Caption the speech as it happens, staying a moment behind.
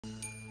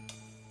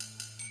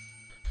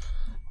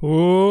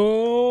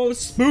Oh,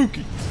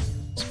 spooky.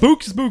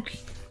 Spooky, spooky.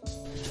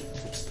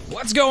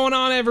 What's going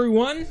on,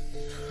 everyone?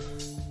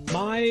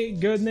 My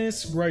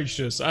goodness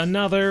gracious,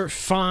 another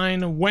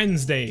fine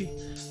Wednesday.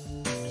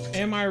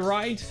 Am I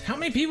right? How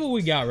many people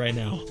we got right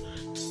now?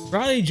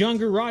 Riley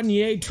Junker,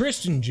 Rodney,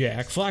 Tristan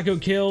Jack,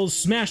 Flacco Kills,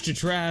 Smash to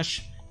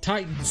Trash,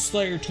 Titan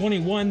Slayer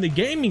 21, The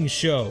Gaming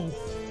Show.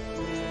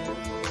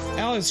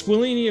 Alex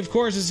Squillini, of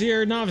course, is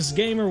here. Novice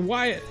Gamer,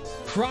 Wyatt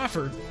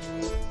Crawford,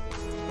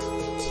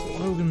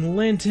 Logan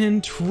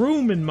Linton,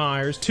 Truman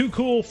Myers, Too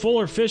Cool,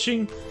 Fuller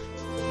Fishing,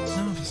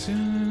 Novice,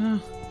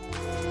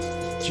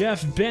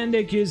 Jeff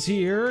Bendick is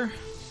here.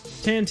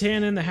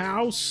 Tantan in the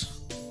house.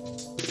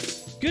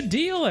 Good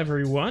deal,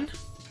 everyone.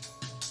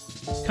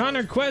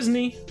 Connor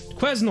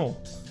Quesnell.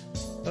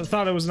 I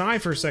thought it was an I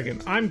for a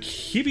second. I'm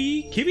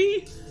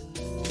Kibby,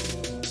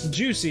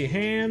 Juicy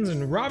Hands,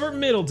 and Robert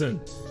Middleton.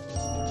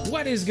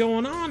 What is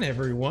going on,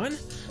 everyone?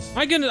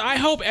 I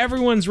hope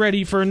everyone's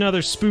ready for another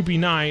spoopy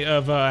night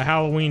of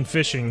Halloween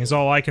fishing, is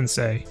all I can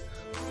say.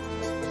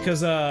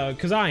 Cause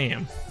I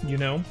am, you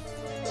know?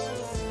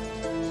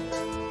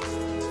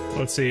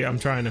 Let's see, I'm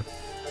trying to...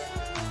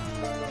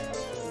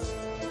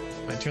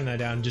 I turn that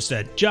down just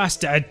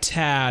a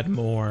tad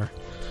more.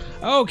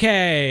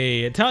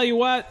 Okay, tell you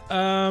what,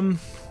 I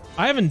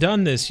haven't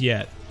done this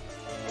yet,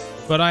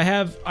 but I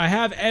have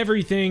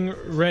everything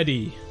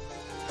ready.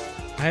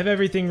 I have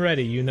everything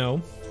ready, you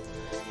know.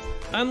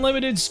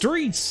 Unlimited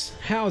Streets,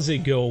 how's it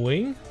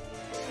going?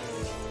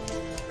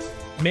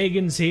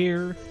 Megan's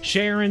here,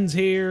 Sharon's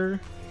here,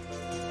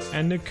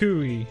 and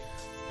Nakui.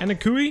 And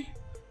Nakui?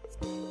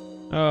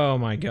 Oh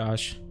my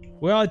gosh.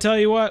 Well, I tell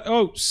you what.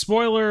 Oh,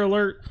 spoiler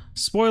alert.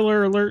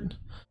 Spoiler alert.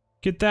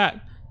 Get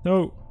that.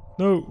 No.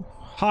 No.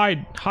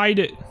 Hide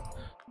it.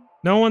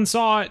 No one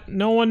saw it.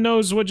 No one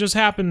knows what just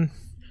happened.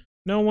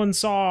 No one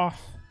saw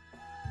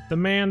the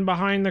man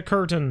behind the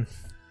curtain.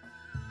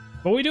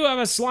 But we do have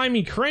a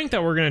slimy crank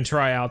that we're going to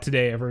try out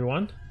today,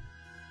 everyone.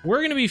 We're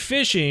going to be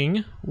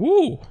fishing.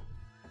 Woo!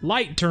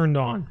 Light turned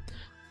on.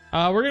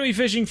 We're going to be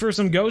fishing for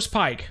some ghost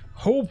pike.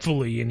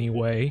 Hopefully,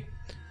 anyway.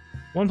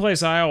 One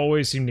place I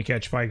always seem to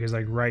catch pike is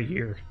like right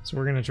here. So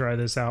we're going to try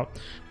this out.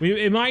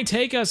 It might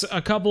take us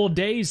a couple of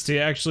days to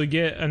actually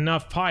get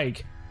enough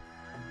pike.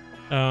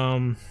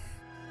 In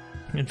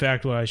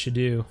fact, what I should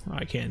do...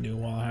 I can't do it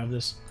while I have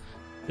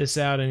this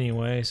out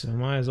anyway. So I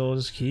might as well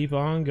just keep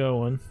on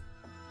going.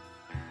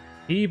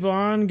 Keep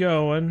on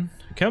going.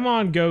 Come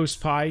on,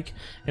 ghost pike.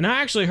 And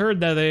I actually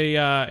heard that they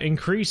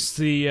increased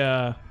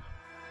the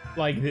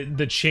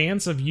the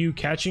chance of you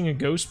catching a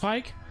ghost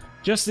pike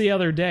just the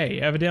other day.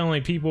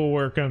 Evidently, people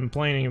were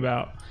complaining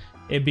about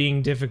it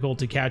being difficult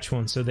to catch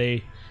one, so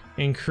they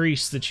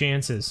increased the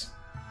chances.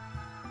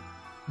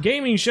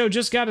 Gaming Show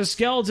just got a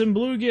skeleton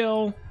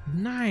bluegill.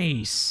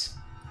 Nice.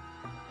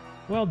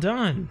 Well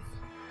done.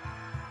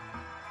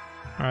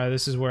 Alright,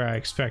 this is where I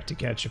expect to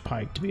catch a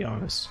pike, to be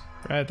honest.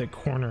 Right at the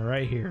corner,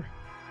 right here.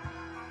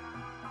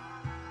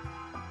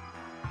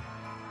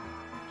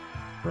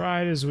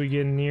 Right as we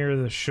get near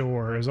the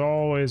shore is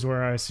always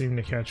where I seem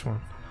to catch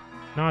one.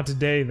 Not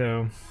today,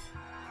 though.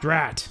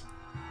 Drat.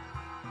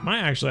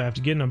 Might actually have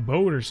to get in a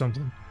boat or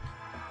something.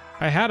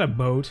 I had a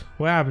boat.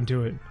 What happened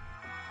to it?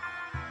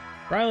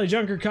 Riley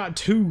Junker caught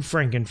 2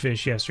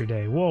 frankenfish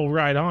yesterday. Whoa,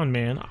 right on,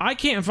 man. I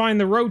can't find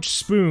the roach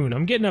spoon.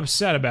 I'm getting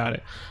upset about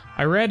it.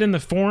 I read in the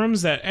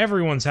forums that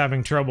everyone's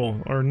having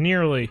trouble, or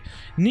nearly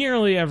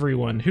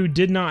everyone who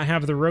did not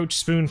have the roach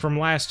spoon from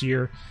last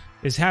year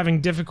is having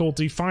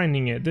difficulty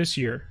finding it this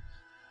year.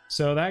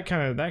 So that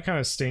kind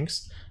of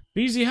stinks.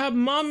 BZ Hub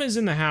Mom is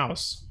in the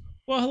house.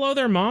 Well, hello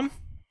there, Mom.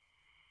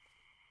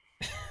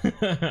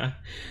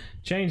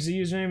 Change the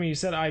username, and you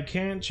said I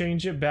can't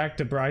change it back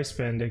to Bryce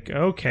Bendick.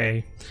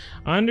 Okay.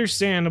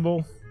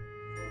 Understandable.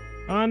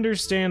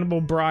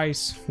 Understandable,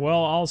 Bryce.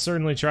 Well, I'll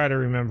certainly try to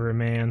remember it,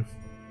 man.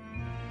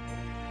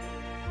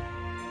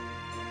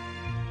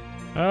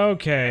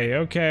 Okay.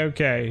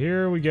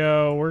 Here we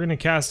go. We're gonna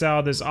cast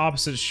out this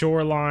opposite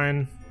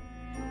shoreline.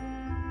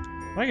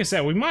 Like I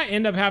said, we might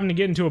end up having to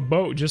get into a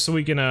boat just so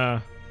we can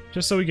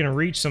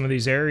reach some of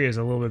these areas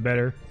a little bit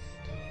better.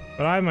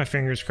 But I have my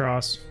fingers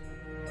crossed.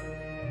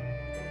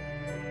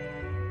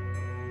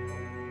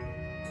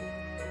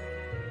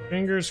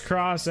 Fingers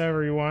crossed,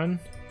 everyone.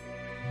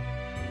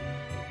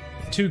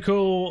 Too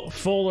Cool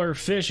Fuller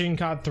Fishing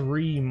caught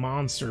 3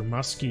 monster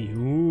muskie.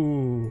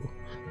 Ooh.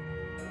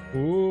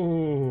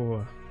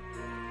 Ooh.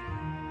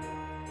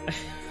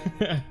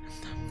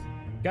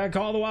 Gotta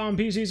call the while on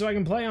PC so I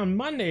can play on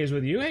Mondays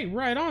with you. Hey,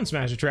 right on,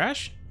 Smash or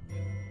Trash.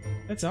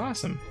 That's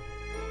awesome.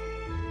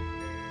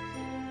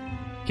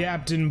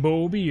 Captain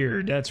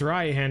Bowbeard. That's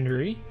right,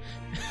 Henry.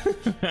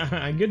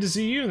 Good to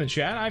see you in the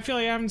chat. I feel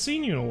like I haven't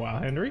seen you in a while,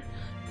 Henry.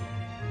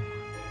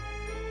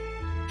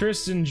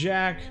 Tristan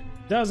Jack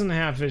doesn't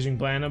have Fishing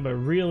Planet, but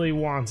really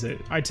wants it.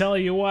 I tell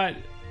you what,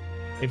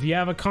 if you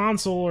have a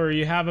console or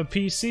you have a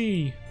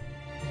PC,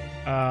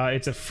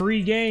 it's a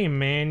free game,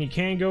 man. You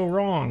can't go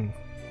wrong.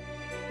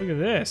 Look at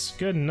this.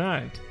 Good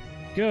night.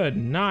 Good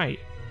night.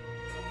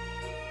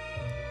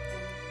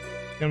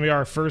 Gonna be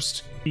our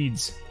first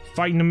reeds.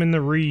 Fighting them in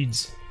the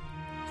reeds.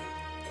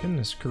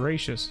 Goodness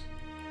gracious.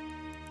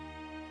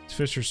 These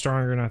fish are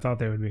stronger than I thought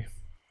they would be.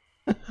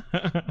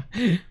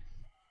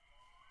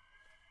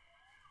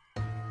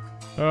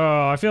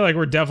 Oh, I feel like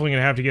we're definitely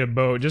gonna have to get a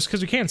boat just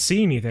because we can't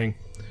see anything.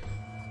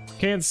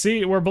 Can't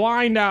see. We're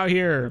blind out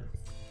here.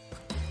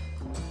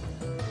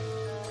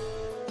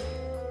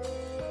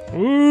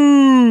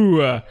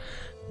 Ooh,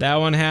 that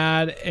one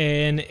had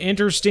an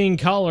interesting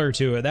color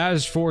to it. That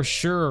is for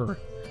sure.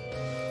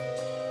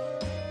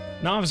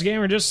 Novice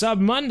Gamer just subbed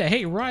Monday.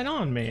 Hey, right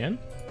on, man.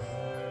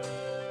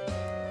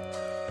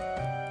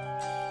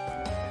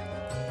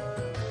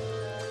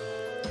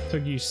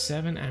 Took you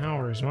 7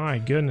 hours. My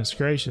goodness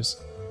gracious.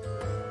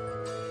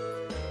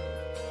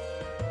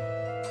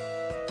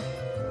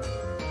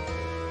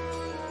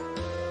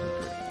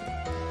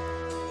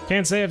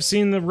 Can't say I've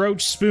seen the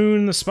roach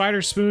spoon, the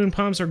spider spoon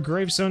pumps, or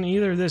gravestone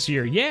either this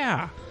year.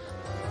 Yeah,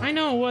 I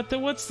know.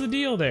 What's the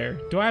deal there?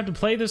 Do I have to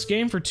play this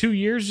game for 2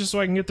 years just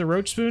so I can get the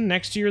roach spoon?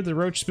 Next year the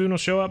roach spoon will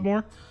show up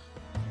more?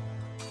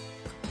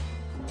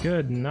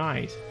 Good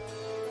night.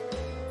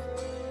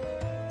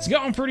 It's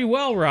going pretty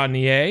well,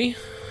 Rodney, eh?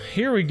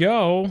 Here we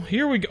go.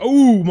 Here we go.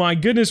 Oh my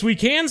goodness, we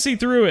can see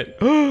through it.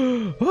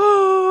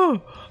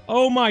 Oh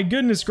my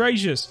goodness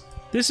gracious.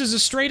 This is a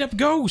straight up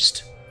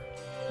ghost.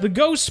 The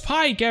ghost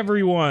pike,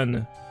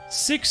 everyone.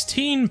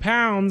 16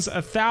 pounds,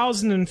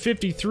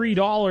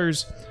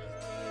 $1,053.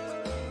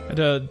 I had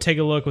to take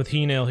a look with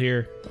He-Nail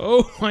here.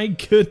 Oh my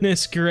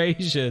goodness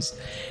gracious.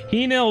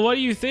 He-Nail, what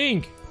do you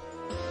think?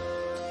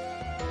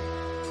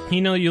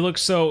 He-Nail, you look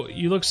so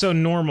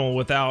normal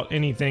without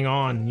anything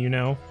on, you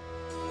know?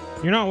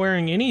 You're not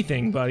wearing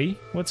anything, buddy.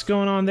 What's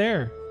going on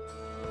there?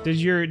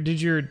 Did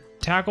your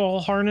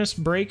tackle harness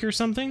break or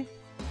something?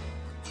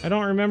 I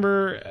don't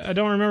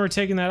remember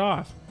taking that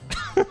off.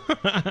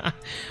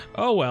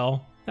 Oh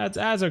well, that's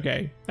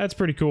okay. That's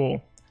pretty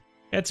cool.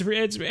 It's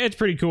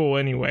pretty cool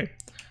anyway.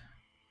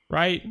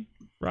 Right?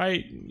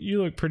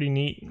 You look pretty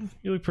neat.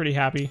 You look pretty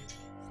happy.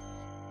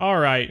 All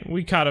right,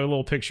 we caught a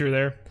little picture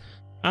there.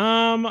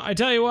 I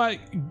tell you what,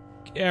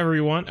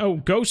 everyone. Oh,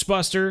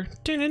 Ghostbuster.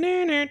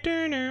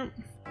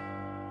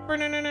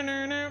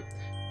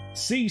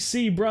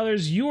 CC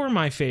Brothers, you're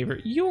my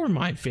favorite. You're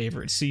my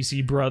favorite,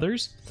 CC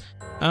Brothers.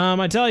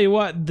 I tell you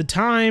what, the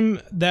time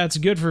that's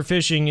good for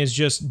fishing is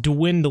just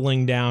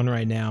dwindling down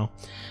right now.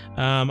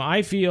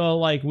 I feel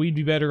like we'd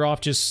be better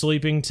off just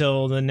sleeping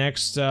till the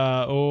next,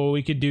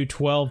 we could do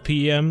 12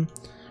 p.m.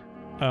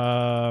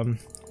 The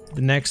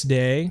next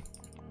day.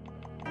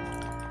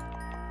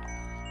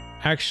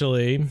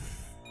 Actually,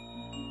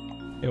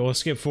 yeah, we'll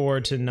skip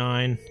forward to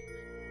 9.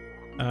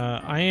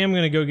 I am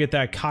gonna go get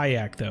that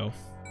kayak though.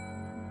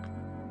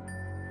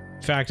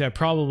 In fact, I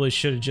probably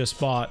should have just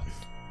got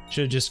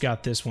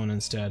this one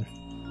instead.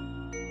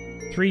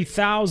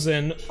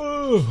 3,000.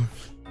 Oh,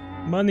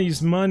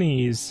 monies.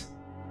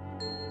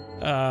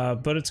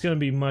 But it's gonna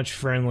be much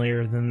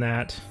friendlier than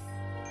that.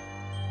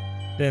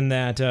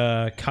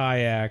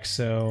 Kayak.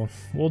 So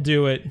we'll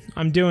do it.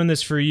 I'm doing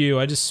this for you.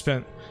 I just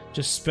spent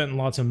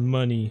lots of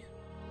money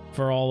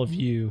for all of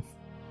you.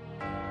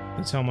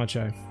 That's how much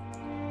I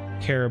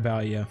care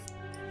about you.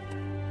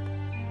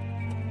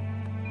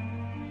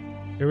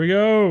 Here we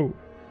go.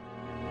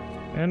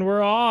 And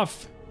we're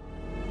off.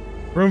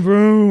 Vroom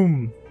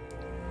vroom.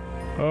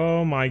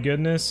 Oh my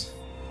goodness.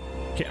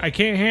 I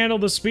can't handle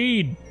the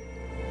speed.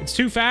 It's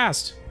too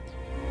fast.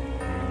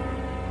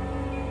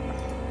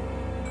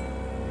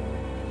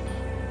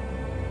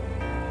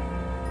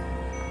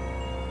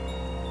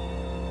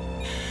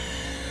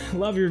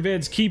 Love your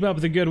vids. Keep up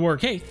the good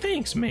work. Hey,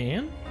 thanks,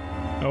 man.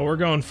 Oh, we're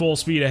going full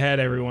speed ahead,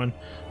 everyone.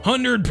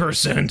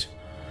 100%.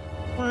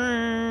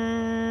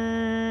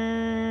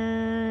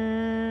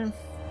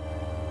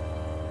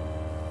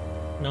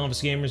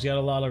 Novice Gamer's got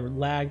a lot of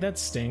lag. That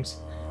stinks.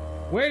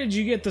 Where did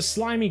you get the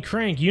slimy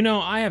crank? You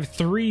know, I have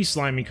 3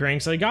 slimy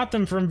cranks. I got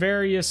them from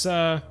various,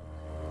 various,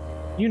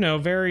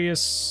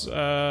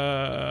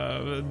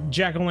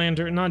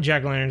 jack-o'-lantern, not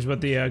jack-o'-lanterns,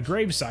 but the,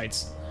 grave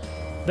sites.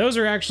 Those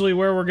are actually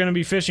where we're going to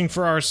be fishing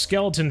for our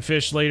skeleton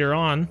fish later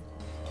on.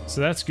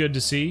 So that's good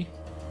to see.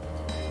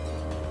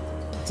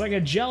 It's like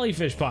a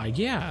jellyfish pike.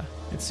 Yeah,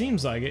 it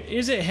seems like it.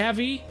 Is it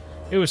heavy?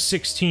 It was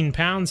 16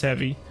 pounds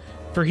heavy.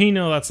 For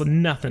Hino, that's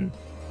nothing.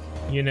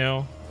 You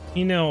know?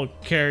 Hino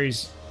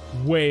carries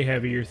way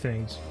heavier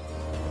things.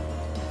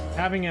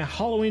 Having a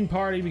Halloween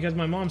party because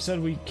my mom said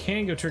we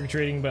can't go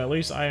trick-or-treating, but at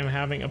least I am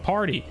having a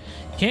party.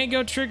 Can't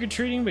go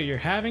trick-or-treating, but you're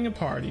having a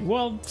party.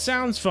 Well,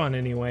 sounds fun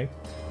anyway.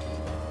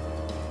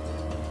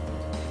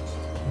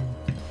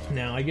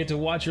 Now I get to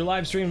watch your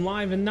live stream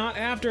live and not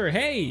after.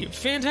 Hey,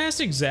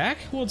 fantastic, Zach.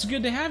 Well, it's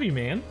good to have you,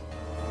 man.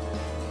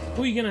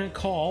 Who are you gonna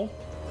call?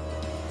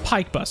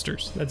 Pike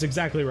Busters. That's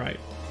exactly right.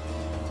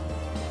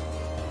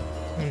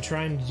 I'm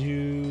trying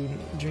to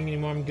drink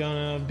anymore. I'm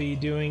gonna be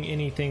doing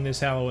anything this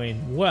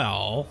Halloween.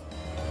 Well,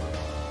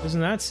 isn't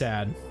that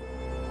sad?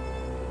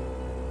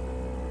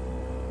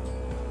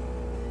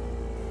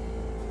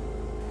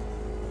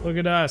 Look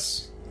at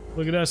us.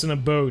 Look at us in a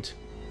boat.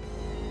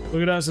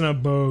 Look at us in a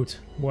boat.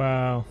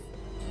 Wow.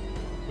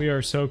 We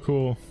are so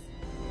cool.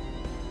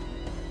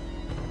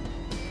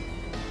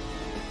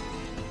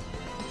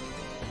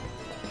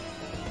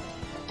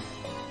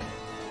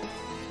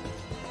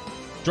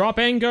 Drop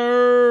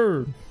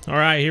anchor!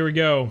 Alright, here we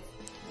go.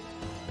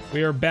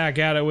 We are back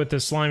at it with the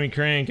slimy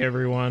crank,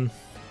 everyone.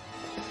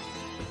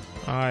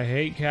 I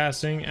hate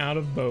casting out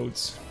of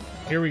boats.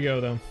 Here we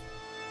go, though.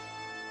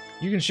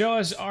 You can show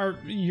us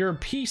your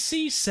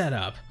PC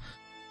setup.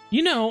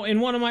 You know,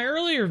 in one of my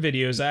earlier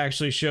videos, I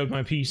actually showed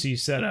my PC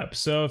setup.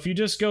 So if you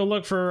just go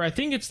look for, I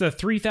think it's the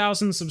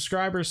 3,000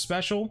 subscribers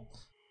special.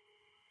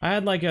 I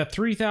had like a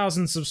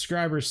 3,000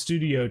 subscriber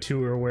studio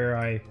tour where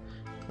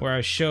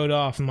I showed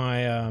off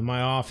my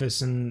my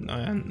office and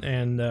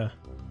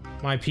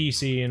my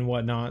PC and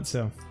whatnot.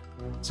 So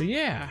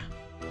yeah,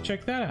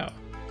 check that out.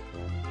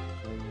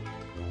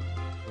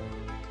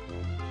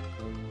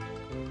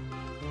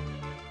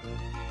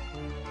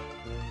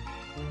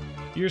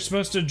 You're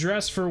supposed to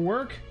dress for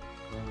work?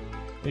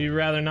 You'd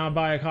rather not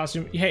buy a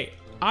costume? Hey,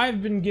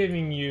 I've been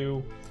giving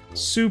you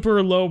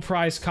super low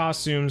price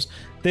costumes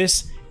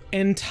this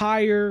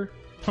entire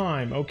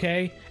time,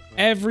 okay?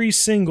 Every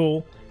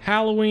single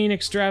Halloween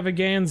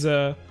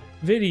extravaganza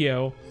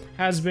video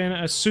has been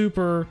a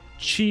super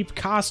cheap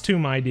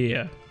costume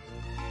idea.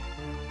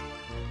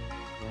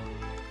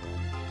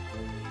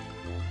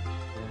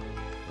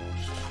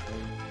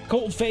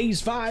 Cold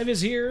Phase 5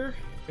 is here.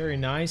 Very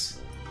nice.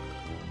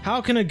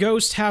 How can a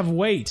ghost have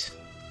weight?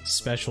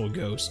 Special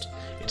ghost.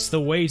 It's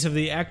the weight of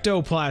the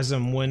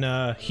ectoplasm when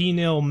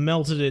He-Nil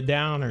melted it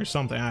down or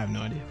something. I have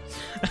no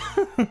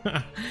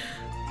idea.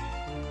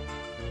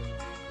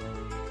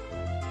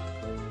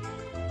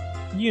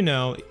 You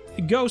know,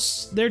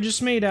 ghosts, they're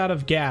just made out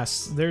of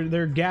gas.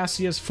 They're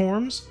gaseous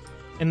forms,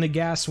 and the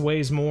gas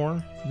weighs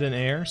more than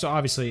air, so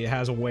obviously it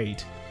has a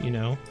weight, you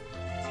know.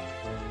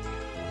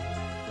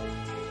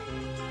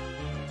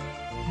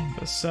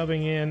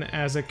 Subbing in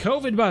as a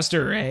COVID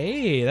buster.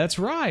 Hey, that's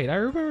right. I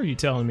remember you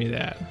telling me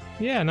that.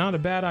 Yeah, not a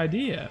bad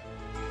idea.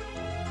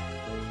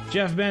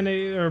 Jeff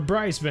Bendig, or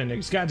Bryce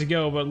Bendig's got to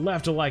go, but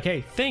left a like.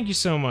 Hey, thank you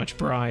so much,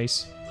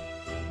 Bryce.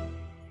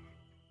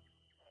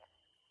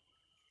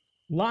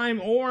 Lime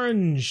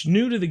Orange,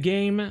 new to the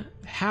game.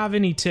 Have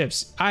any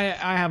tips? I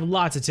have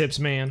lots of tips,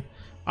 man.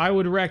 I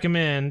would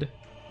recommend,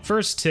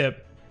 first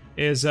tip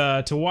is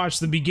to watch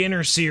the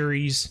beginner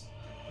series.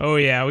 Oh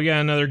yeah, we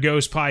got another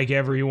Ghost Pike,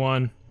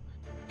 everyone.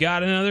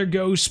 Got another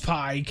Ghost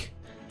Pike.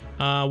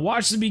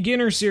 Watch the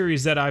beginner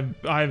series that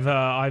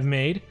I've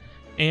made,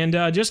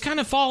 and just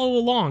kind of follow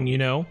along. You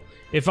know,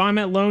 if I'm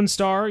at Lone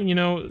Star, you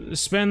know,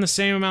 spend the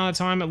same amount of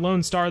time at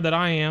Lone Star that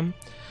I am.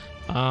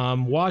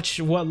 Watch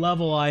what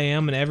level I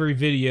am in every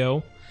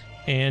video,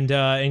 and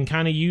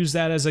kind of use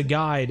that as a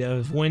guide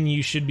of when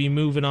you should be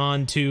moving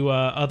on to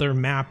other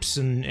maps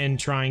and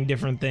trying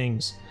different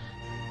things.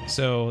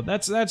 So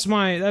that's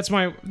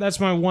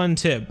my one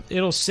tip.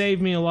 It'll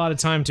save me a lot of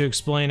time to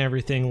explain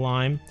everything,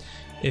 Lime,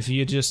 if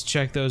you just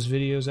check those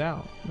videos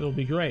out. It'll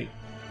be great.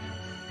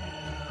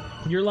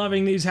 You're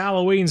loving these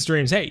Halloween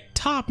streams. Hey,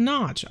 top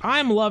notch.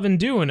 I'm loving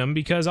doing them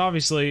because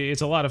obviously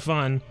it's a lot of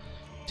fun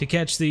to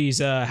catch these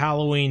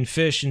Halloween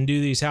fish and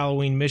do these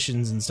Halloween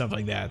missions and stuff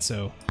like that.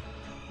 So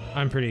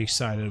I'm pretty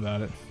excited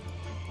about it.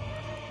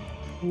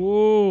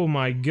 Whoa,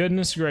 my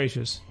goodness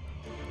gracious.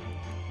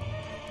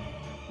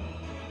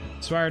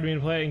 Inspired me to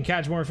play and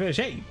catch more fish.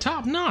 Hey,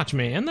 top notch,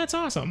 man. That's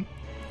awesome.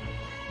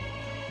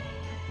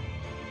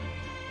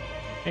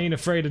 Ain't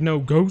afraid of no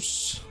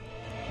ghosts.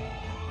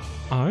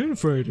 I ain't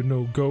afraid of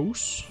no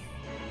ghosts.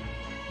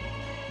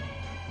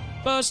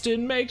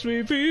 Bustin' makes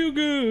me feel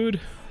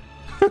good.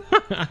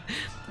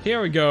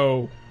 Here we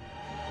go.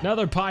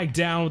 Another pike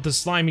down with the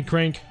slimy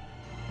crank.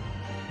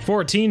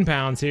 14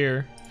 pounds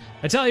here.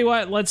 I tell you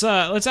what, let's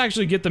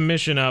actually get the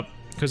mission up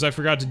because I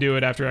forgot to do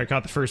it after I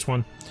caught the first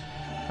one.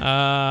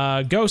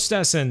 Ghost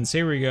Essence,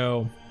 here we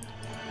go.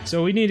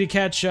 So we need to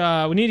catch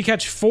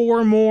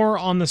 4 more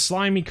on the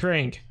slimy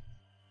crank.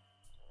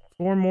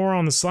 4 more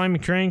on the slimy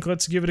crank,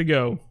 let's give it a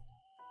go.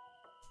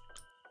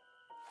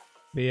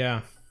 But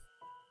yeah.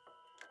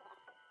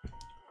 I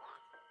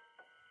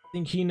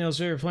think He-Nil's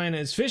favorite planet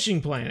is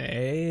Fishing Planet.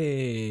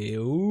 Hey,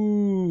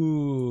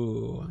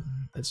 ooh.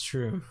 That's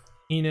true.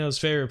 He-Nil's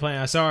favorite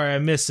planet. Sorry, I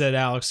missed that,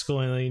 Alex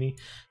Scolini.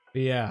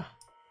 But yeah.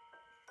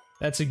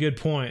 That's a good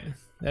point.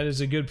 That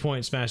is a good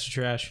point, Smash the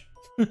Trash.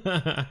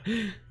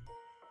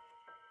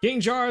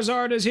 King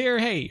Charizard is here.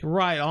 Hey,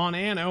 right on.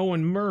 And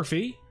Owen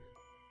Murphy.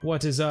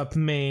 What is up,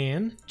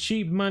 man?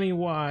 Cheap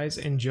money-wise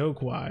and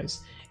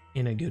joke-wise.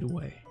 In a good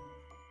way.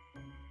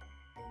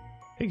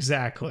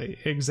 Exactly.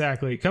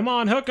 Exactly. Come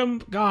on, hook 'em.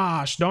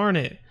 Gosh, darn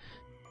it.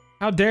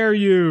 How dare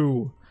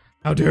you?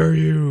 How dare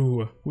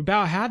you? We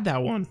about had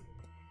that one.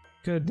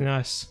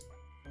 Goodness.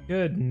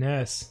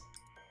 Goodness.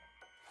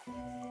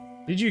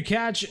 Did you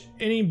catch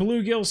any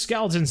bluegill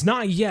skeletons?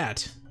 Not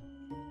yet.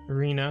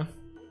 Arena.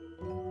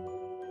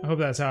 I hope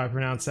that's how I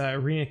pronounce that.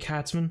 Arena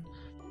Katzman.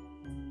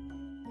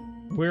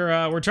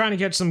 We're trying to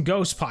catch some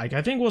ghost pike.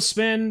 I think we'll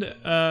spend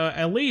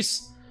at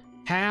least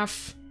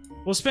half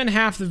we'll spend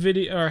half the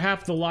video or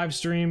half the live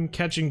stream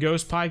catching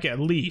ghost pike at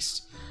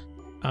least.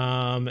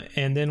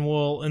 And then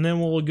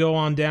we'll go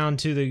on down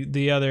to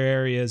the other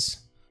areas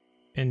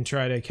and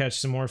try to catch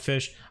some more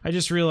fish. I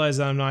just realized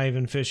that I'm not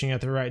even fishing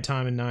at the right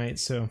time of night,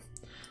 so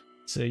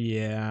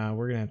yeah,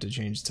 we're gonna have to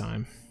change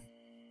time.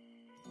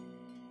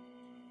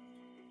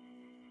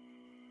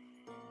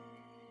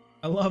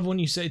 I love when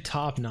you say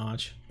top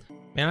notch.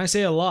 Man, I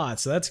say a lot,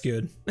 so that's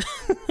good.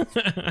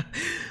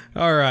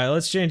 Alright,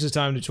 let's change the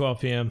time to 12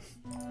 p.m.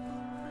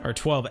 Or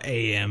 12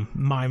 a.m.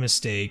 My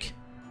mistake.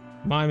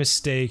 My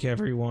mistake,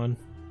 everyone.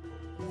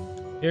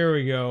 Here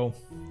we go.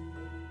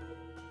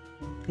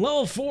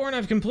 Level 4, and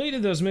I've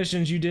completed those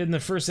missions you did in the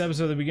first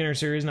episode of the beginner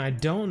series, and I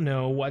don't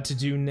know what to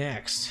do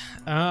next.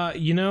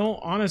 You know,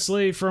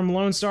 honestly, from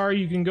Lone Star,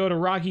 you can go to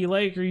Rocky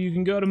Lake or you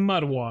can go to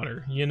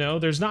Mudwater. You know,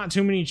 there's not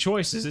too many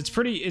choices. It's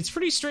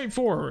pretty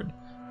straightforward.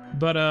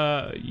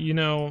 But, you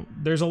know,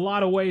 there's a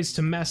lot of ways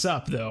to mess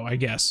up, though, I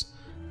guess.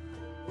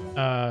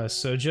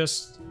 So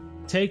just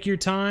take your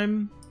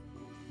time,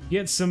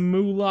 get some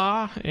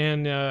moolah,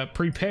 and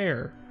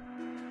prepare.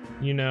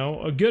 You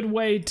know, a good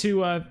way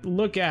to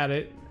look at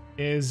it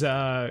is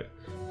to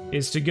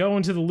go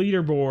into the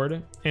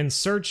leaderboard and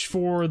search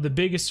for the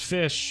biggest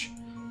fish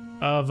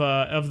of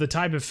the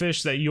type of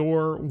fish that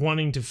you're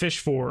wanting to fish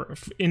for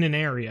in an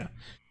area,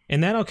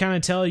 and that'll kind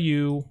of tell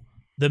you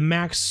the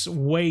max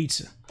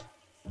weight,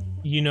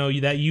 you know,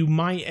 that you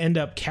might end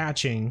up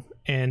catching,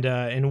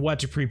 and what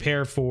to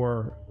prepare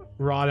for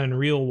rod and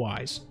reel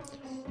wise.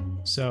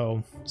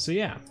 So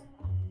yeah.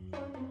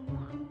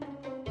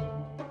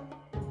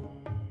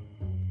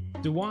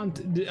 Am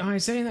I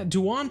saying that?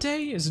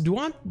 Duante? Is it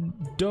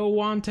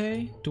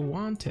Duante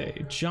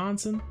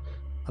Johnson?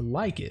 I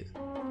like it.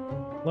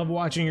 Love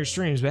watching your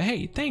streams, but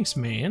hey, thanks,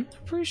 man.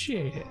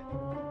 Appreciate it.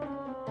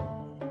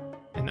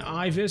 And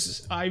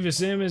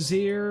Ivis M is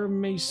here.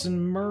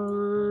 Mason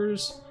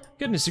Mers.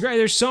 Goodness great,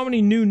 there's so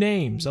many new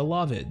names. I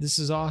love it. This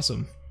is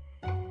awesome.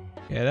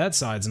 Yeah, that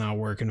side's not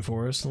working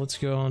for us. Let's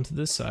go on to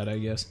this side, I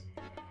guess.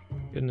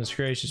 Goodness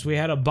gracious. We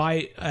had a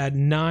bite at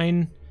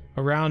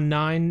around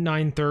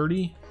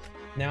 9:30.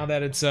 Now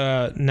that it's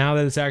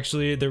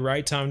actually the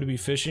right time to be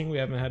fishing, we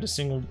haven't had a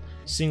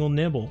single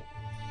nibble.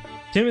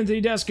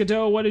 Timothy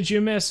Descato, what did you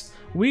miss?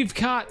 We've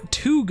caught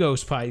 2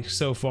 ghost pikes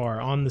so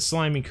far on the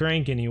slimy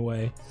crank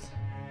anyway.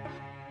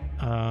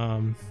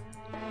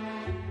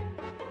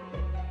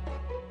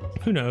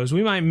 Who knows?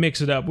 We might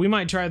mix it up. We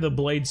might try the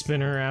blade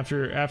spinner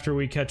after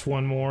we catch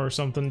one more or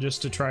something,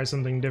 just to try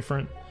something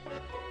different.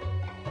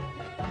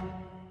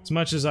 As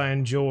much as I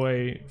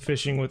enjoy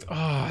fishing with...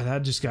 Oh,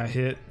 that just got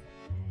hit.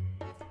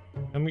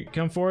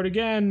 Come forward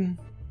again.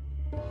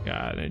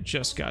 God, it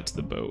just got to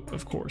the boat,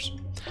 of course.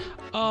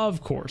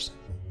 Of course.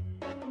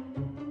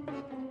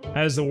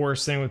 That is the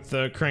worst thing with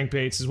the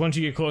crankbaits, is once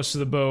you get close to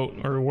the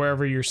boat, or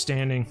wherever you're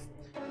standing,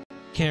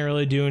 can't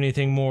really do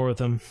anything more with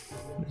them.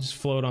 They just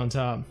float on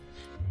top.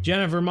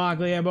 Jennifer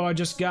Mogliebo, I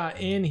just got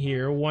in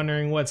here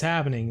wondering what's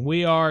happening.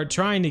 We are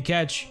trying to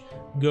catch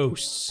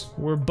ghosts.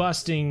 We're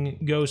busting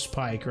ghost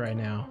pike right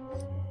now.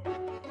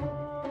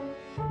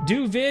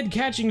 Do vid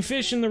catching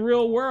fish in the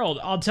real world.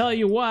 I'll tell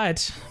you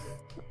what,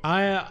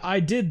 I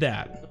did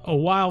that a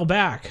while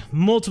back.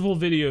 Multiple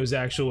videos,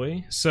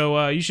 actually.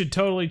 So you should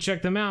totally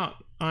check them out.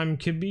 I'm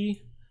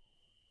Kibi.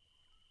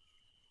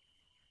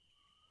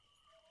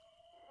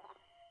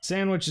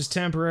 Sandwich is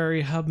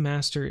temporary.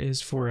 Hubmaster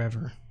is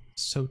forever.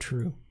 So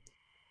true.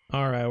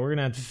 Alright, we're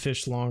gonna have to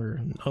fish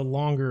longer. A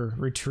longer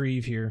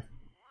retrieve here.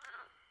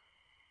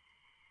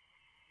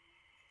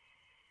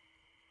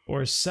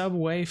 Or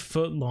Subway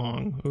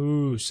footlong.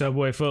 Ooh,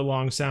 Subway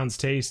footlong sounds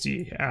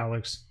tasty,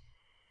 Alex.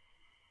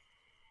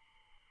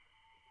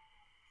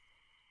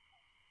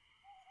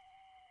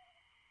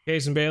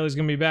 Case and Bailey's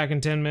gonna be back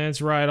in 10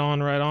 minutes. Right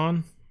on, right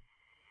on.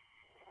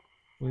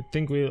 We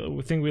think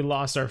we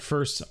lost our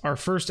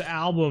first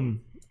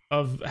album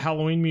of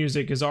Halloween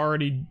music is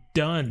already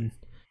done.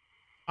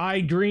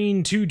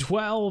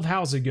 iGreen212,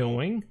 how's it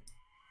going?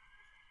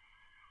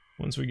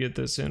 Once we get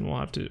this in,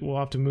 we'll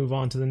have to move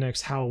on to the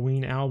next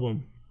Halloween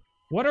album.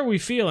 What are we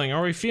feeling?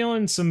 Are we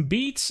feeling some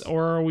beats,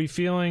 or are we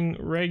feeling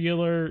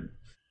regular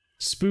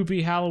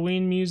spoopy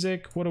Halloween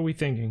music? What are we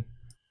thinking?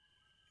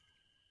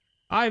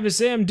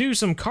 Ivis M, do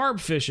some carp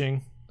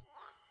fishing.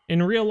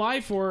 In real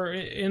life or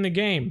in the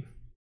game?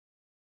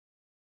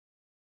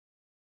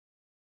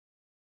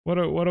 What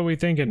are we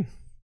thinking?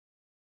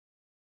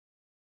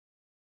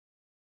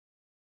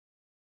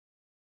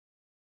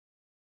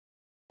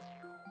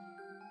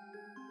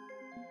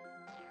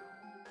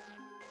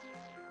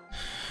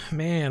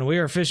 Man, we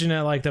are fishing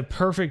at like the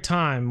perfect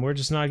time. We're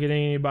just not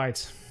getting any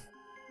bites.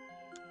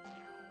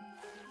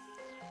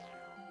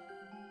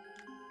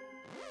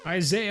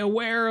 Isaiah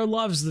Ware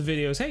loves the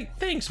videos. Hey,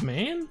 thanks,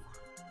 man.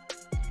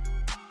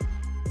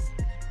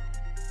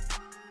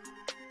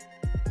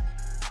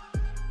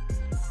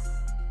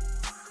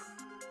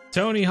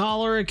 Tony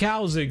Hollerick,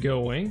 how's it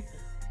going?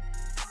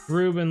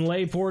 Ruben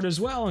Layport as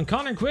well, and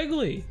Connor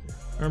Quigley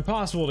are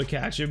impossible to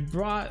catch. It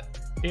brought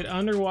it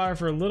underwater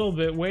for a little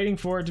bit, waiting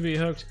for it to be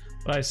hooked.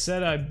 but I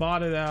said I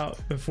bought it out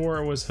before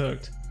it was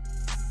hooked.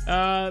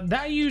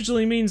 That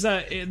usually means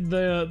that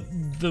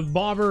the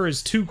bobber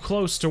is too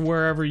close to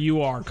wherever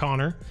you are,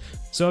 Connor.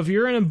 So if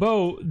you're in a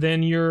boat,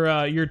 then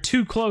you're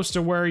too close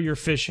to where you're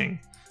fishing.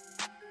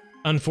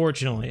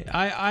 Unfortunately,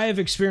 I have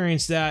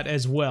experienced that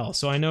as well,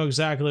 so I know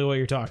exactly what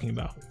you're talking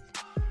about.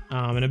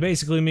 And it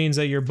basically means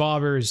that your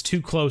bobber is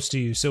too close to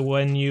you. So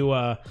when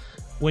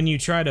you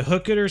try to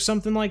hook it or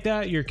something like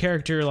that, your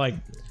character like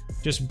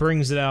just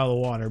brings it out of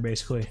the water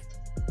basically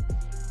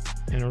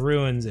and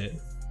ruins it.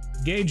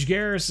 Gage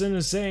Garrison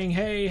is saying,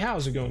 "Hey,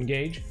 how's it going,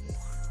 Gage?"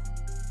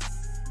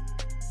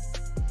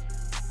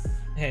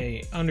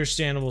 Hey,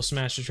 understandable,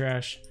 Smash the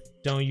Trash.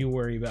 Don't you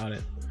worry about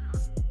it.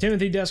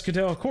 Timothy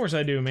Descatel, of course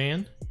I do,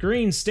 man.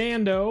 Green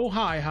Stando,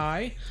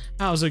 hi.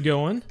 How's it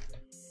going?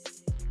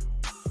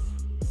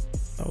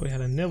 Oh, we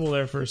had a nibble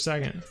there for a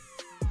second.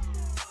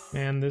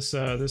 Man, this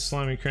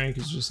slimy crank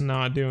is just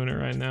not doing it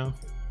right now.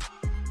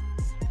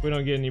 We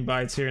don't get any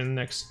bites here in the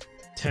next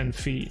 10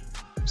 feet.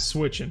 I'm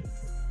switching.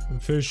 I'm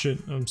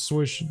fishing. I'm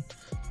swishing.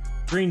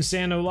 Green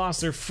Stando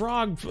lost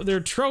their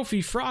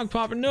trophy frog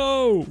popper.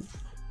 No!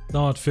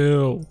 Not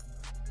Phil.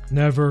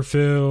 Never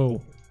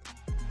Phil.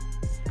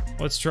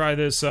 Let's try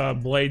this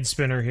blade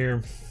spinner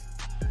here.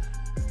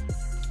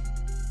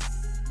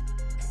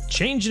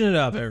 Changing it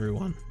up,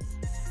 everyone.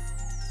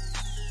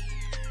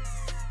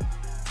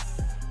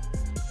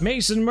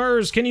 Mason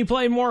Mers, can you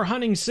play more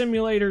Hunting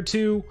Simulator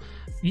 2?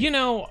 You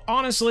know,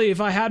 honestly,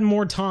 if I had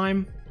more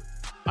time,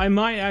 I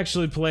might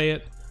actually play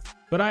it.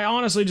 But I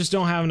honestly just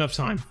don't have enough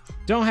time.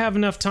 Don't have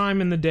enough time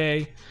in the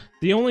day.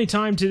 The only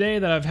time today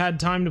that I've had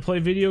time to play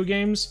video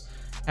games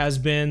has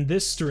been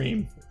this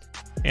stream.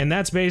 And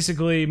that's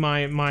basically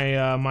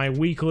my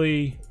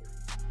weekly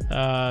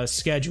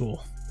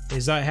schedule.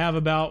 Is I have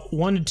about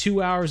 1 to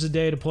 2 hours a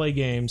day to play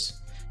games.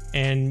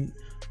 And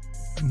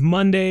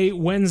Monday,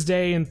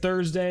 Wednesday, and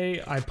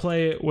Thursday, I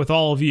play it with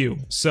all of you.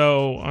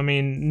 So, I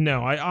mean,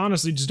 no, I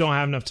honestly just don't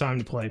have enough time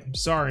to play.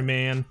 Sorry,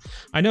 man.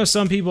 I know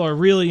some people are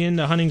really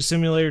into Hunting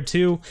Simulator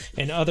 2,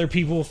 and other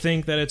people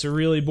think that it's a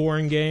really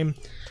boring game.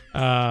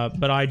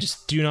 But I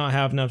just do not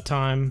have enough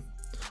time,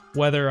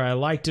 whether I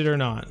liked it or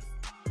not.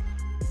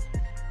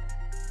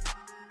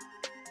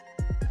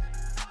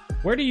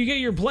 Where do you get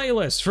your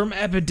playlist? From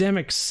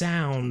Epidemic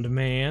Sound,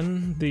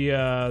 man.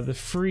 The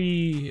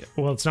free,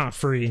 well, it's not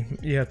free.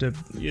 You have to,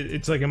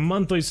 it's like a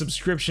monthly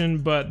subscription,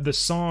 but the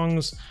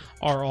songs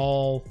are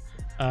all,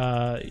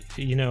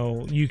 you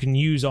know, you can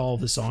use all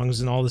the songs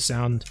and all the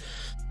sound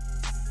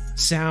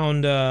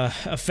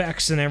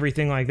effects and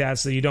everything like that,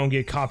 so you don't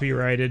get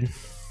copyrighted in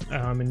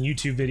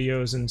YouTube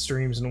videos and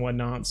streams and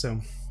whatnot.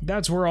 So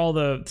that's where all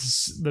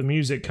the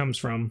music comes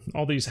from.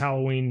 All these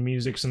Halloween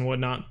musics and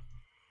whatnot.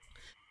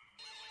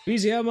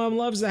 BZM Mom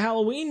loves the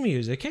Halloween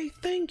music. Hey,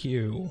 thank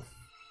you.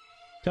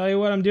 Tell you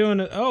what I'm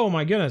doing. Oh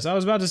my goodness, I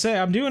was about to say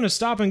I'm doing a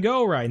stop and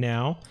go right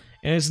now,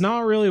 and it's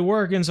not really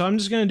working, so I'm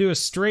just gonna do a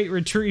straight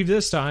retrieve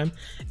this time.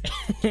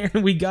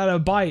 And we got a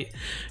bite.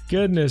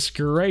 Goodness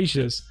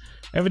gracious.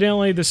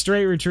 Evidently the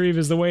straight retrieve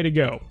is the way to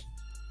go.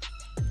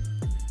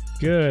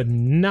 Good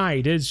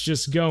night. It's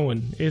just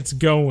going. It's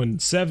going.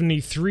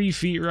 73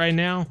 feet right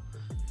now.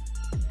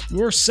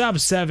 We're sub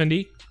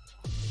 70.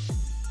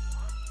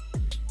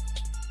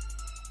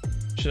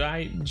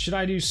 Should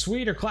I do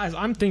sweet or classic?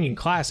 I'm thinking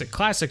classic.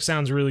 Classic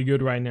sounds really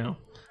good right now.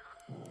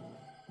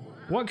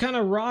 What kind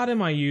of rod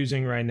am I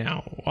using right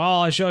now?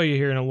 Well, I'll show you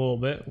here in a little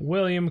bit.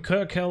 William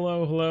Cook,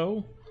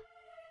 hello.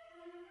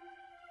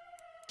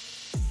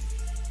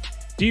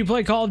 Do you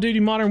play Call of Duty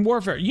Modern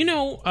Warfare? You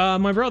know,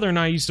 my brother and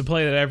I used to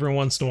play that every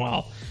once in a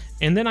while.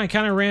 And then I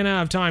kind of ran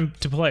out of time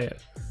to play it.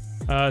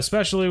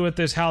 Especially with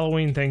this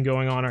Halloween thing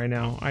going on right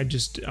now.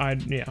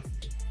 Yeah.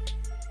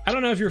 I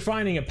don't know if you're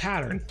finding a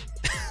pattern.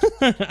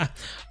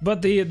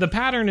 But the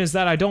pattern is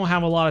that I don't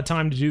have a lot of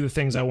time to do the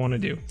things I want to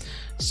do.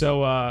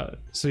 So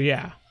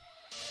yeah.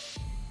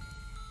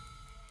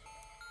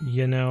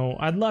 You know,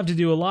 I'd love to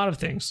do a lot of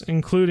things,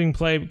 including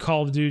play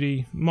Call of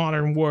Duty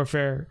Modern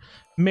Warfare,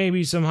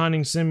 maybe some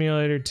Hunting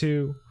Simulator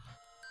 2,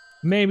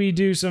 maybe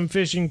do some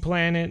Fishing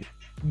Planet,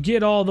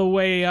 get all the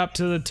way up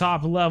to the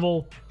top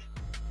level,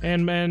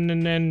 and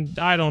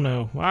I don't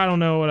know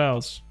what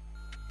else.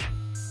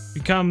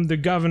 Become the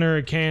governor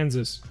of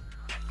Kansas.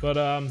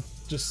 But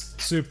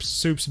just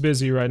Soup's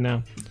busy right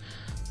now.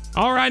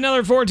 All right,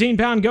 another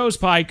 14-pound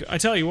ghost pike. I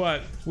tell you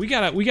what, we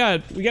gotta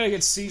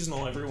get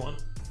seasonal, everyone.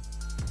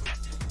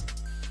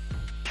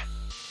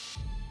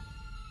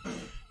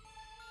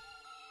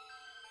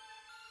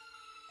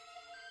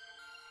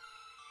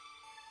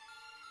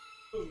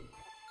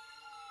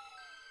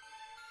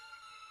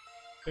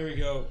 Here we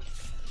go.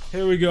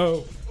 Here we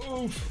go.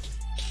 Oof.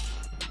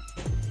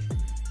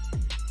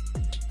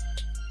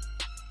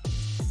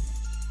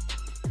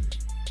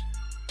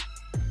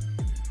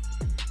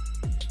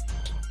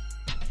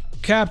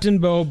 Captain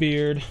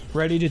Bowbeard,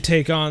 ready to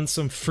take on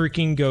some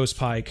freaking ghost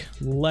pike.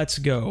 Let's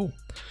go.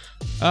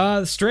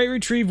 Straight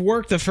retrieve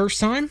worked the first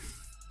time.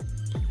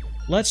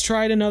 Let's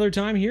try it another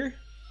time here.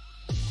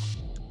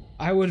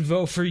 I would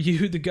vote for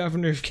you, the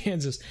governor of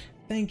Kansas.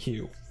 Thank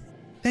you.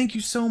 Thank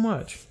you so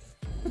much.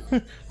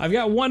 I've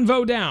got 1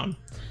 vote down.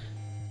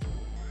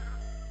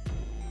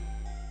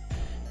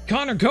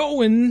 Connor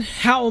Cohen,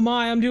 how am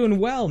I? I'm doing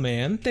well,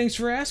 man. Thanks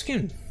for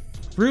asking.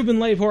 Ruben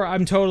Layport,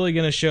 I'm totally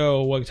going to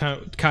show what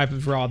type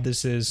of rod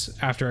this is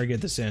after I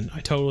get this in. I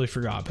totally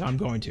forgot, but I'm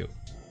going to.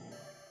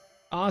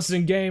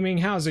 Austin Gaming,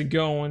 how's it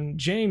going?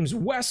 James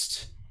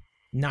West,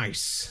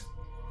 nice.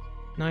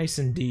 Nice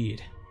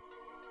indeed.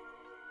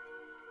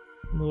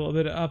 A little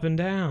bit of up and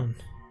down.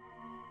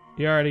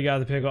 You already got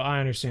the pickle, I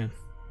understand.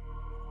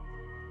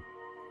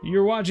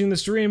 You're watching the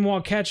stream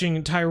while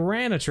catching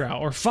Tyrannotrout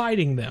or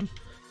fighting them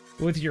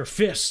with your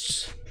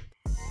fists.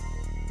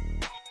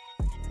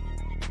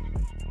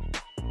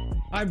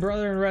 Hi,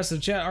 brother, and rest of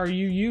the chat. Are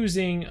you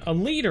using a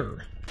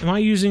leader? Am I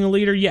using a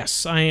leader?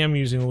 Yes, I am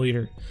using a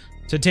leader.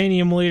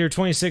 Titanium leader,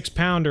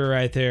 26-pounder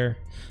right there.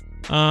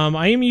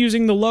 I am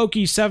using the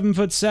Loki 7'7",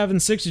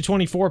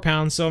 60-24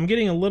 pounds, so I'm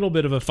getting a little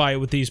bit of a fight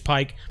with these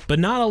pike, but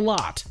not a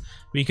lot,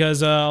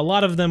 because a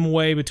lot of them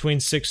weigh between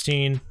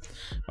 16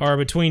 or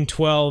between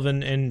 12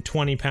 and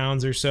 20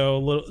 pounds or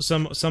so,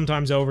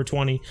 sometimes over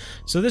 20.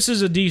 So this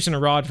is a decent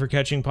rod for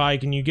catching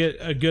pike, and you get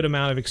a good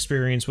amount of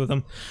experience with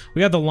them.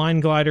 We got the Line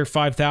Glider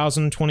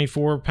 5000,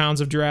 24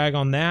 pounds of drag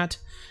on that,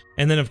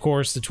 and then of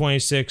course the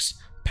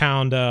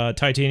 26-pound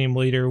titanium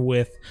leader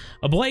with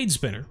a blade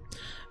spinner.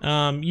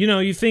 You know,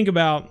 you think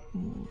about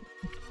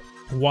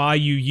why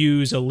you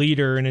use a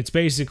leader, and it's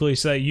basically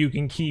so that you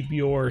can keep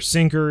your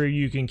sinker,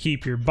 you can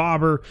keep your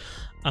bobber,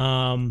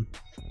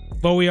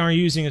 but we aren't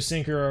using a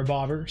sinker or a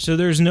bobber, so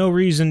there's no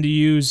reason to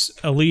use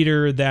a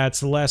leader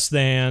that's less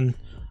than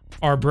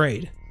our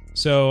braid.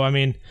 So, I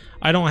mean,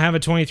 I don't have a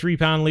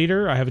 23-pound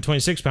leader, I have a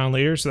 26-pound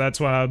leader, so that's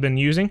what I've been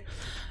using.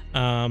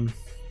 Doesn't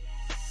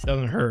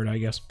hurt, I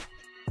guess.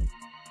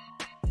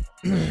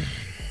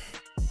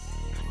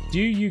 Do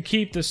you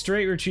keep the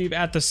straight retrieve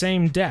at the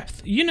same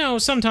depth? You know,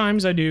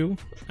 sometimes I do.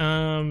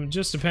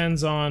 Just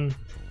depends on,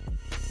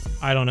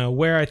 I don't know,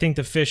 where I think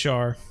the fish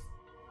are.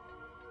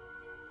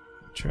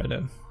 Try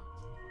to...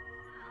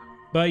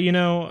 But, you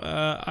know,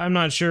 I'm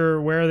not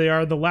sure where they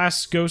are. The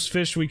last ghost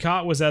fish we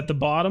caught was at the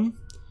bottom,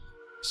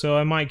 so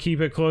I might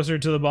keep it closer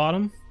to the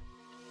bottom.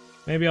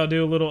 Maybe I'll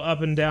do a little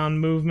up and down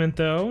movement,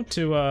 though,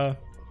 to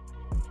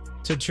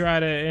try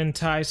to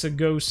entice a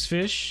ghost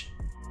fish.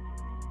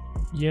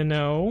 You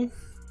know,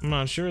 I'm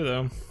not sure,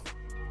 though.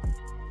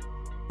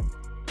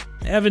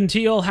 Evan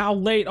Teal, how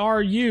late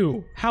are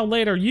you? How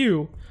late are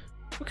you?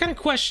 What kind of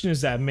question is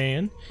that,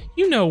 man?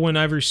 You know when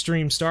every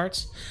stream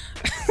starts.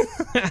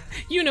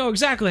 You know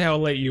exactly how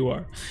late you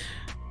are.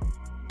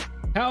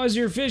 How is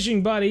your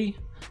fishing, buddy?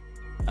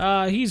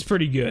 He's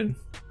pretty good.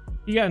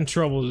 He got in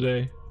trouble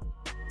today.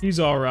 He's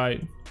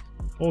alright.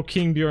 Old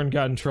King Bjorn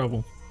got in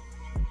trouble.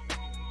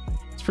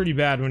 It's pretty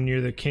bad when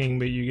you're the king,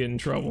 but you get in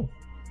trouble.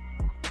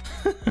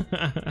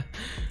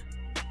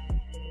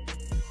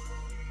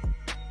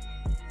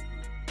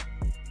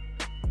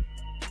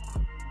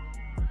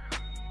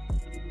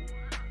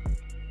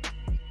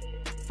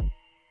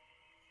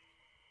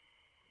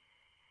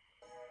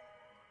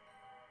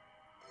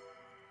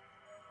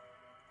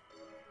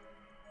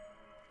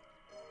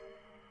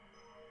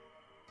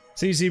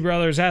 CC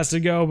Brothers has to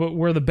go, but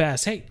we're the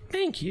best. Hey,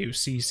 thank you,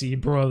 CC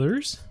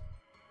Brothers.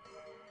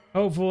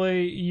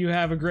 Hopefully you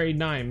have a great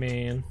night,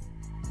 man.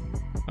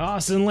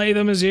 Austin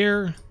Latham is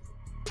here.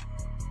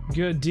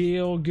 Good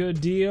deal, good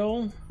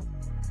deal.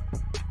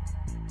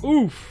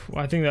 Oof,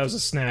 I think that was a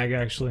snag,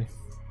 actually.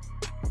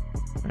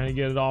 Trying to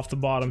get it off the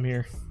bottom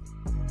here.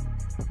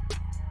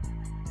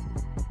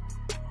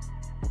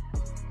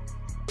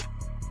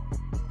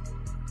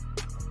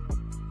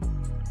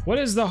 What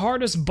is the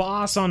hardest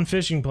boss on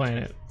Fishing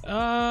Planet?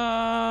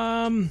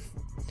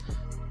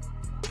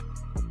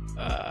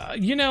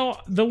 You know,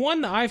 the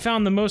one that I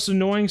found the most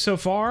annoying so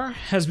far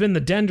has been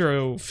the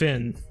Dendro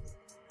Fin.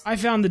 I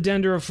found the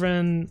Dendro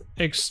Fin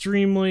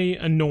extremely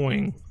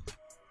annoying.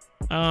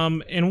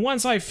 And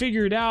once I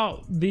figured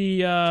out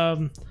the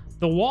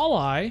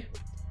walleye,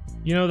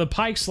 you know, the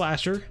pike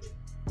slasher,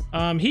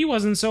 he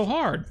wasn't so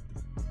hard.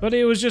 But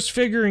it was just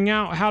figuring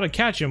out how to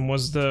catch him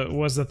was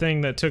the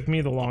thing that took me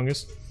the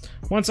longest.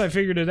 Once I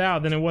figured it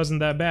out, then it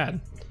wasn't that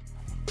bad.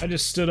 I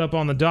just stood up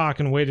on the dock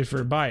and waited for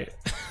a bite.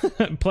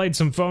 Played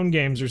some phone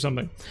games or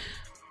something.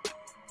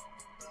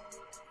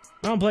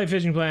 I don't play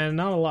Fishing Planet,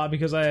 not a lot,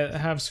 because I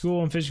have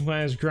school, and Fishing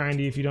Planet is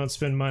grindy if you don't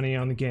spend money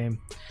on the game.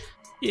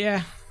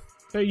 Yeah,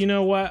 but you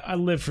know what? I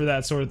live for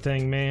that sort of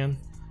thing, man.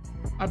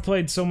 I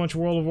played so much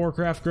World of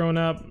Warcraft growing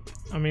up.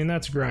 I mean,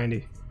 that's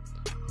grindy.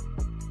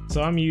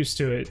 So I'm used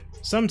to it.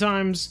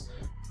 Sometimes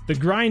the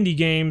grindy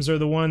games are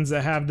the ones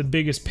that have the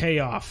biggest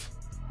payoff.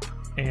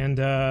 And,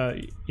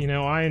 you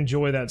know, I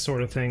enjoy that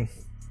sort of thing.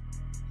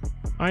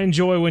 I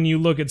enjoy when you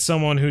look at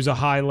someone who's a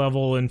high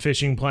level in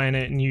Fishing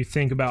Planet and you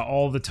think about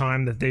all the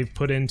time that they've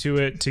put into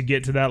it to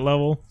get to that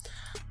level.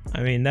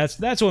 I mean, that's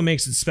what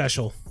makes it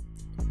special.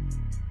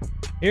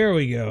 Here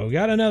we go.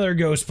 Got another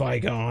ghost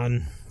pike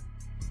on.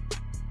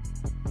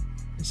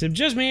 Is it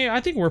just me?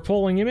 I think we're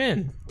pulling him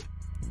in.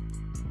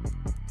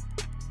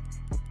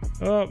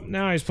 Oh,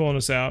 now he's pulling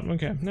us out.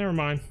 Okay, never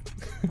mind.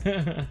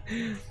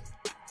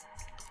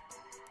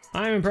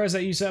 I'm impressed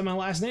that you said my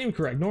last name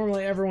correct.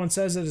 Normally everyone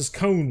says it as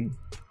Cone.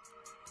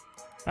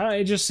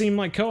 It just seemed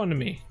like Cohen to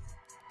me.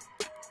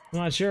 I'm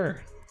not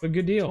sure, but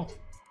good deal.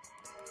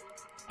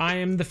 I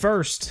am the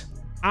first.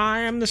 I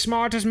am the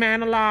smartest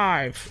man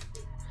alive.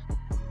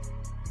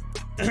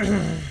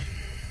 I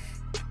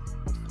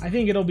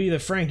think it'll be the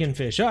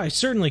Frankenfish. Oh, it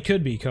certainly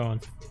could be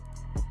Cohen.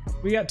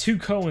 We got 2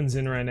 Cohens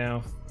in right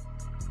now.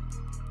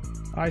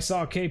 I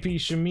saw KP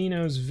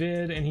Shimino's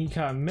vid and he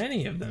caught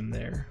many of them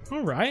there.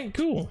 Alright,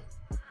 cool.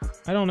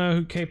 I don't know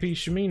who KP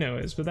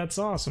Shimino is, but that's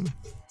awesome.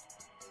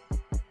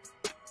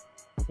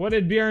 What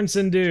did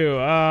Bjornson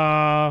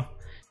do?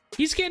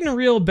 He's getting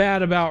real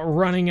bad about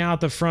running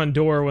out the front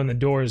door when the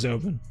door is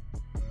open.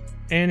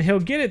 And he'll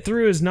get it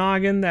through his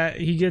noggin that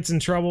he gets in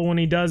trouble when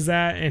he does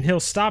that, and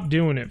he'll stop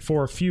doing it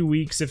for a few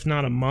weeks, if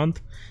not a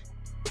month.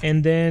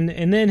 And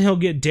then he'll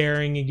get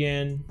daring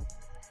again,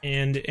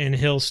 and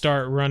he'll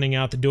start running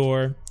out the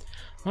door.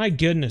 My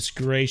goodness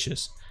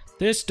gracious.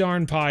 This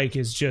darn pike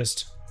is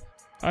just...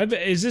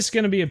 is this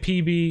gonna be a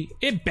PB?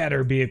 It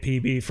better be a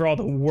PB for all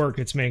the work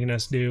it's making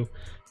us do.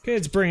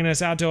 It's bringing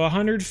us out to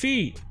 100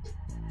 feet.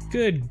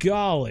 Good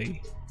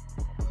golly.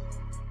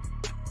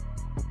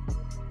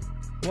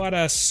 What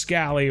a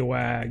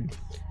scallywag.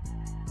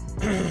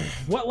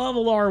 What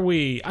level are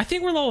we? I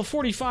think we're level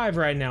 45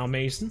 right now,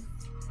 Mason.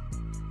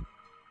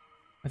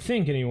 I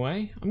think,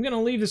 anyway. I'm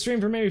gonna leave the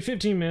stream for maybe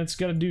 15 minutes.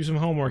 Gotta do some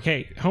homework.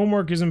 Hey,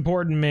 homework is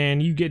important, man.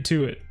 You get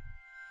to it.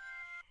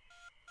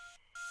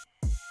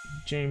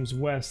 James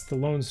West, the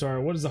Lone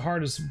Star. What is the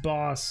hardest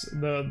boss?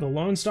 The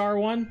Lone Star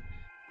one?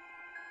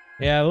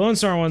 Yeah, the Lone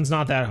Star one's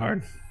not that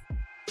hard.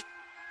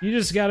 You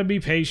just gotta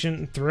be patient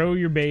and throw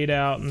your bait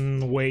out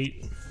and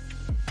wait.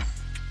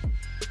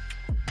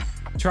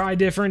 Try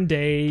different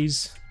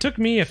days. Took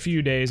me a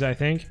few days, I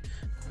think.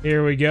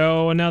 Here we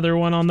go, another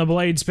one on the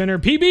blade spinner.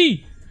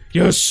 PB!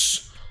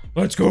 Yes!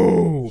 Let's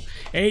go!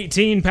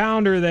 18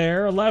 pounder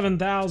there,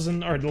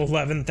 11,000, or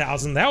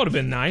 11,000, that would have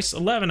been nice.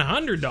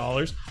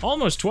 $1,100,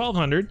 almost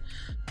 1,200.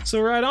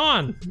 So right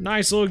on.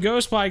 Nice little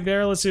ghost pike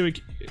there. Let's see what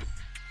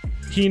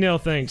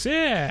Heenil thinks.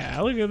 Yeah,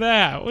 look at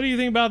that. What do you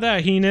think about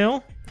that,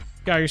 Heenil?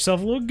 Got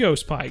yourself a little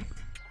ghost pike.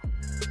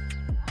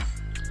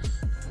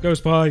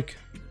 Ghost pike.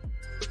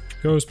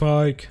 Ghost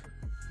pike.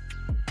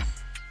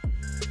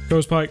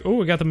 Ghost pike. Oh,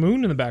 we got the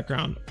moon in the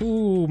background.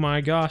 Oh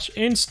my gosh.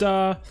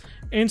 Instagram.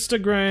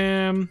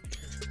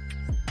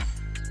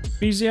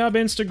 BZ Hub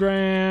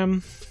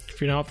Instagram.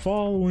 If you're not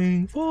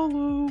following,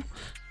 follow.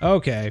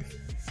 Okay.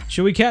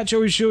 Should we catch,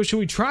 or should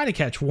we try to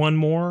catch one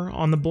more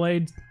on the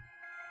blade?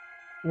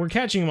 We're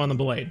catching him on the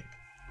blade,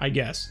 I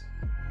guess.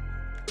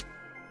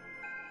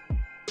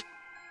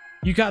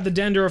 You got the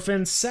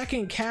Dendrofin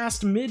second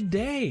cast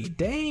midday.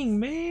 Dang,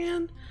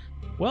 man.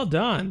 Well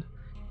done.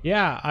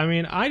 Yeah, I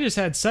mean, I just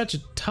had such a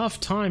tough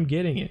time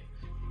getting it.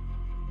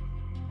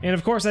 And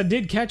of course, I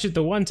did catch it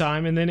the one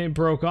time, and then it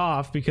broke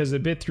off because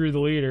it bit through the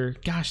leader.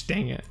 Gosh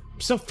dang it.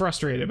 I'm so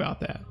frustrated about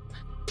that.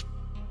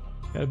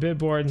 Got a bit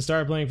bored and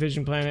started playing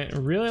Fishing Planet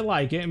and really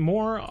like it.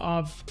 More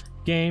of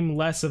game,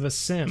 less of a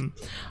sim.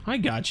 I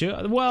got you.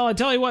 Well, I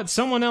tell you what,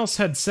 someone else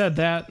had said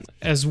that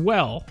as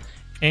well.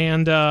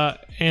 And I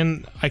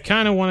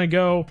kind of want to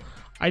go...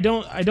 I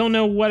don't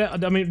know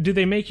what... I mean, do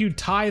they make you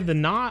tie the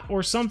knot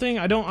or something?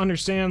 I don't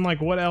understand,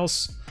 like, what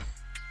else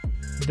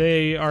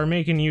they are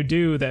making you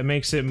do that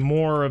makes it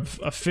more of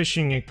a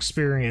fishing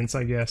experience,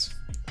 I guess.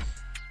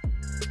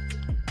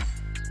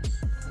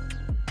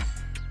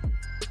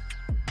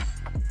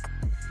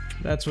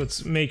 That's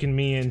what's making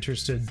me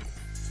interested.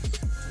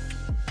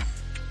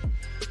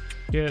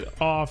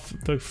 Get off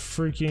the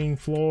freaking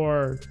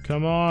floor.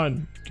 Come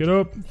on, get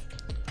up.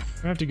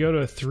 I have to go to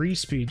a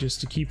 3-speed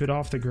just to keep it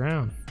off the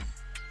ground.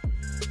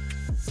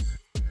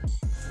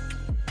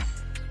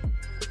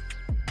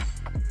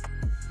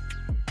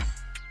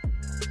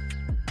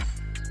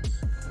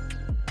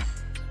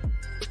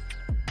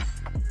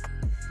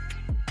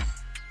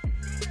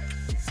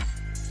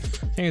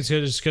 I think it's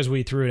good just because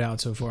we threw it out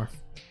so far.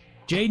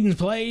 Jaden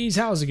Plays,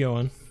 how's it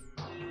going?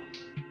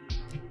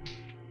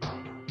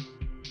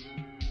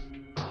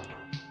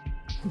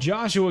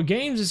 Joshua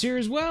Games is here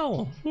as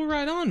well. Well,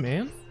 right on,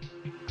 man.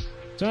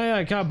 So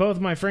I caught both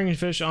my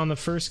Frankenfish on the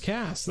first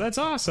cast. That's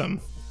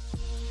awesome.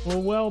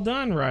 Well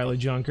done, Riley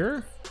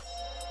Junker.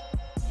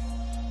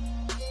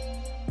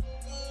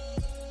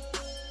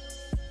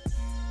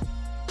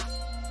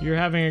 You're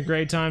having a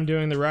great time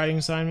doing the writing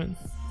assignment?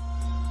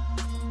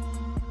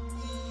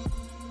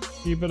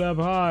 Keep it up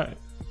hot.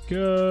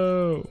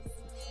 Go.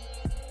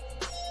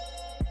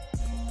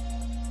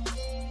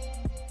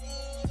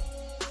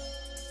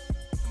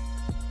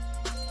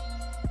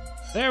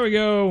 There we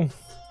go.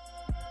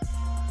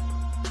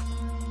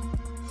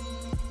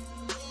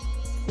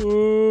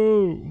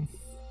 Whoa.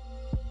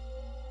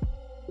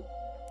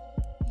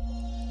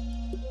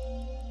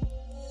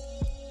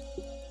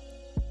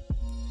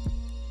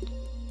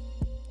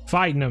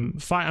 Fighting him.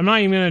 I'm not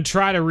even going to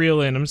try to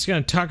reel in. I'm just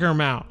going to tucker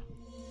him out.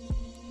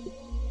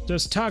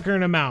 Just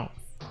tuckering him out.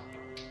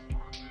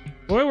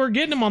 Boy, we're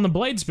getting him on the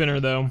blade spinner,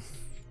 though.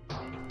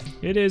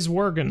 It is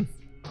working.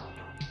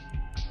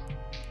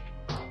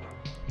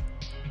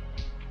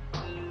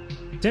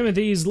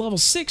 Timothy's level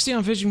 60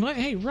 on fishing.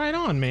 Hey, right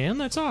on, man.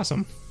 That's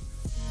awesome.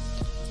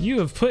 You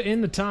have put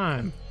in the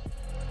time.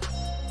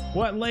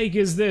 What lake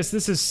is this?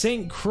 This is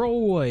St.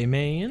 Croix,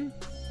 man.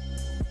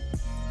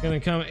 Gonna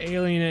come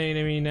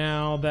alienating me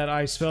now that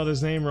I spelled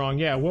his name wrong.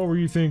 Yeah, what were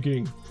you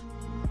thinking?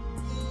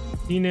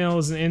 Email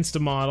is an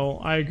Insta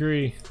model. I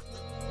agree.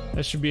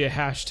 That should be a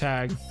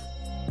hashtag.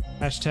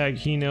 Hashtag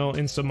Heno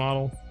Insta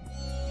model.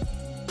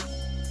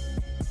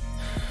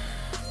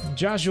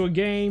 Joshua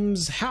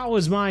Games, how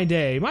was my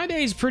day? My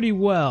day's pretty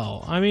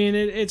well. I mean,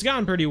 it's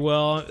gone pretty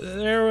well.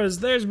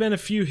 There's been a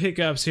few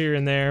hiccups here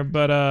and there,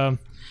 but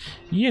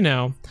you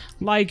know,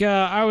 like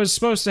I was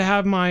supposed to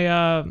have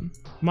my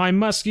my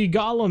Musky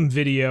Golem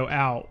video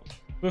out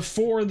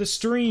before the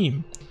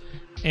stream,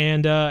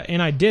 and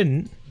I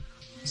didn't,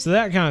 so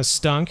that kind of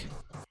stunk.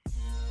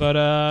 But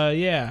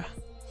yeah.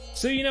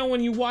 So you know,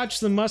 when you watch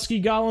the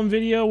Musky Golem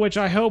video, which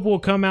I hope will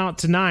come out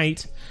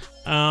tonight,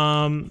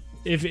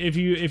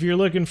 if you're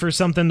looking for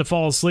something to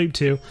fall asleep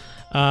to,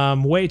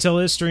 wait till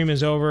this stream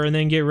is over and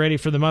then get ready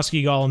for the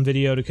Musky Golem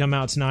video to come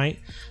out tonight.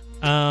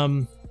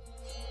 Yeah,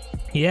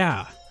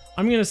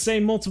 I'm gonna say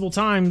multiple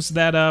times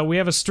that we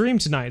have a stream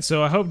tonight,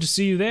 so I hope to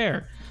see you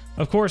there.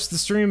 Of course, the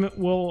stream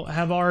will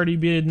have already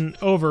been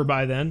over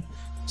by then,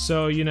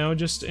 so you know,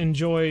 just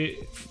enjoy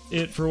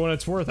it for what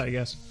it's worth, I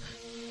guess.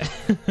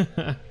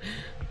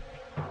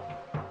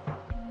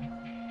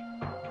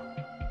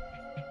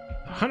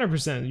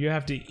 100%. You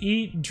have to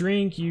eat,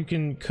 drink, you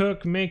can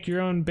cook, make your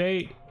own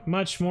bait.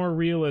 Much more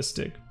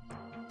realistic.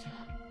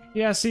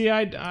 Yeah, see,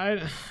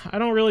 I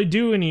don't really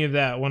do any of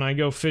that when I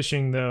go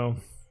fishing, though.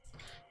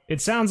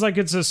 It sounds like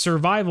it's a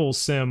survival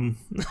sim.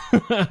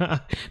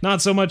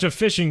 Not so much a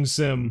fishing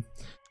sim.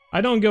 I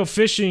don't go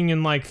fishing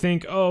and like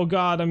think, oh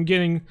god, I'm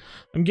getting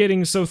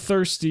so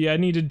thirsty, I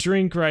need a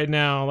drink right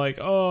now. Like,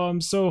 oh,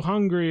 I'm so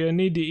hungry, I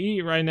need to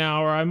eat right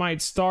now, or I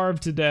might starve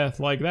to death.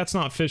 Like, that's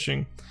not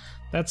fishing.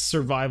 That's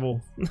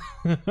survival.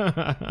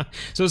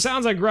 So it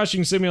sounds like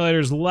Rushing Simulator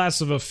is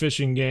less of a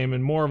fishing game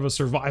and more of a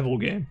survival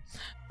game.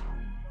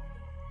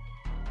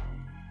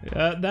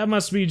 That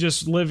must be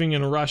just living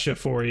in Russia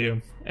for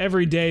you.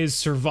 Every day is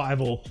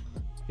survival.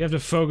 You have to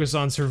focus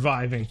on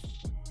surviving.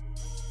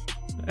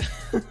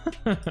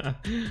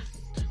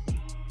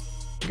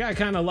 Got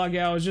kind of lucky.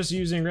 I was just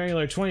using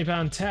regular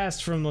 20-pound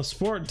test from the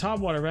Sport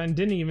Topwater and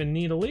didn't even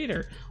need a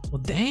leader.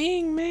 Well,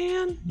 dang,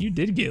 man. You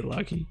did get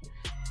lucky.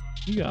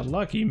 You got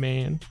lucky,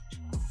 man.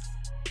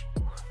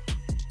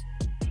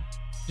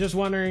 Just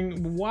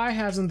wondering, why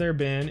hasn't there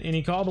been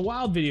any Call of the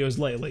Wild videos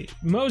lately?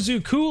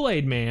 Mozu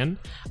Kool-Aid, man.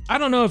 I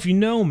don't know if you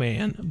know,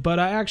 man, but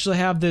I actually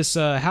have this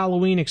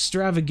Halloween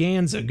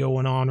extravaganza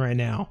going on right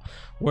now,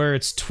 where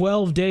it's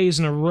 12 days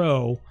in a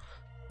row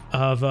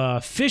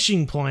of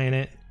Fishing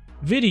Planet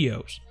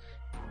videos.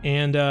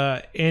 And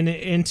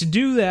to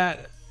do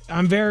that,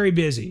 I'm very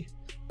busy.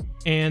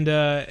 And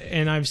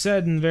I've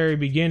said in the very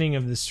beginning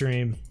of the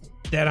stream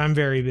that I'm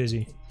very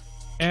busy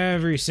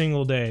every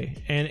single day,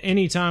 and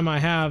anytime I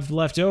have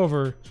left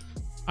over,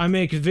 I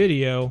make a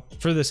video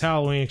for this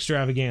Halloween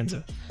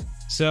extravaganza.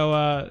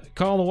 So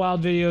Call of the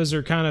Wild videos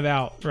are kind of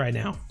out right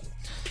now.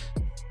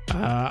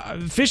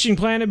 Fishing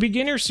Planet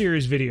Beginner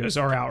Series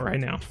videos are out right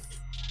now.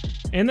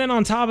 And then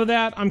on top of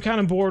that, I'm kind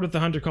of bored with the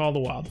Hunter Call of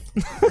the Wild.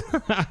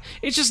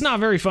 It's just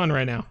not very fun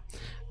right now.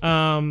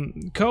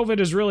 COVID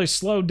has really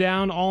slowed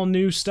down all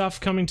new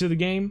stuff coming to the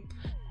game.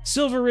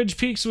 Silver Ridge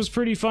Peaks was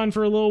pretty fun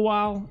for a little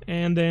while,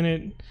 and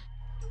then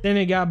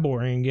it got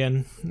boring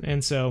again,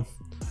 and so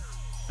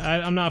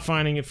I'm not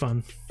finding it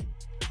fun.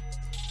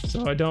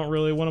 So I don't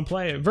really want to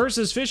play it.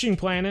 Versus Fishing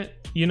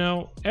Planet, you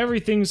know,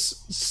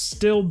 everything's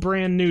still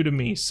brand new to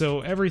me, so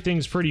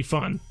everything's pretty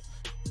fun.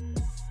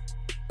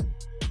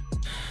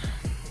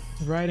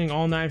 Writing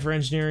all night for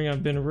engineering.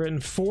 I've been written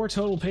 4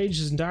 total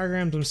pages and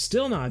diagrams. I'm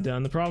still not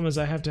done. The problem is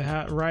I have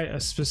to write a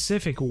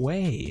specific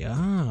way.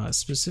 Ah, a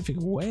specific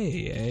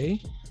way, eh?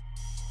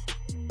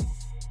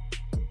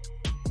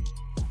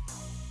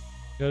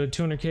 Go to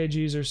 200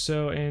 kgs or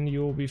so and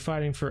you will be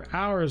fighting for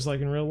hours like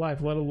in real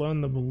life, let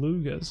alone the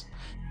belugas.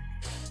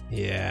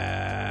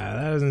 Yeah,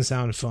 that doesn't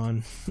sound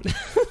fun.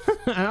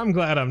 I'm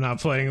glad I'm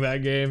not playing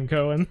that game,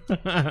 Cohen.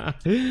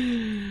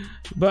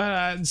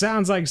 But it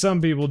sounds like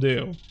some people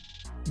do.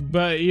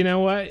 But you know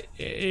what?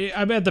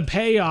 I bet the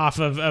payoff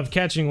of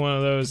catching one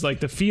of those,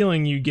 like the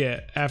feeling you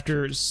get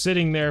after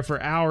sitting there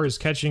for hours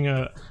catching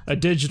a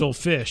digital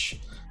fish,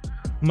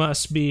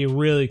 must be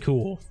really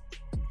cool.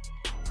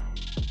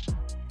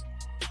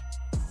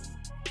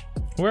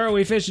 Where are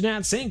we fishing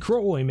at? St.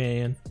 Croix,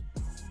 man.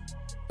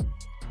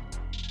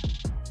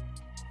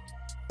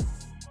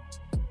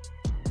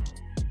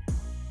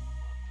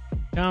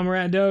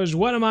 Comrade Doge,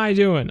 what am I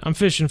doing? I'm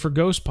fishing for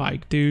ghost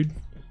pike, dude.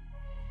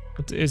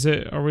 Is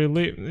it, are we,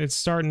 it's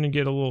starting to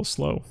get a little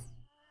slow.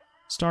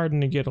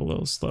 Starting to get a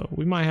little slow.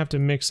 We might have to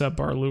mix up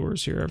our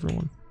lures here,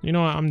 everyone. You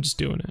know what? I'm just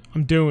doing it.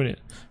 I'm doing it.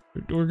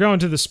 We're going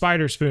to the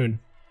spider spoon.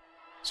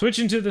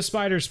 Switching to the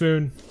spider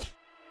spoon.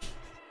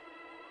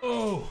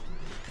 Oh,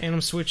 And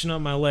I'm switching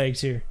up my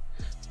legs here.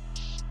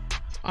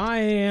 I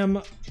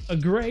am a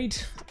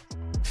great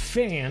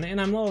fan, and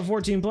I'm level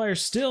 14 player,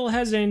 still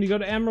hesitating to go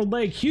to Emerald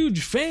Lake.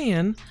 Huge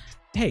fan.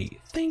 Hey,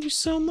 thank you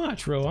so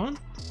much, Rohan.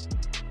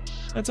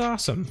 That's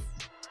awesome.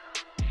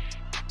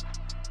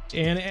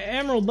 And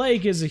Emerald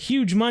Lake is a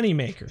huge money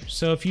maker.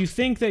 So if you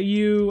think that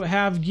you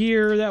have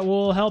gear that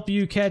will help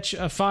you catch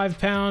a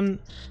 5-pound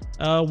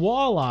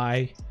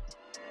walleye,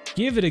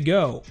 give it a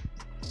go.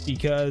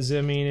 Because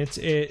I mean,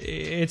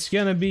 it's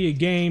gonna be a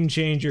game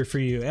changer for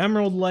you.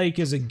 Emerald Lake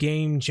is a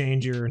game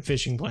changer in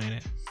Fishing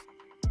Planet.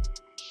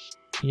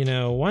 You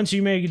know, once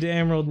you make it to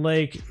Emerald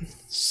Lake,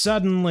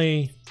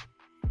 suddenly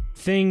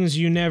things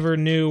you never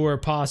knew were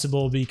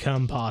possible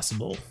become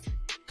possible.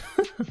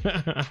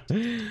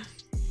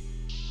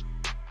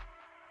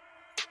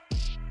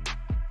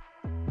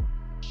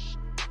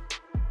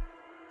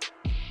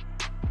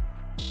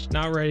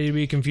 Not ready to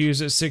be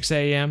confused at 6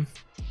 a.m.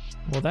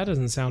 Well, that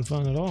doesn't sound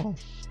fun at all.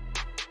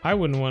 I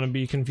wouldn't want to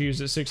be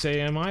confused at 6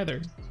 a.m.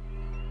 either.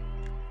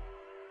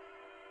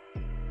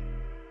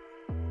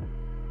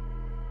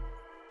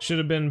 Should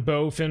have been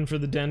bowfin for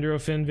the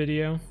dendrofin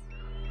video.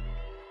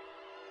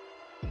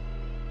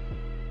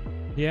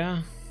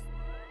 Yeah.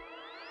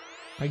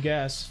 I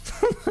guess.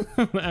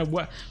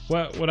 What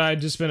would I have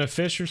just been a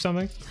fish or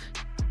something?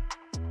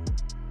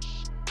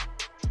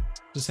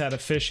 Just had a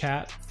fish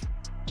hat.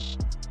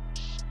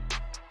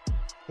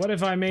 What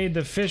if I made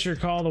the Fisher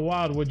Call the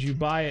Wild? Would you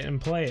buy it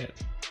and play it?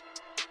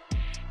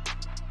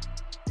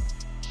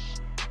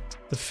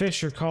 The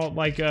Fisher Call,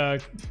 like the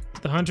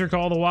Hunter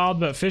Call the Wild,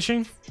 but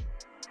fishing?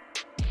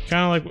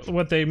 Kind of like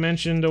what they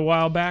mentioned a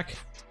while back.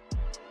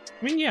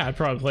 I mean, yeah, I'd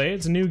probably play it.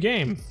 It's a new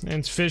game, and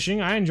it's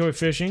fishing. I enjoy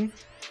fishing.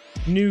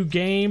 New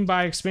game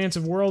by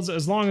Expansive Worlds.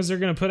 As long as they're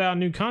going to put out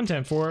new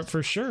content for it,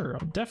 for sure.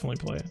 I'll definitely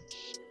play it.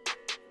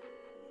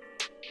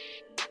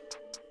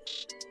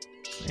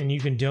 And you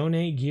can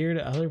donate gear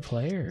to other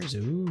players.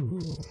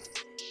 Ooh.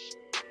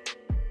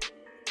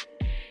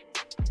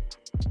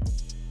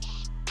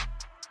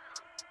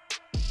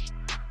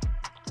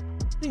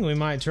 I think we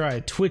might try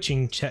a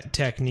twitching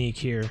technique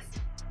here.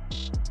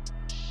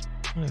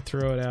 I'm gonna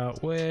throw it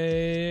out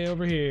way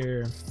over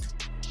here.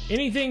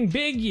 Anything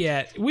big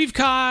yet? We've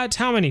caught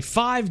how many?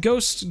 5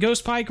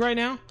 ghost pike right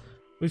now?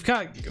 We've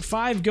caught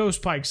 5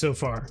 ghost pike so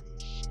far.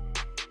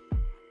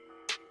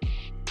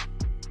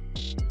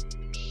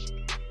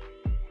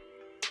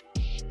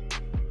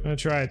 I'm gonna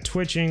try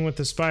twitching with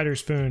the spider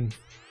spoon.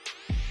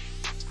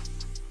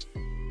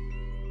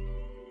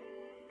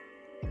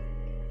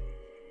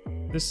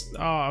 This,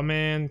 oh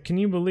man, can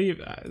you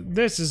believe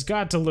this has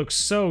got to look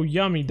so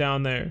yummy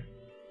down there.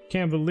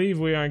 Can't believe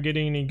we aren't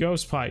getting any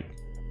ghost pike.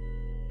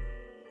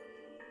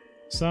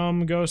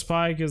 Some ghost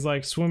pike is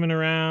like swimming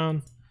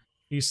around.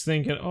 He's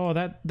thinking, oh,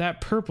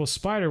 that purple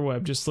spider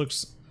web just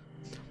looks,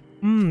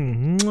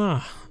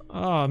 oh,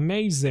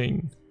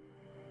 amazing.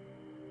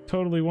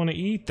 Totally want to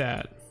eat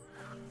that.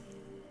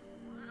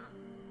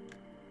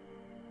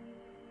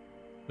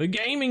 The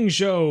gaming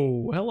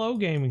show. Hello,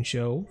 gaming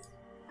show.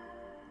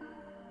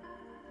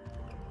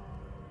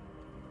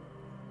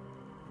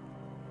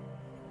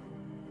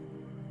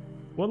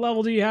 What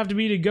level do you have to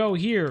be to go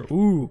here?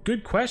 Ooh,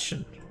 good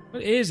question.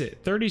 What is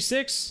it?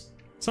 36?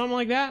 Something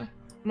like that? I'm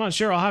not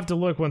sure. I'll have to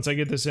look once I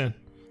get this in.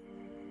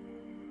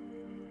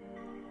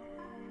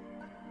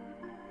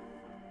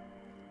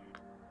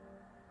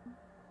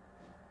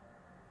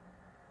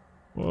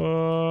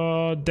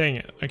 Oh, dang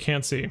it. I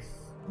can't see.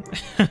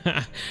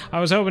 I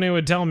was hoping it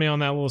would tell me on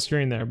that little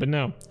screen there, but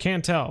no,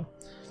 can't tell.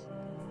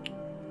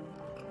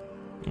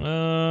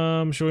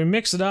 Should we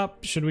mix it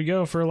up? Should we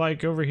go for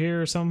like over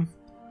here or something?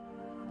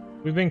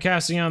 We've been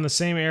casting on the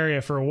same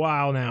area for a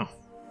while now.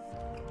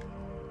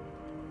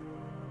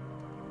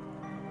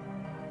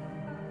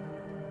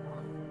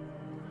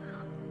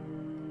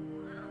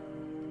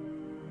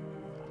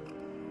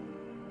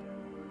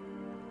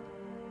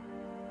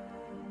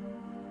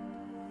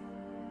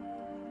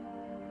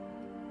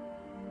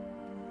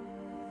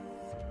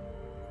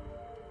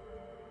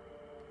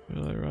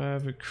 I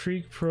have a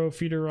Creek Pro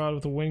feeder rod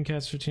with a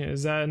Windcast 15.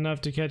 Is that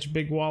enough to catch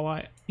big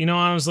walleye? You know,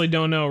 I honestly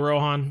don't know,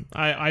 Rohan.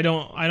 I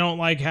don't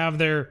like have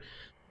their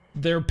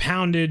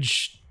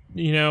poundage,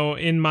 you know,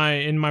 in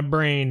my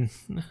brain.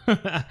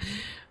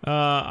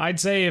 I'd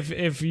say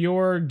if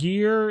your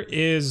gear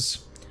is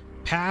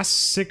past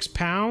 6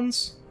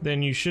 pounds,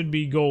 then you should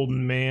be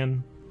golden,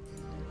 man.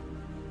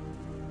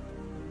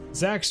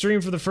 Zach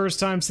streamed for the first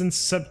time since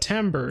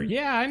September.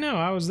 Yeah, I know,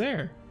 I was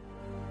there.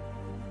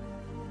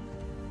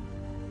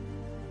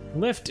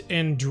 Lift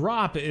and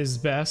drop is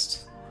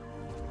best.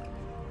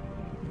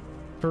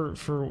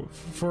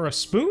 For a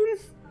spoon?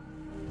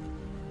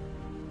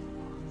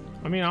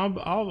 I mean,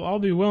 I'll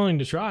be willing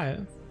to try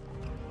it.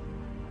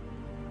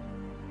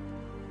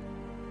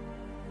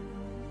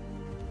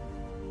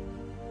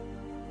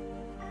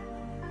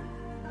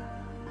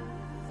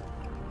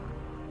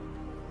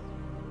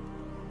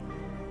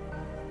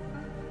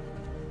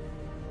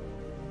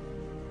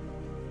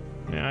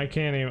 Yeah, I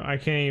can't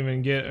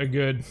even get a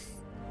good.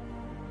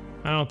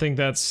 I don't think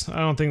that's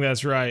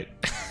right.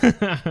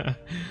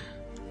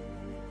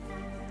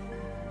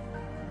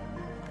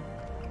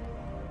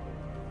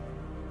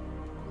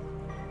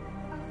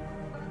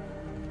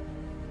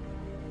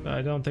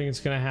 I don't think it's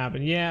gonna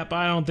happen. Yep,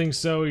 I don't think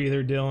so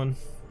either, Dylan.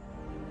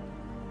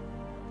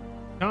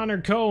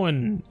 Connor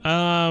Cohen.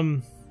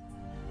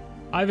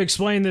 I've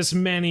explained this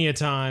many a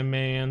time,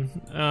 man.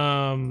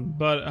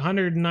 But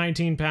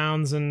 119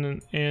 pounds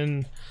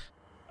in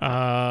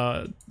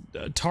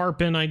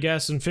tarpon, I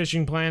guess, in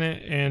Fishing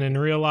Planet, and in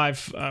real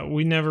life,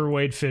 we never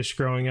weighed fish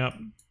growing up.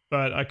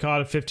 But I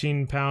caught a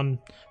 14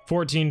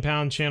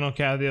 pound channel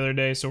cat the other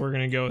day, so we're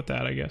gonna go with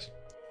that, I guess.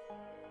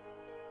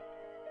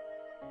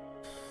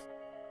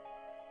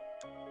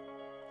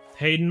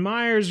 Hayden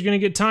Myers is gonna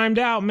get timed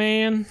out,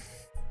 man.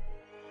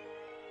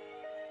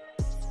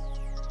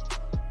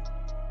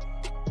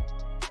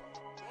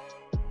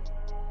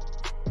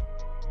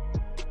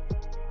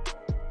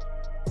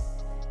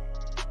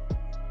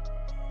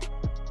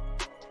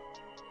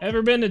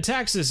 Ever been to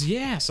Texas?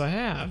 Yes, I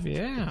have,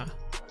 yeah.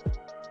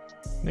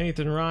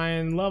 Nathan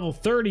Ryan, level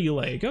 30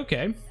 lake,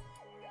 okay.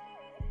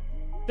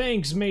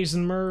 Thanks,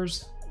 Mason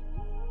Mers.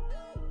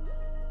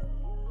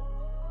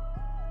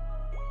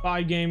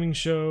 Bye Gaming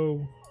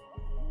Show.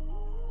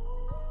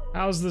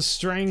 How's the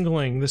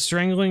strangling? The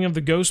strangling of the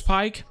ghost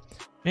pike?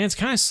 Man, it's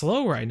kind of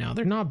slow right now.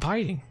 They're not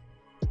biting.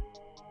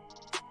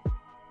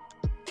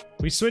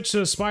 We switched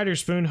to a spider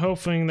spoon,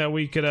 hoping that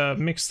we could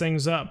mix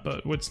things up,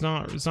 but it's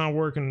not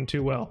working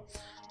too well.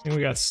 I think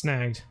we got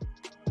snagged.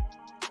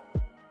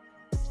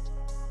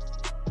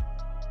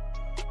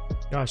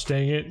 Gosh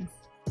dang it.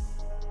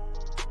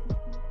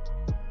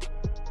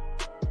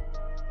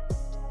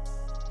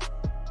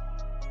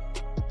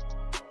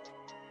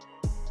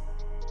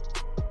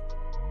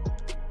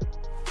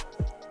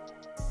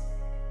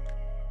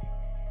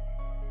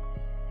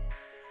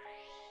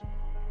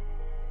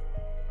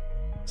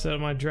 Set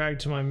my drag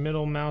to my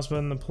middle mouse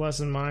button. The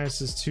plus and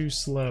minus is too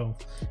slow.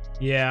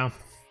 Yeah,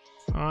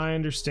 I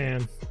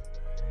understand.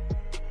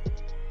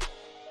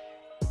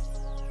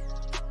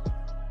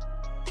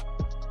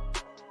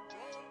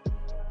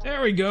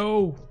 There we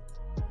go.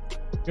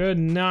 Good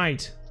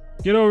night.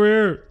 Get over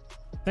here.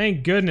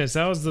 Thank goodness.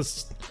 That was the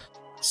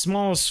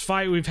smallest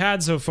fight we've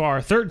had so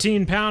far.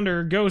 13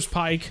 pounder ghost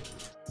pike.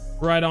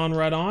 Right on,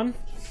 right on.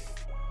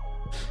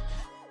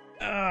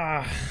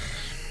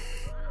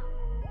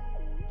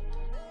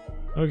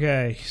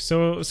 Okay,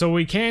 so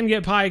we can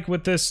get pike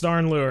with this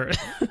darn lure.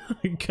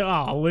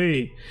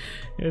 Golly,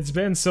 it's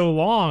been so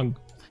long.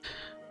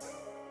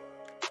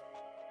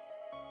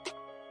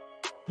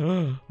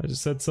 I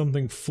just had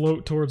something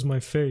float towards my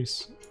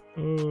face.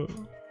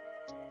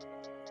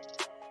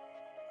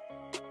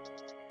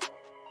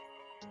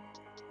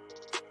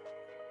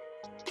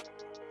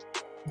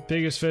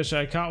 Biggest fish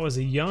I caught was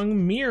a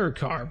young mirror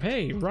carp.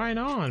 Hey, right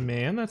on,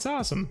 man. That's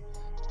awesome.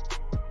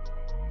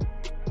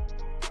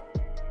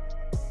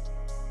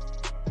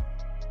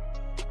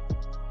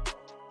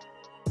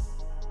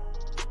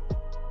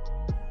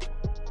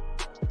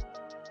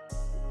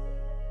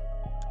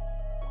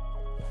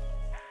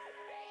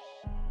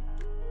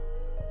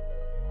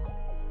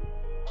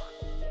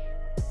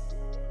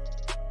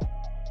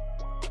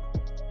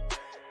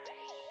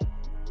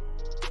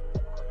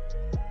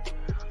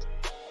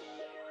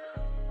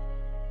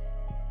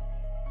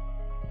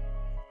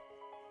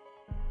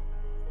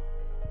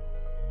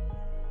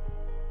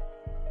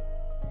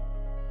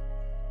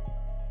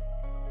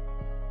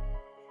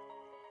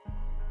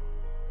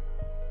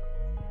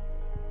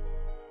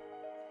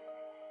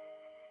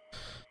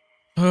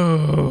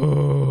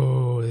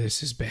 Oh,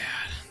 this is bad.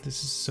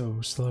 This is so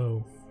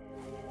slow.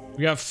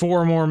 We got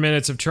 4 more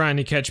minutes of trying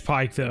to catch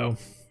pike, though.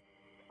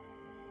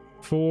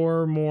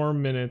 4 more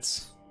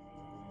minutes.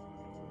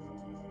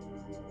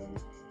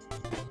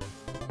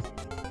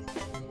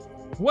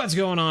 What's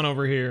going on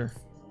over here?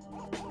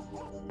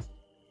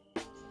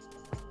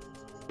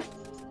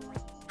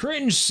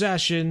 Cringe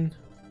session.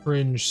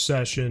 Cringe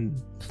session.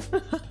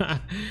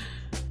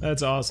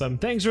 That's awesome.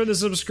 Thanks for the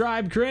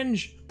subscribe,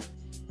 Cringe.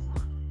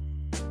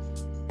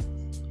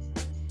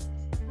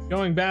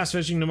 Going bass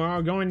fishing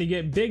tomorrow, going to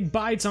get big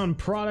bites on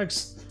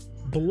products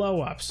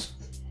blow-ups.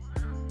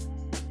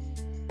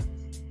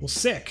 Well,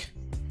 sick.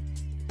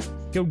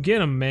 Go get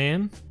them,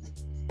 man.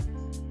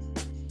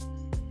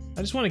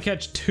 I just want to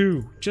catch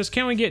 2. Just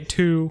can we get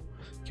 2?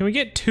 Can we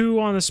get 2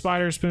 on the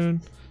spider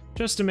spoon?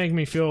 Just to make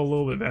me feel a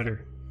little bit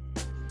better.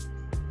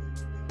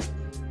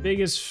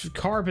 Biggest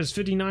carp is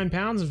 59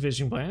 pounds of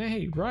Fishing Planet.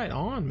 Hey, right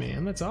on,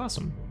 man. That's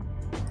awesome.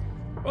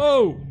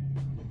 Oh!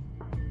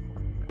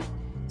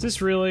 Is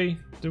this really...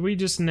 Did we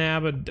just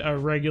nab a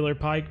regular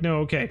pike? No,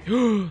 okay.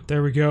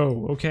 There we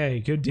go.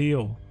 Okay, good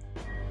deal.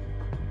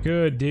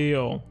 Good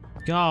deal.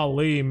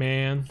 Golly,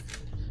 man.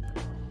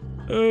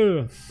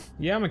 Ugh.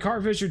 Yeah, I'm a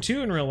carp fisher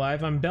too in real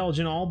life. I'm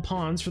Belgian, all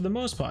ponds for the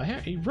most part.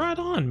 Hey, right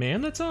on, man.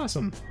 That's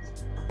awesome.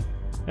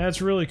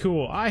 That's really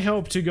cool. I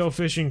hope to go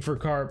fishing for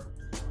carp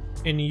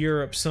in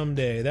Europe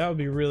someday. That would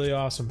be really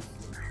awesome.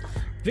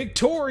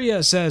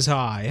 Victoria says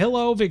hi.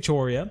 Hello,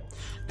 Victoria.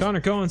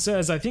 Connor Cohen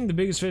says, I think the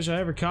biggest fish I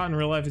ever caught in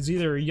real life is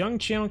either a young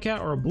channel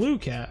cat or a blue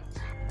cat.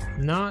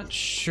 Not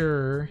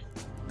sure.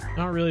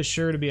 Not really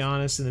sure, to be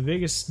honest. And the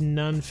biggest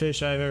nun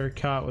fish I've ever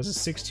caught was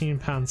a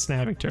 16-pound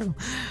snapping turtle.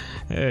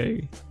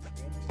 Hey,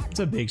 it's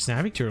a big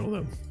snapping turtle,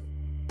 though.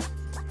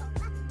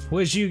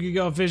 Wish you could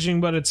go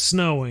fishing, but it's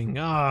snowing.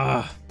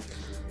 Ah.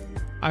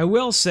 I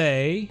will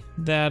say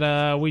that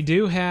I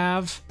do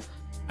have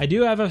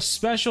a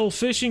special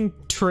fishing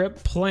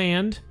trip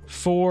planned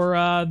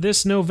for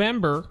this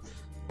November.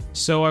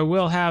 So I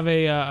will have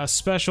a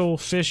special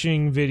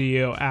fishing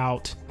video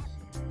out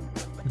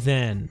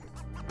then.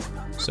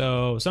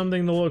 So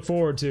something to look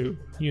forward to,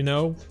 you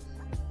know.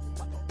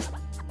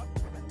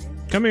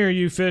 Come here,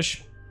 you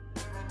fish.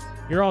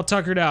 You're all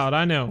tuckered out.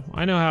 I know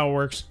how it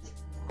works.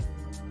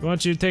 I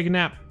want you to take a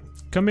nap.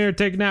 Come here,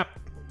 take a nap.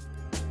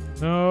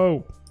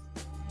 No.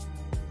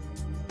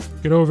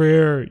 Get over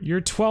here.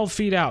 You're 12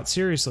 feet out,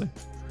 seriously.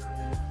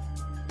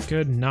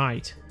 Good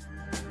night.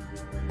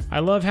 I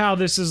love how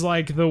this is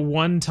like the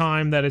one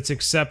time that it's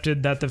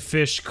accepted that the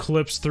fish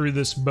clips through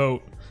this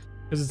boat.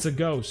 Because it's a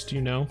ghost,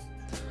 you know?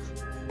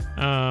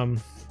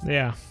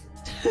 Yeah.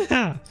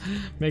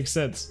 Makes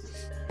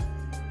sense.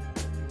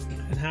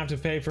 And have to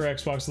pay for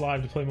Xbox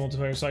Live to play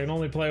multiplayer, so I can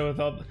only play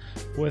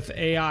with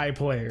AI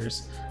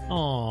players.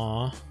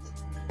 Aww.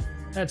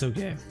 That's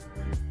okay.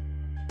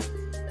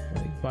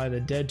 Like by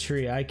the dead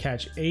tree, I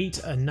catch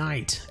 8 a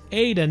night.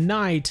 8 a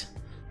night!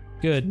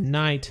 Good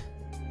night.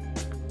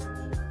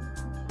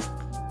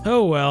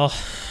 Oh well.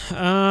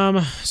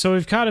 So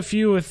we've caught a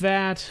few with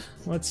that.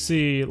 Let's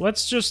see.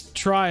 Let's just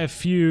try a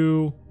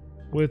few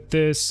with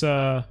this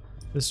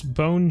this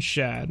bone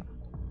shad.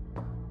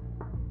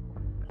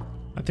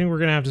 I think we're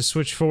gonna have to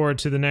switch forward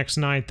to the next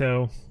night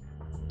though,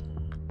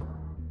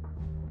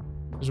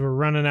 because we're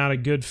running out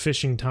of good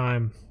fishing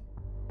time.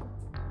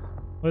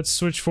 Let's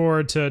switch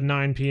forward to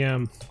 9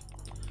 p.m.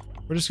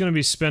 We're just gonna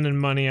be spending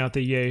money out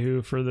the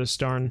Yahoo for this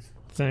darn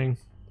thing.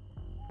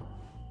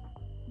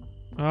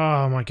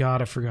 Oh my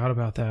god, I forgot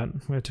about that.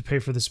 We have to pay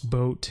for this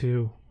boat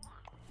too.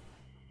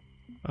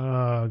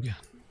 Ugh.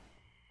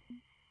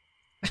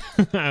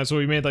 So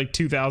we made like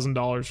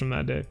 $2,000 from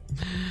that day.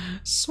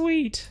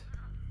 Sweet.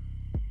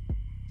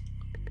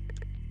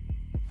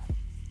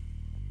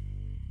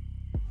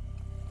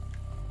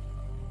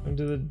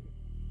 Into the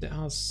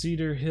Dallas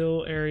Cedar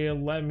Hill area,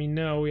 let me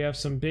know. We have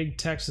some big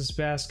Texas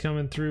bass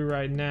coming through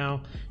right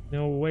now. You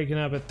know, we're waking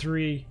up at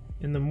 3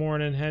 in the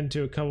morning, heading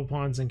to a couple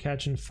ponds and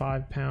catching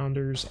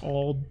 5-pounders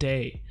all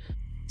day.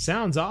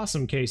 Sounds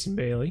awesome, Case and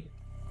Bailey.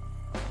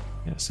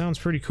 Yeah, sounds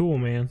pretty cool,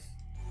 man.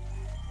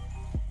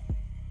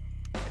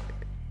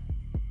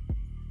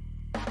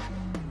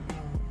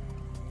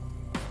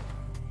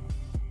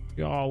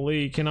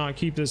 Golly, cannot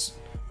keep this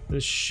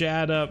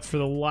shad up for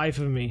the life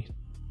of me.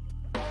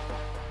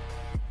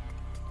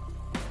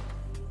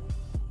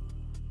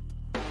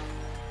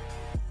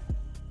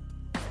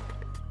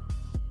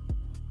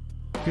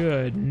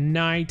 Good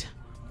night.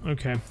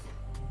 Okay.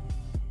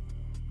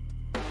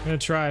 I'm gonna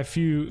try a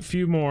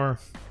few more.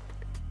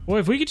 Boy,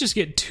 if we could just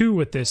get 2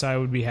 with this, I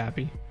would be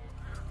happy.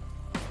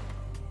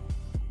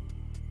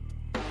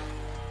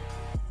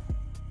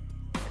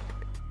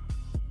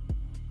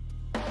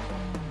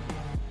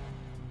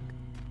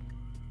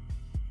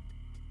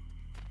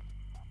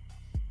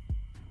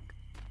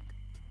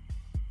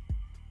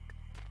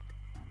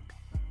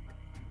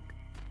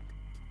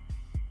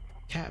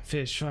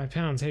 Catfish, 5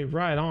 pounds. Hey,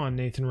 right on,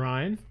 Nathan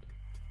Ryan.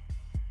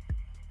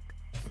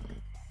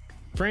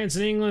 France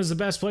and England is the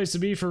best place to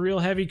be for real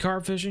heavy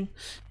carp fishing.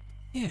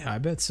 Yeah, I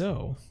bet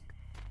so.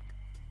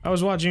 I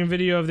was watching a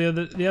video of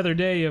the other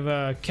day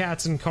of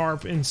cats and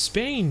carp in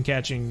Spain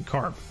catching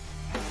carp,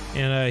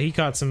 and he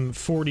caught some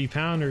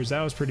 40-pounders.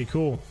 That was pretty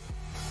cool.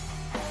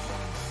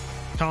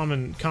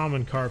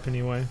 Common carp,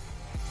 anyway.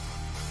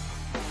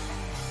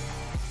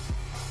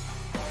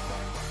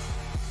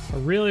 I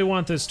really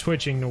want this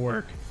twitching to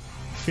work.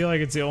 I feel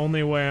like it's the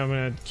only way I'm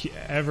gonna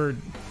ever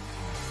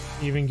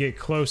even get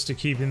close to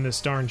keeping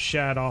this darn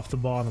shad off the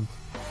bottom.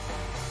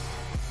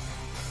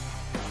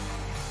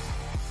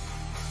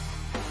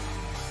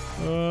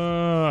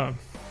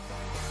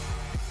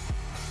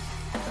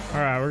 Alright,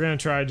 we're gonna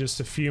try just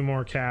a few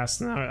more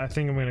casts, and I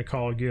think I'm gonna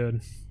call it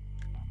good.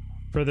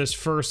 For this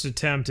first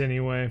attempt,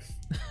 anyway.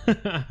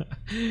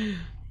 And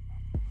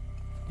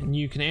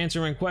you can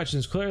answer my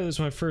questions. Clearly, this is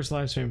my first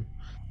live stream.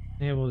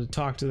 I'm able to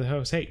talk to the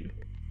host. Hey,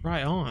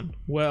 right on.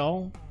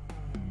 Well,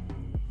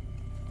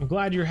 I'm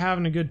glad you're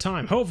having a good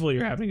time. Hopefully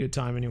you're having a good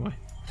time anyway.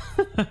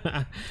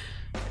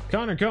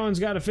 Connor Cohen's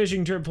got a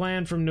fishing trip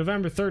planned from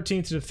November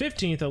 13th to the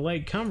 15th at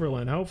Lake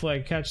Cumberland. Hopefully I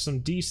catch some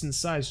decent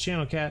sized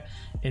channel cat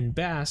and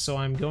bass, so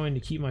I'm going to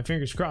keep my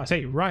fingers crossed.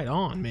 Hey, right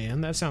on,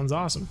 man. That sounds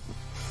awesome.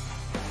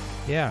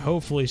 Yeah,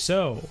 hopefully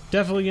so.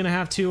 Definitely gonna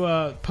have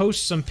to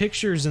post some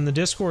pictures in the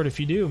Discord if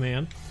you do,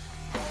 man.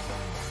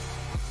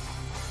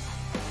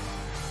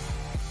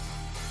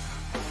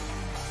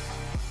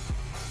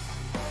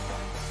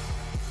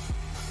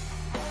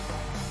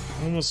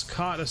 Almost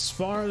caught a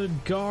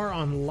spotted gar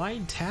on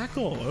light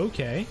tackle.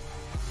 Okay.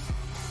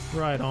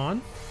 Right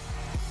on.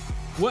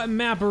 What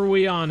map are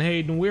we on,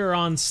 Hayden? We're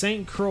on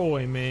St.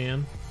 Croix,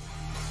 man.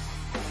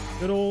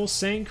 Good old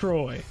St.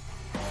 Croix.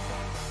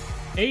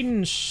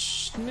 Aiden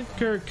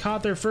Schnittker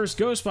caught their first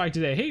ghost spike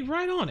today. Hey,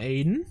 right on,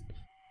 Aiden.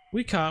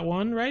 We caught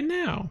one right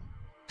now.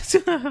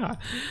 That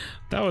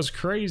was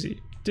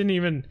crazy. Didn't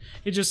even...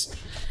 It just...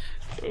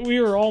 We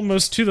were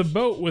almost to the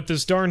boat with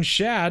this darn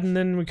shad, and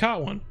then we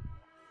caught one.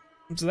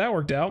 So that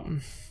worked out.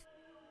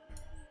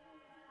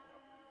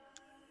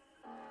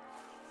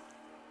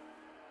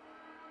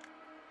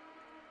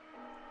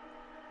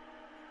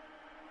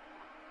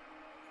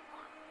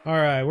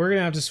 Alright, we're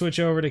gonna have to switch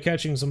over to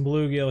catching some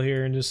bluegill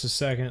here in just a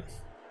second.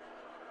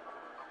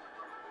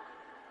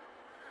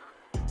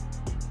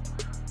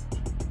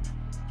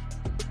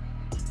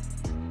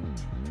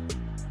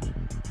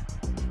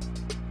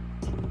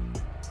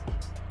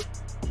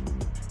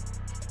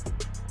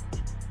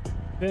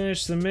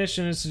 Finish the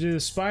mission is to do the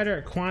spider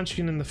at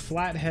Quanchkin in the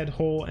Flathead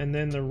Hole and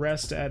then the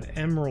rest at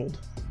Emerald.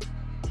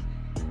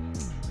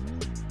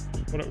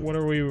 What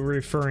are we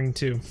referring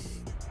to?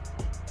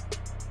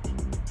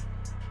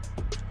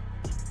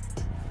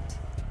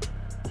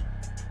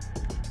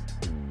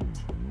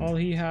 All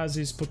he has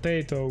is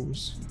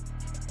potatoes.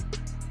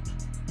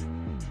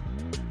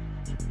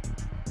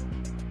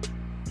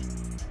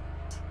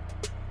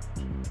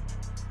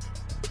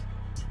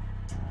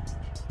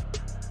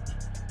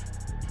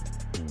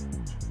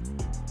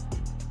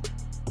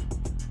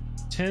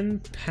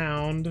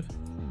 £10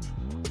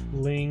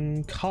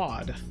 ling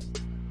cod.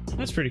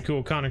 That's pretty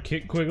cool, Connor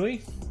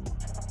Quigley.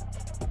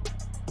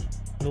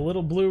 The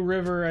Little Blue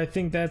River, I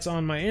think that's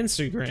on my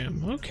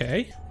Instagram.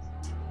 Okay.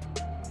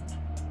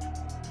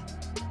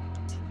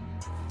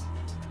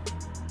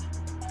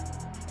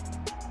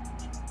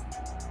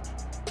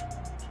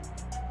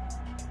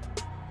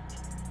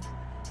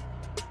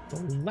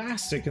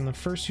 Elastic in the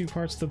first few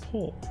parts of the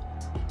pole.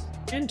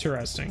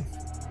 Interesting.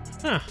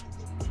 Huh.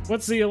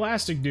 What's the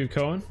elastic do,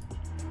 Cohen?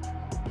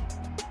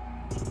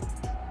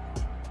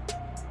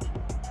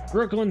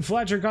 Brooklyn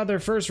Fletcher got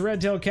their first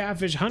red-tailed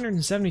catfish,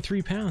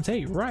 173 pounds.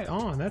 Hey, right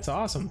on. That's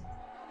awesome.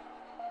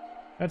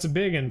 That's a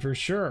big one for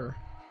sure.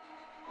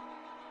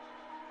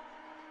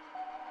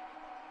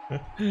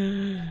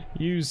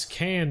 Use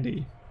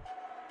candy.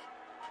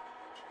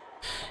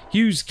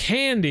 Use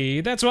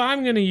candy. That's what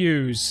I'm gonna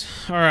use.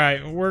 All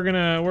right, we're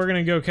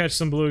gonna go catch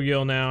some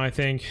bluegill now, I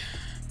think.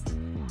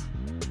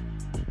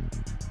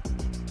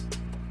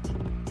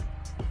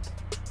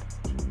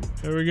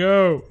 There we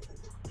go.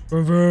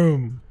 Boom,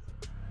 boom.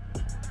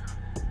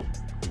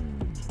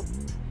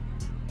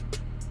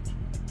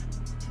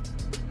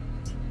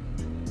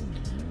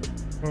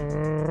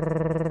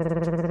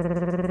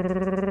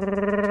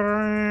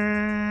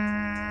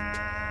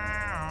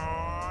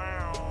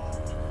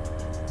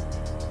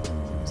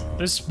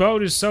 This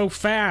boat is so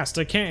fast,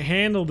 I can't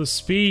handle the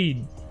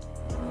speed.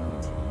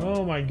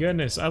 Oh my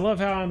goodness. I love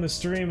how on the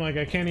stream, like,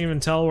 I can't even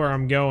tell where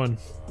I'm going.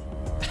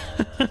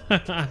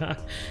 At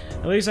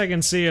least I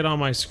can see it on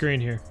my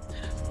screen here.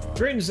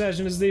 Training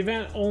session, is the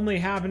event only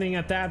happening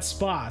at that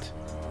spot?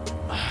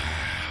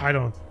 I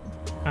don't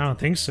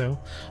think so.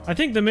 I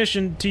think the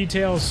mission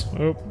details...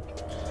 Oh,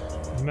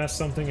 I messed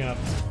something up.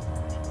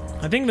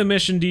 I think the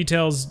mission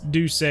details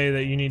do say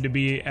that you need to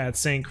be at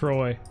St.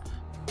 Croix.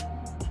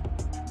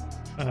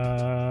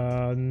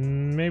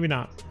 Maybe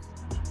not.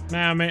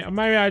 Nah,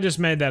 maybe I just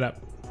made that up.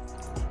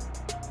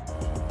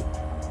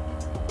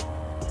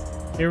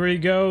 Here we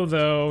go,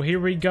 though. Here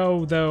we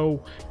go,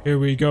 though. Here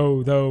we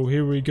go, though.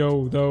 Here we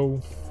go,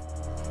 though.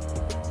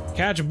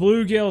 Catch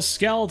bluegill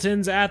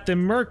skeletons at the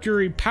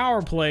Mercury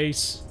Power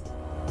Place.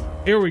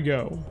 Here we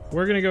go.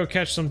 We're gonna go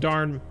catch some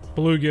darn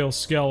bluegill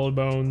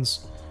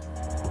skelebones.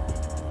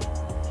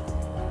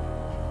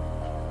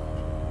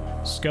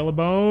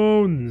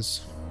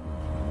 Skelebones.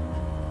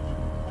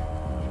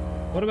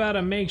 What about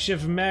a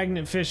makeshift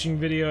magnet fishing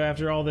video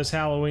after all this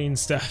Halloween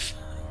stuff?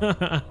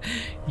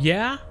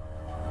 Yeah?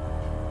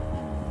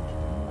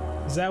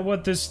 Is that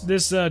what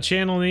this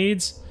channel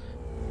needs?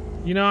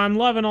 You know, I'm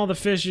loving all the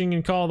fishing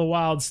and Call of the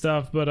Wild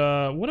stuff,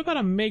 but what about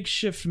a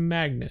makeshift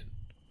magnet?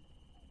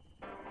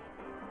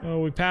 Oh,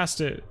 we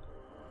passed it.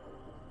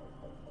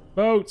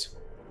 Boat!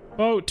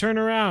 Boat, turn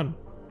around!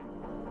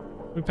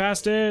 We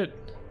passed it!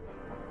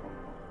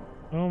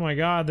 Oh my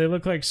god, they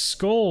look like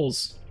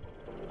skulls!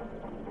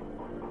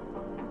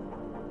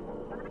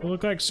 They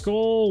look like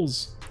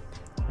skulls!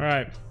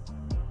 Alright.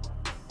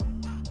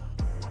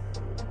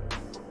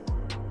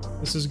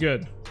 This is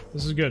good.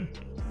 This is good.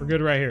 We're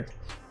good right here.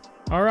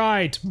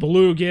 Alright,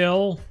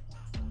 bluegill.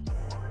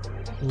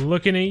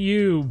 Looking at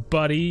you,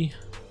 buddy.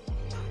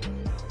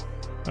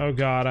 Oh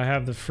god, I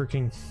have the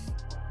freaking...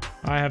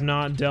 I have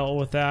not dealt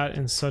with that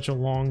in such a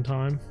long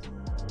time.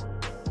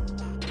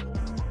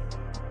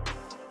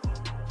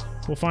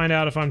 We'll find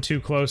out if I'm too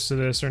close to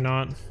this or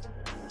not.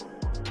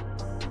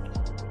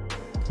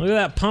 Look at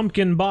that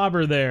pumpkin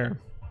bobber there.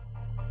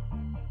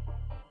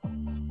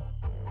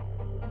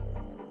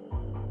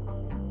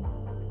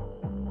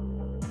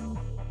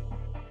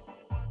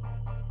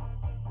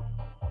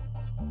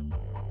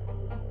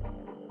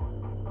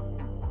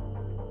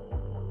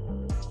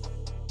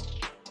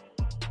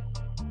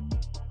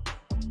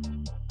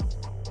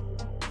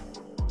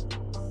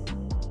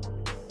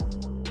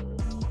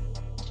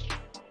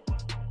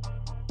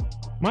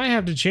 Might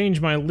have to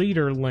change my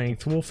leader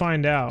length. We'll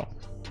find out.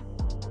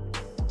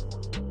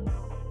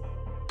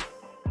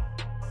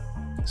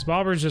 This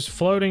bobber's just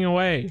floating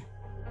away.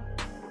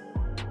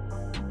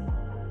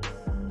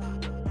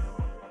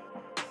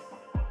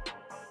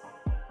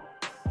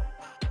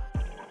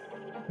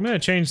 I'm gonna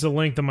change the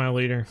length of my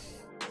leader.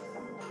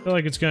 I feel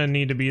like it's gonna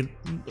need to be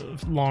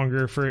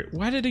longer for it.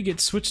 Why did it get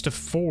switched to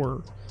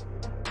 4?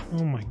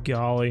 Oh my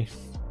golly.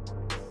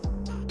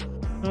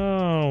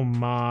 Oh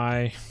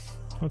my.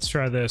 Let's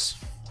try this.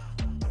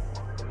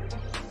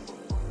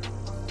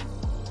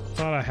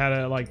 Thought I had it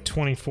at like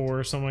 24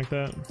 or something like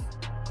that.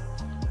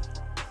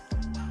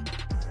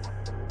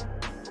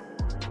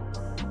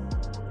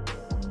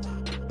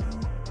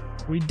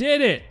 We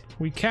did it!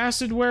 We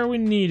casted where we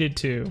needed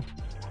to.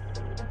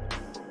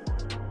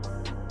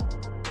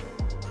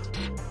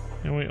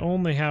 And we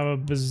only have a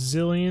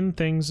bazillion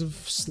things of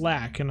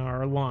slack in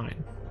our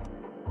line.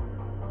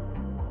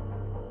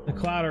 The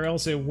cloud, or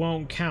else it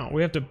won't count.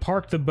 We have to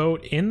park the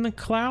boat in the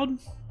cloud?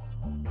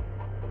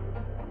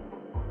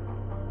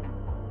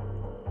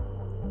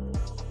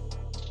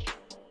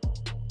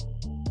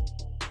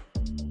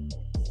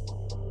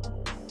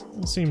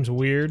 That seems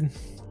weird.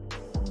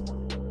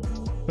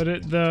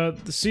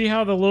 But see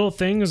how the little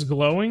thing is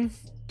glowing?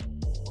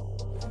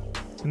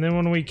 And then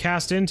when we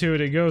cast into it,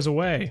 it goes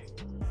away.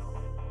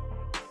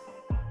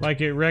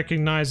 Like it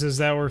recognizes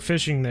that we're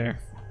fishing there.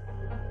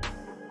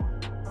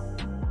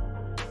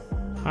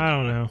 I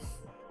don't know.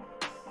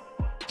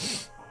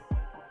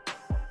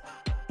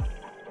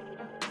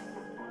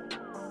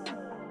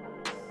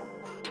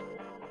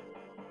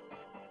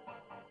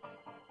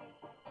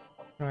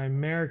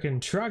 American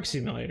Truck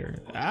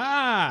Simulator.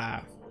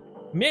 Ah!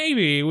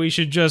 Maybe we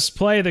should just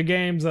play the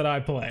games that I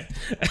play.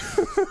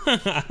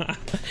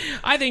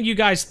 I think you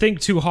guys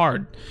think too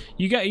hard.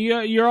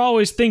 You're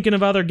always thinking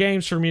of other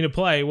games for me to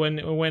play when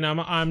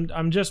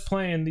I'm just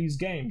playing these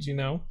games, you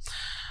know?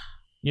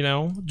 You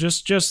know,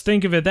 just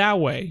think of it that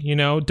way, you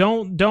know?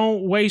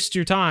 Don't waste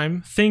your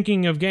time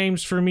thinking of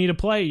games for me to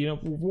play, you know?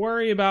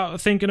 Worry about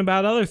thinking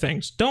about other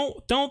things.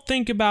 Don't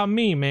think about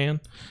me,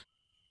 man.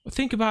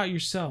 Think about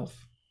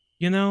yourself,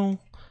 you know?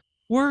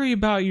 Worry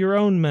about your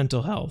own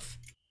mental health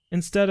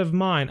instead of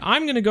mine.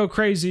 I'm gonna go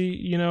crazy,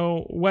 you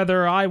know,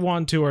 whether I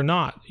want to or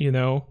not, you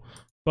know?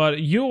 But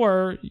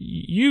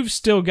you've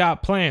still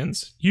got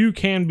plans. You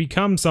can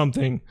become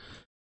something.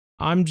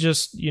 I'm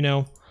just, you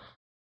know,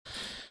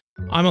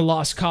 I'm a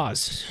lost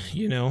cause,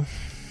 you know?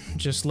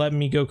 Just let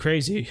me go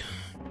crazy.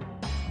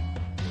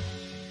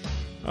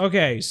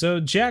 Okay, so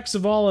Jack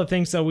Zavala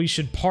thinks that we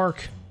should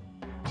park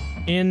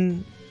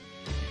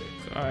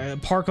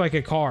like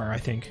a car, I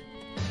think.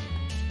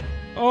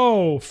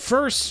 Oh,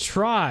 first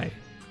try.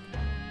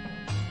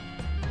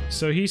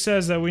 So he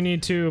says that we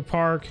need to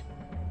park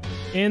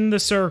in the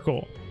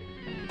circle.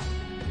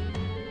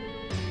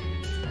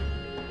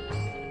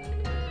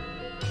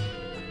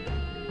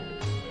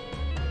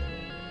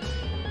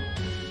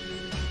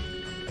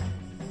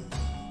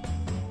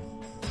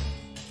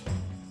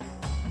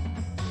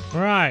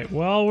 Alright,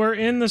 well, we're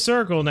in the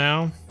circle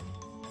now.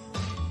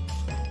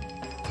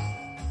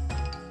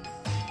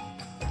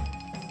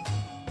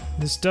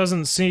 This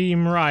doesn't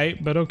seem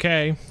right, but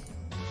okay.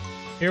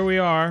 Here we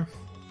are.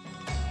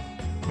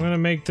 I'm gonna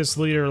make this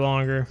leader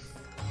longer.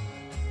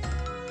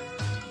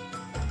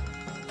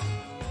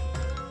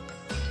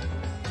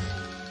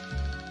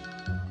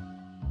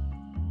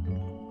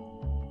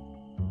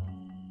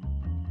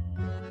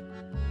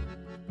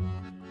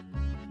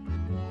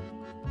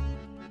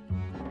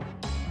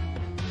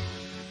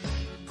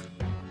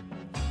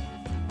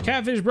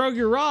 Catfish broke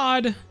your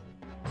rod!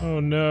 Oh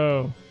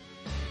no.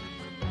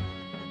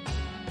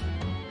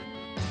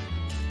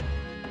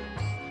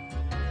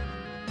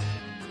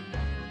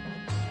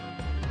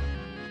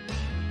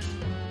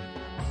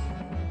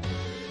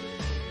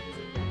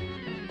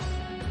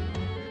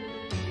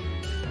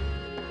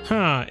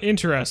 Huh,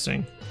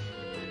 interesting.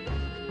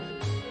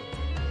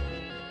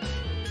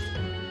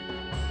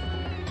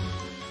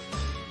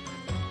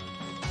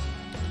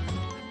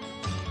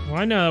 Well,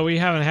 I know that we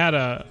haven't had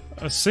a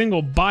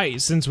single bite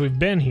since we've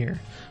been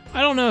here.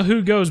 I don't know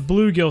who goes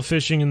bluegill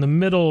fishing in the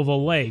middle of a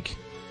lake,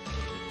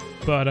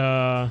 but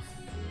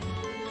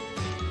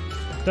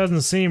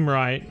doesn't seem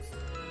right.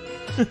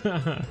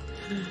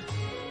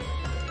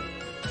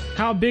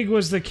 How big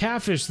was the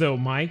catfish though,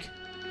 Mike?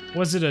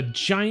 Was it a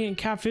giant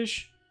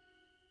catfish?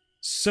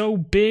 So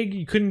big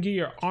you couldn't get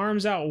your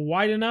arms out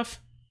wide enough?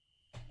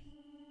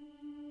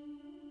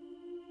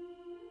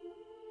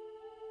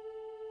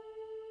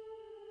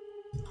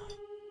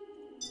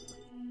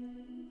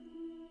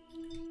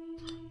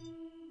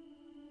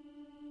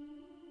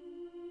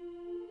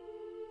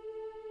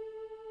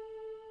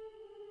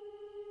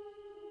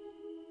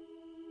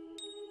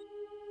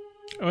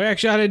 Oh, I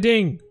actually had a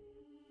ding.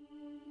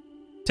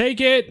 Take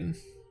it!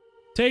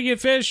 Take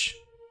it, fish!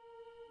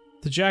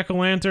 The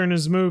jack-o'-lantern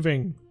is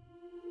moving.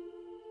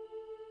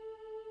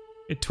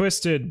 It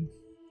twisted.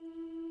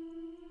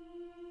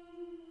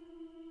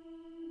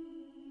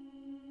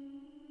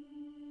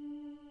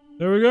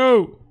 There we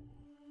go!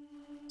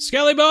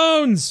 Skelly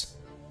bones!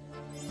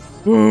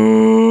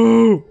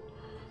 Whoa!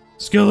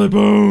 Skeleton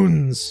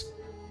bones!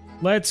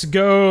 Let's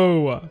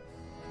go!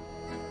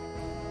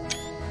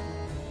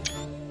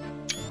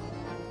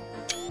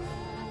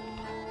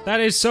 That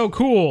is so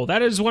cool.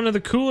 That is one of the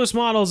coolest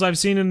models I've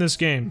seen in this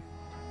game.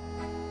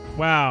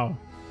 Wow.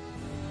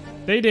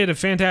 They did a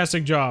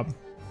fantastic job.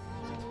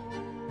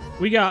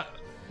 We got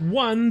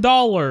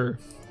 $1.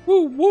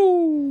 Woo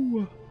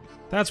woo!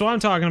 That's what I'm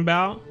talking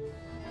about.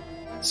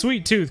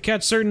 Sweet tooth.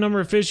 Catch certain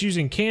number of fish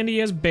using candy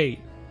as bait.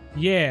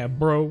 Yeah,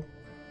 bro.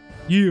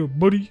 Yeah,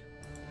 buddy.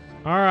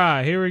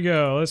 Alright, here we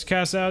go. Let's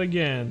cast out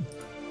again.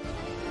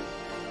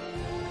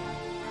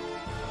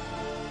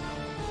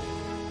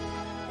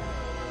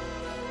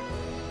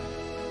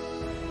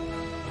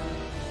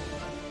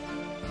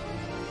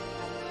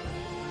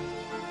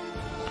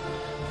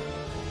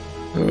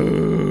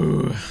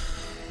 Ooh.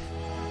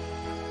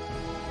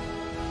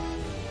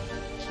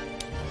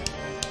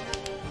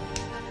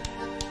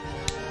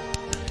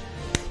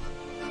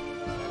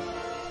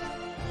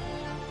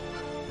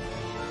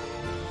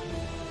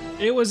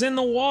 It was in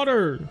the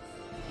water.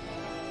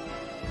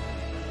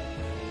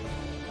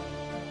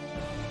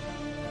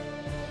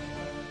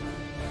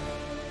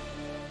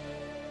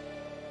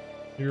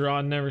 Your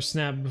rod never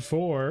snapped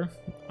before.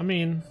 I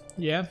mean,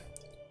 yeah.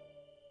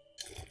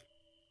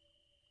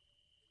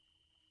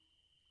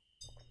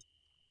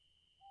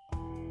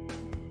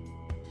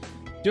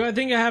 Do I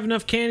think I have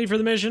enough candy for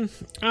the mission?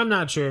 I'm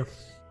not sure.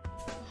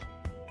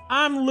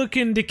 I'm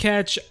looking to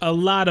catch a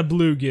lot of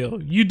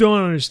bluegill. You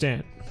don't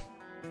understand.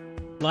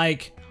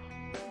 Like,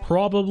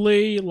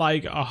 probably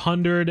like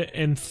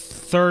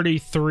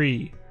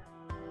 133.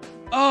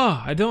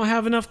 Oh, I don't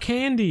have enough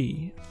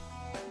candy.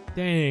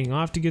 Dang,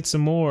 I'll have to get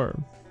some more.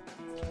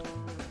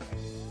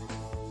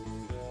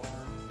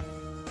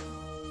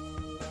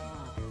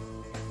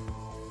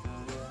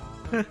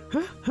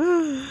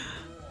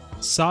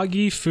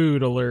 Soggy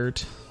food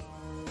alert.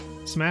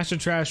 Smash the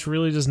Trash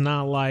really does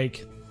not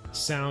like the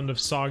sound of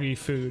soggy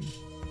food.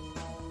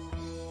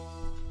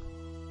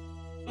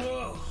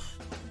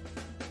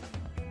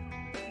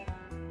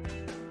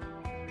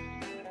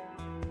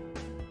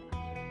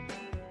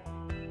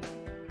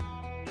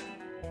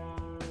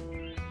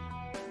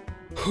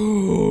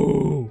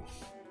 Ooh.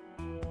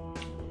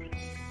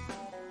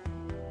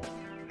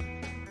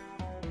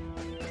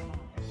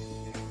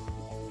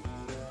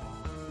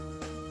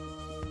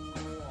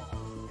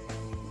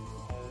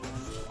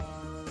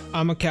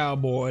 I'm a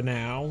cowboy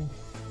now.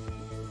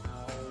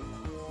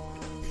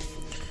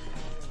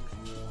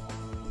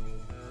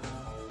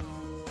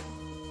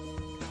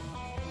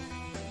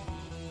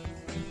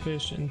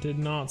 Fish and did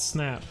not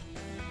snap.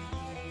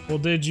 Well,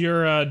 did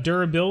your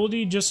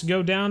durability just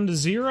go down to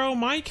 0,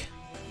 Mike?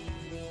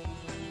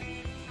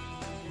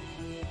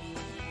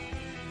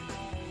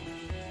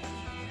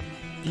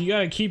 You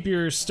gotta keep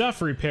your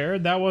stuff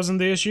repaired. That wasn't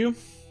the issue.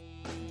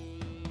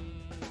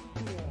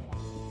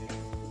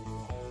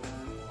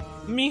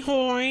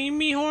 Me-hoy,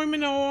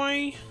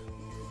 me-hoy.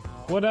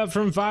 What up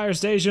from Fire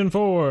Station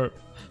 4?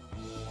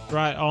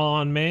 Right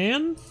on,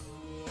 man.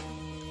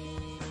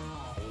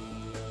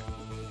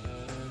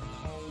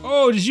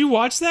 Oh, did you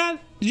watch that?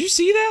 Did you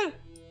see that?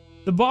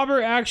 The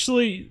bobber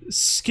actually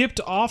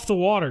skipped off the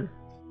water.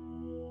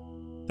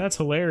 That's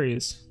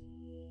hilarious.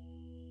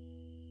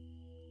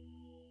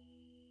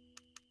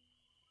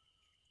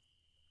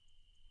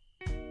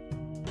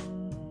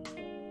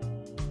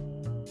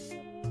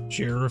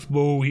 Sheriff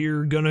Bo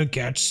here, gonna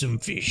catch some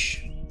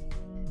fish.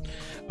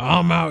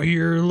 I'm out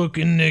here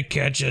looking to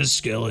catch a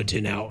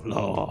skeleton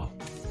outlaw.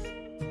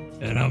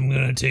 And I'm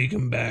gonna take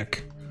him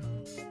back.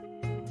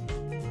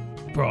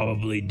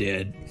 Probably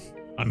dead.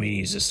 I mean,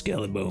 he's a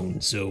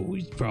skeleton, so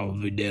he's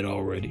probably dead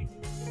already.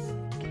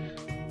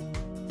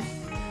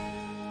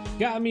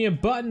 Got me a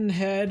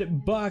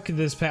button-head buck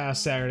this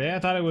past Saturday. I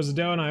thought it was a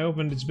doe and I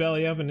opened its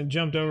belly up and it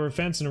jumped over a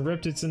fence and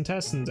ripped its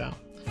intestines out.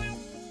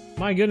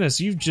 My goodness,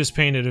 you've just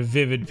painted a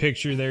vivid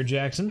picture there,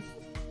 Jackson.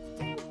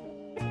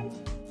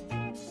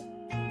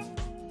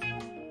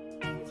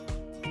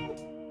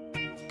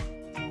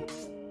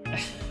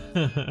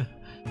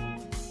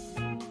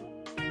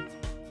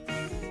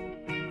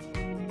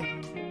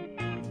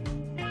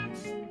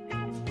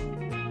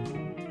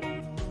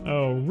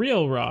 Oh,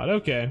 real rod,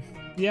 okay.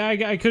 Yeah,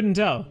 I couldn't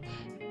tell.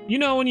 You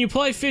know, when you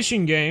play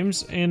fishing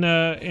games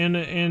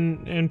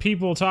and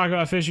people talk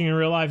about fishing in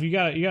real life, you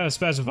gotta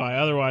specify.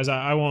 Otherwise,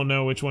 I won't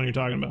know which one you're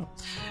talking about.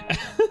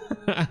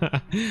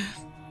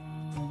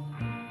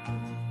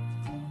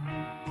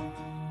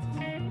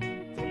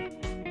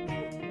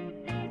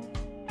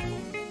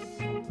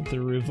 The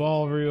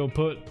revolver will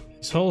put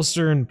his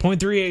holster in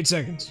 0.38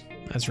 seconds.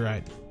 That's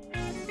right.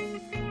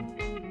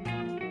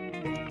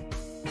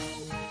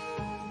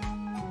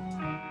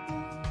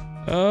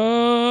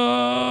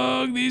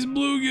 These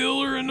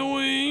bluegill are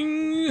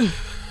annoying.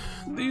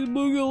 These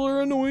bluegill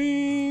are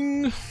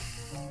annoying.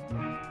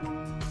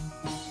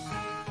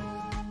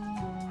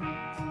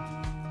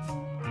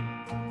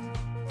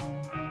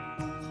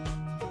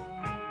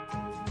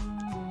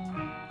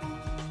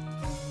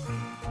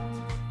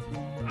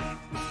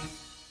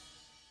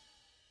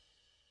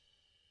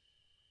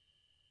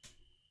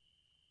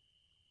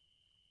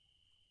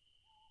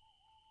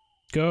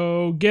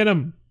 Go get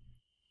him.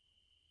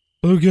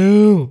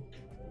 Bluegill.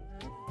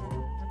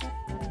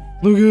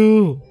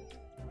 Bluegill.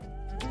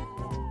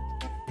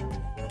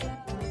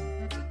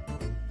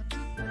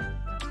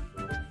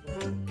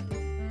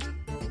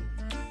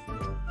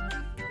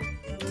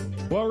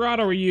 What rod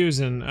are we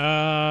using?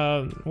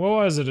 What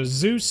was it? A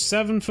Zeus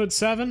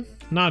 7'7"?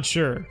 Not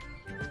sure.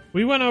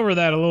 We went over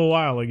that a little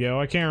while ago.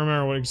 I can't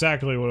remember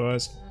exactly what it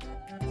was.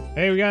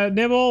 Hey, we got a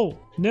nibble!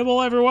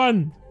 Nibble,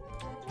 everyone!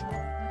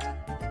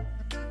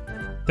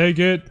 Take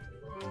it.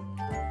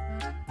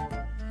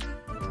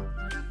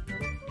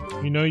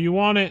 You know you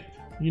want it.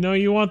 You know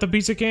you want the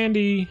piece of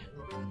candy.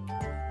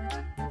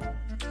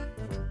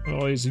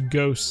 All these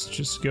ghosts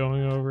just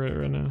going over it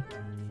right now.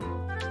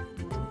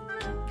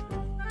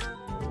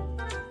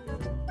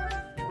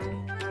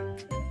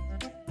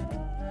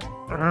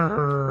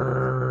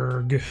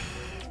 Arrgh.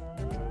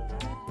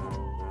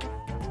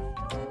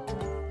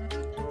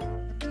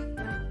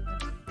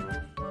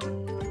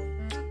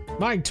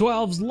 Mike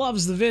 12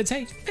 loves the vids.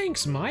 Hey,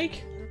 thanks,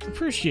 Mike.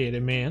 Appreciate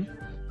it, man.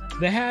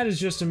 The hat is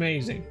just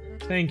amazing.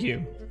 Thank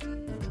you.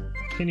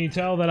 Can you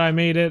tell that I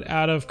made it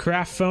out of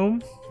craft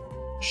foam?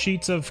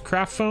 Sheets of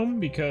craft foam?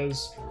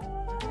 Because,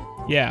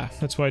 yeah,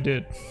 that's what I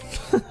did.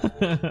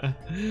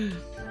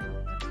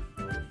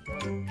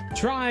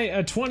 Try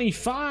a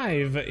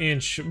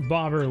 25-inch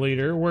bobber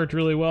leader. Worked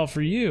really well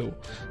for you.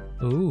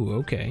 Ooh,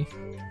 okay.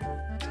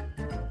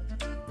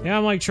 Yeah,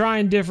 I'm like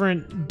trying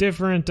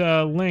different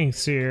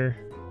lengths here.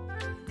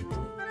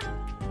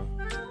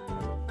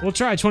 We'll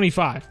try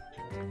 25.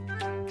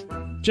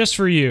 Just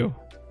for you.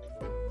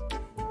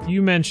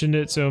 You mentioned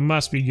it, so it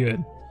must be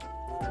good.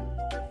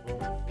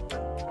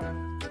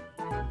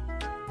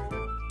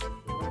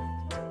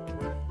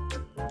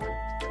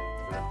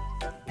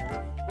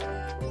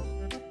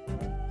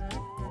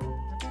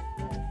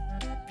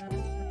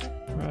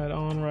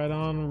 Right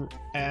on.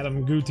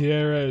 Adam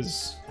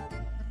Gutierrez.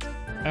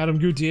 Adam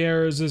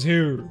Gutierrez is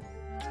here.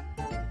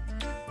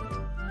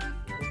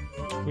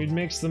 We'd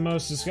mix the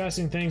most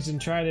disgusting things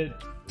and try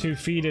to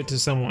feed it to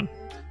someone.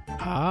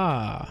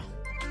 Ah.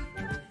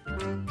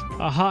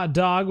 A hot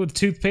dog with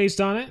toothpaste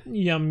on it.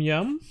 Yum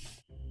yum.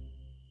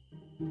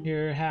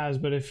 Here it has,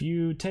 but if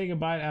you take a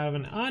bite out of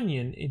an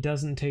onion, it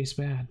doesn't taste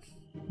bad.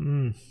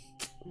 Mmm.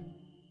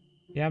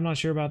 Yeah, I'm not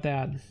sure about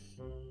that.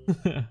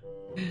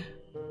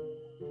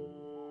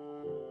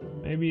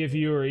 Maybe if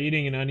you were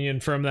eating an onion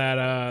from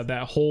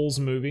that Holes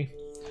movie.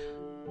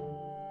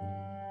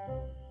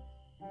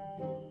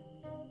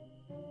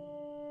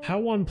 How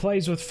one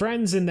plays with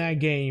friends in that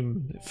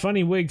game.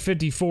 Funny Wig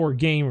 54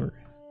 gamer.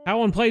 How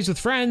one plays with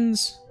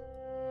friends.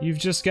 You've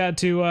just got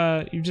to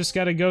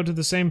go to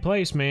the same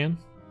place, man.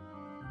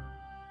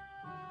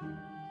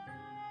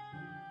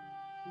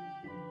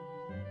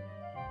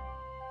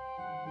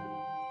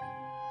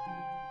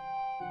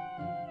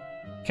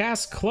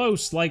 Cast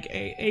close, like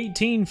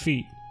 18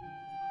 feet.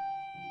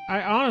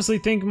 I honestly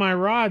think my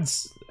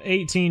rod's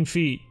 18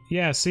 feet.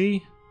 Yeah,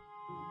 see?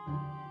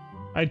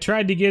 I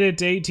tried to get it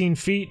to 18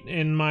 feet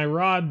and my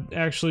rod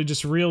actually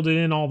just reeled it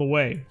in all the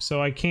way,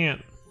 so I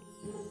can't.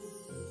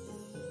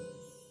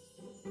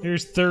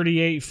 Here's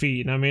 38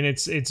 feet, and I mean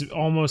it's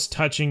almost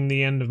touching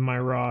the end of my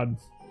rod.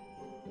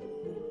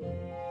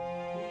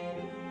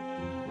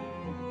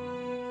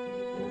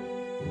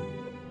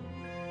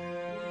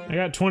 I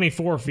got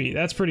 24 feet,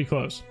 that's pretty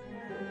close.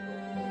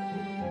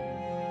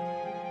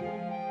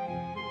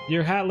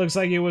 Your hat looks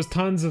like it was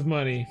tons of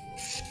money.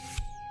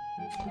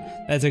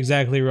 That's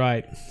exactly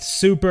right.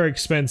 Super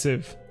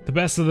expensive. The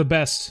best of the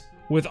best.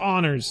 With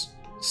honors.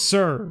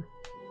 Sir.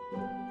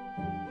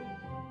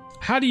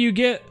 How do you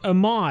get a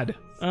mod?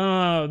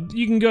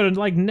 You can go to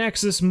like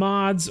Nexus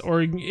Mods,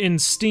 or in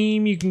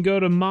Steam you can go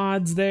to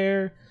mods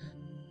there.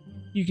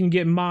 You can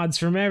get mods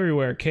from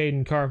everywhere,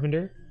 Caden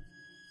Carpenter.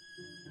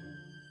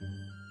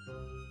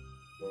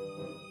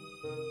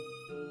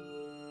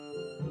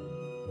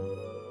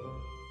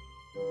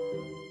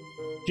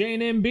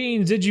 J&M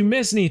Beans, did you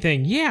miss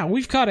anything? Yeah,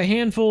 we've caught a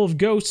handful of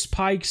ghost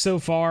pike so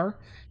far,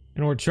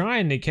 and we're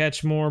trying to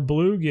catch more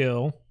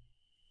bluegill.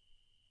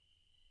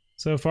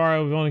 So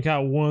far, we've only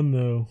caught one,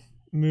 though.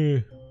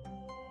 Meh.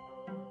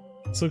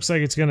 This looks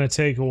like it's gonna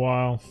take a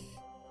while.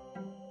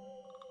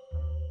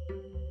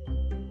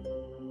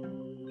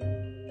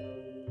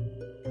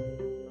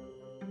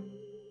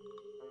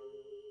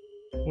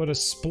 What a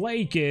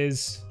splake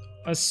is.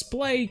 A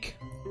splake!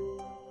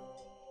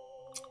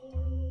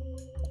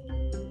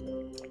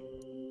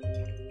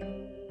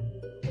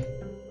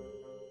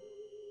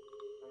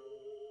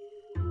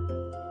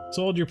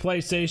 Sold your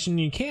PlayStation,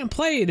 you can't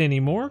play it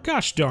anymore.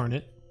 Gosh darn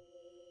it.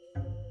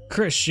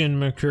 Christian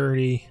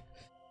McCurdy.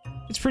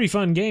 It's a pretty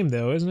fun game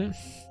though, isn't it?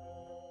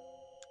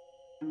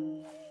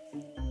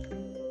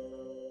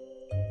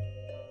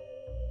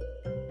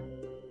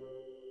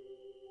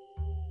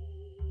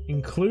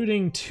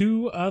 Including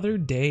 2 other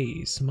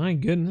days. My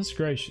goodness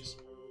gracious.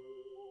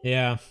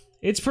 Yeah,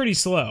 it's pretty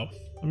slow.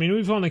 I mean,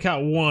 we've only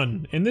caught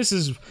 1, and this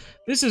is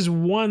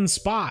 1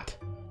 spot.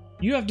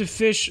 You have to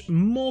fish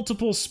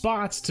multiple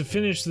spots to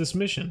finish this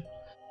mission.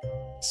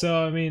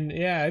 So I mean,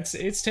 yeah,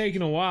 it's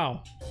taken a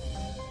while.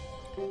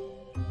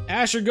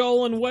 Asher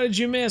Golan, what did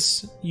you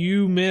miss?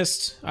 You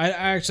missed. I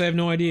actually have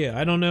no idea.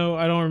 I don't know.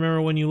 I don't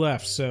remember when you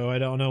left, so I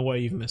don't know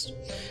what you've missed.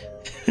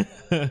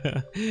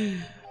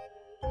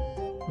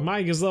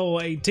 Mike is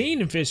level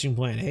 18 in Fishing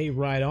Planet. Hey,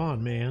 right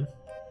on, man.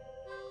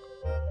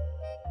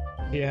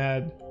 He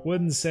had,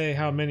 wouldn't say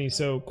how many,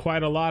 so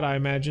quite a lot, I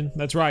imagine.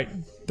 That's right.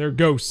 They're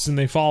ghosts and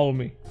they follow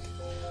me.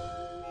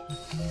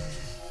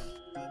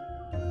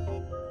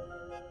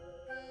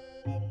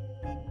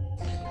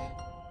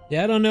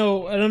 Yeah, I don't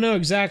know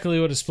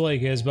exactly what a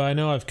splake is, but I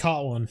know I've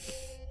caught one.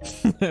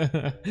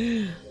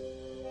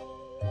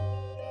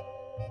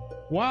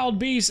 Wild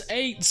Beast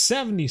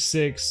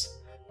 876.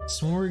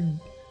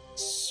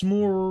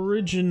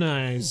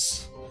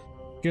 Smoriginize.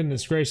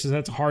 Goodness gracious,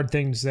 that's a hard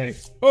thing to say.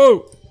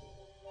 Oh!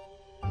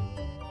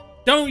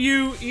 Don't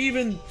you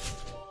even...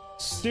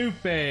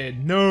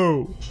 Stupid.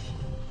 No.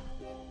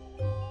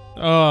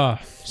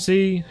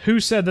 See? Who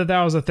said that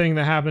that was a thing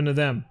that happened to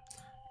them?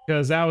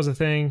 Because that was a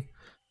thing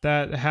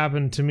that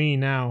happened to me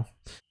now.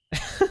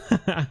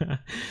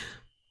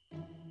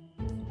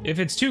 If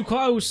it's too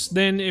close,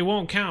 then it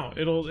won't count.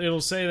 It'll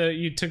say that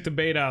you took the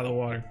bait out of the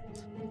water.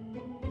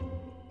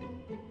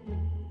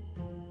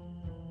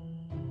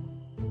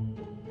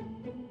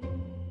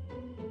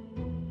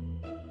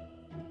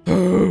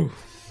 Boo!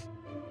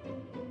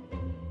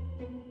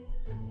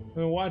 I've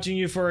been watching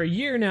you for a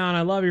year now and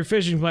I love your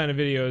Fishing Planet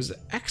videos.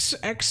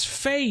 XX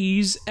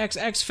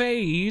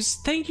Phase,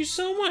 thank you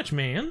so much,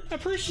 man. I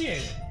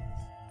appreciate it.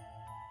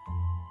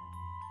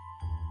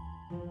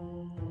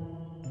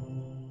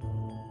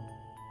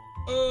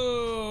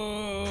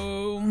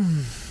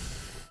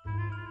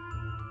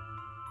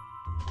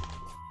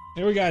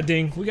 Here we got a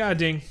ding. We got a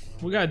ding.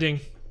 We got a ding.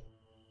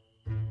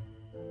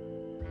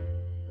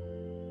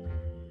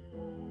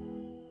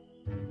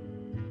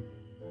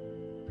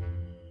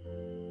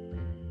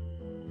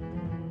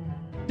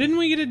 Didn't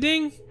we get a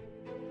ding?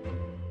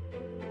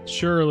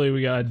 Surely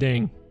we got a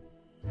ding.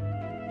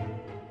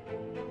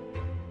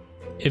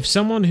 If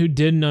someone who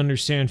didn't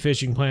understand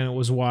Fishing Planet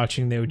was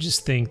watching, they would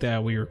just think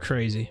that we were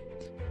crazy.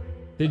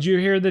 Did you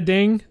hear the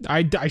ding?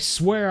 I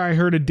swear I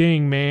heard a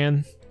ding,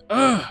 man.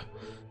 Ugh!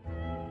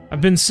 I've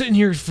been sitting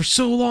here for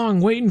so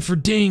long waiting for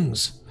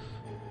dings.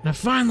 And I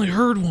finally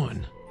heard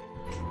one.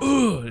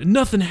 Ugh!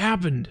 Nothing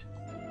happened.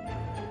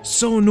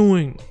 So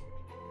annoying.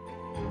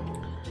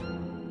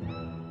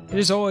 I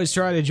just always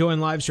try to join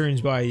live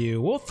streams by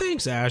you. Well,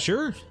 thanks,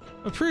 Asher.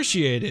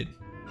 Appreciate it.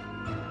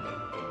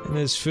 And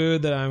this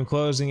food that I'm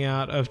closing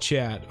out of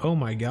chat. Oh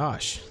my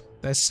gosh.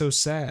 That's so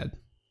sad.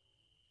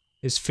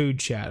 Is food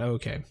chat.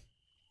 Okay.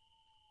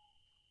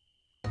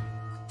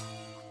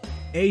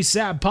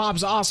 ASAP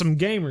Pop's awesome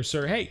gamer,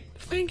 sir. Hey,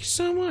 thank you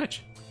so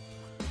much.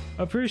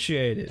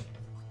 Appreciate it.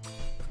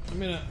 I'm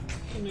gonna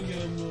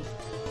get a little...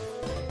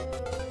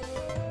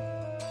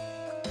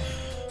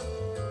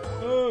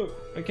 Oh,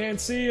 I can't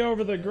see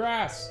over the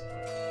grass.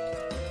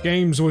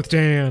 Games with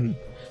Dan.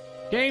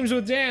 Games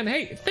with Dan.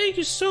 Hey, thank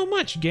you so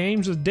much,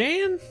 Games with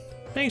Dan.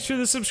 Thanks for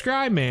the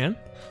subscribe, man.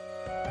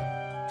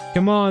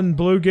 Come on,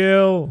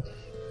 Bluegill.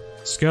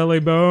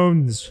 Skelly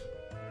Bones.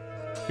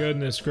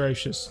 Goodness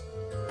gracious.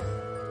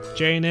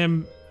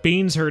 J&M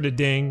Beans heard a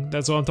ding.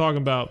 That's what I'm talking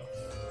about.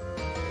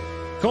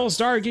 Cole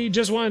Starkey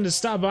just wanted to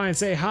stop by and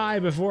say hi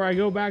before I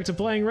go back to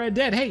playing Red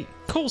Dead. Hey,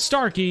 Cole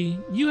Starkey,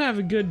 you have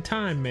a good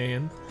time,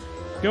 man.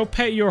 Go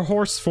pet your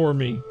horse for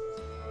me.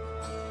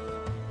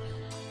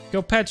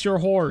 Go pet your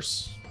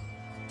horse.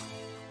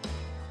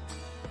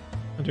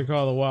 Hunter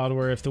Call of the Wild,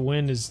 where if the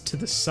wind is to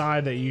the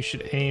side that you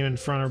should aim in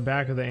front or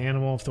back of the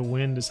animal if the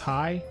wind is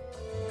high?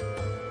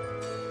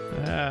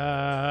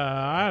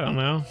 I don't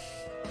know.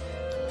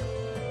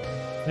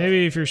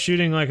 Maybe if you're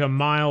shooting like a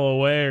mile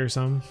away or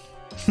something.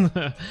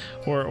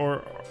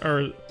 or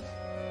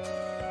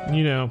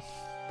you know,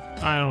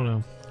 I don't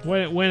know.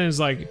 When is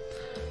like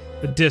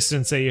the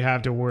distance that you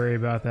have to worry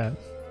about that?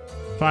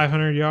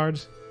 500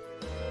 yards?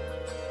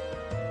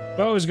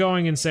 Bo is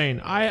going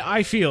insane.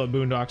 I feel it,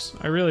 Boondocks.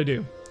 I really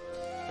do.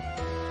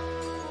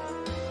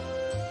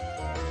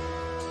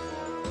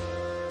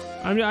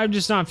 I'm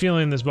just not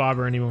feeling this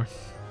bobber anymore.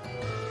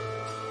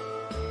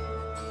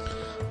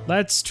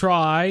 Let's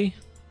try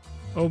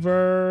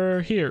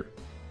over here.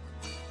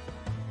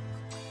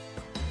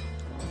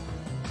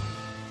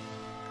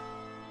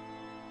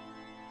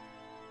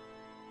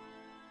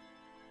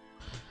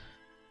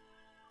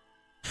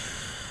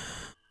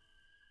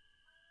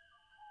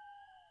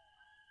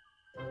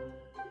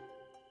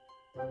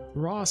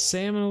 Raw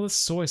salmon with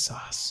soy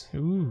sauce.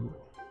 Ooh.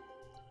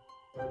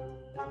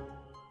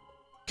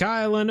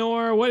 Kai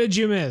Lenore, what did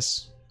you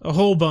miss? A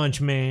whole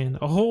bunch, man.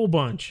 A whole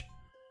bunch.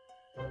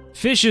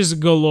 Fishes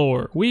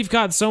galore. We've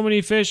caught so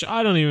many fish,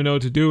 I don't even know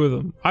what to do with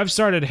them. I've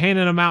started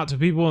handing them out to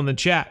people in the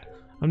chat.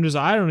 I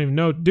don't even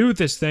know what to do with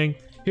this thing.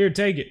 Here,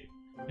 take it.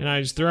 And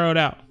I just throw it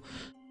out.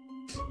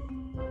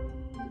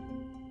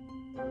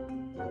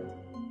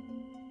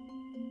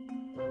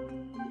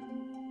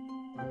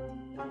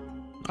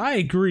 I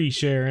agree,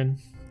 Sharon.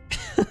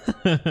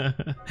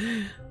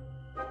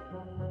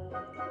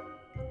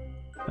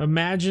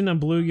 Imagine a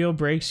bluegill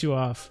breaks you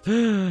off.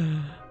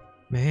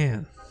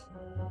 Man.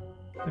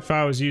 If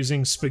I was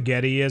using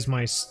spaghetti as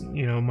my,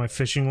 you know, my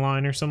fishing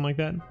line or something like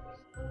that.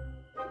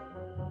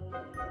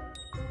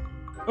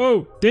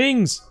 Oh,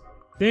 dings!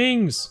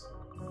 Dings!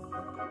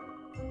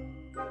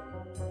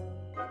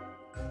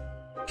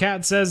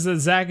 Cat says that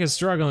Zach is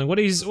struggling. What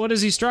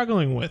is he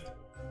struggling with?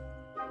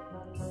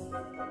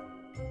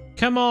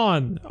 Come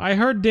on! I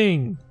heard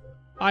ding.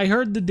 I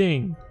heard the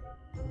ding.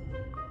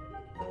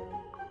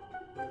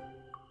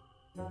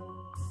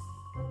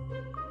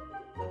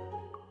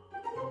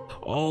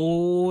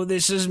 Oh,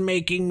 this is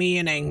making me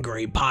an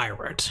angry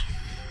pirate.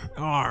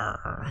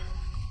 Arr.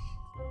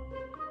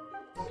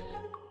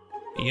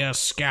 You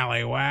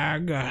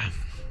scallywag.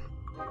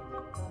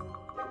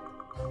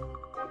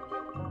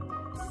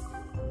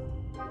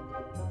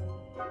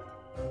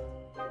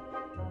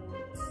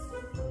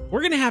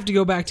 We're gonna have to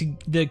go back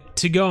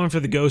to going for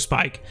the ghost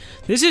pike.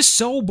 This is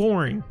so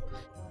boring.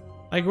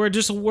 Like we're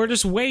just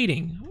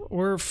waiting.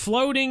 We're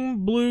floating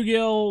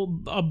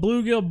bluegill, a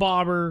bluegill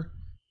bobber.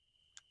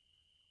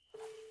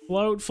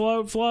 Float,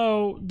 float,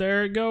 float.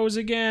 There it goes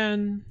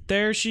again.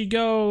 There she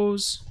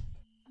goes.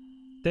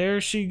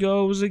 There she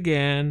goes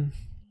again.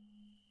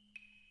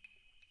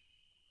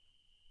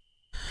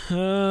 Hey,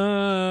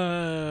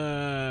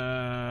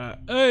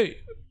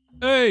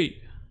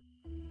 hey,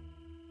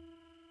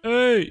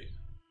 hey.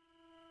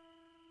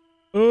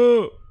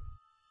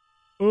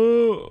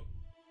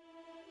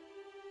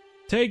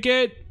 Take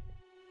it.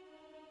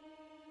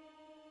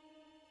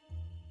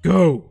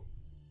 Go.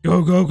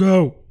 Go, go,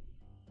 go.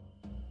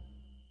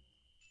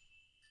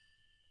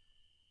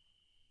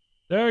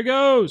 There it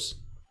goes.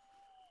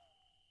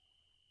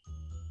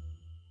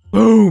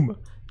 Boom.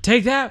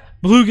 Take that,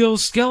 bluegill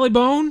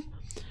skellybone.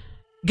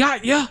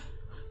 Got ya.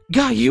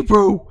 Got you,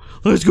 bro.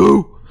 Let's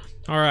go.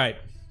 All right.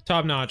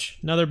 Top notch.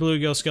 Another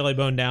bluegill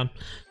skellybone down.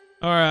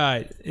 All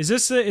right. Is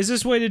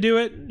this way to do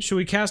it? Should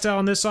we cast out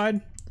on this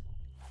side?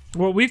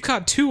 Well, we've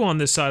caught 2 on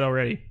this side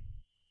already.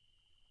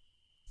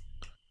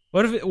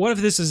 What if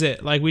this is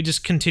it? Like we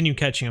just continue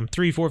catching them.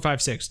 3, 4,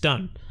 5, 6.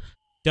 Done.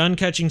 Done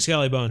catching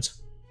skellybones.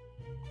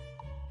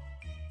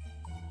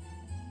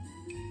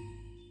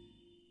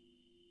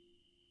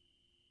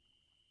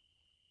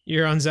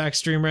 You're on Zach's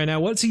stream right now.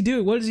 What's he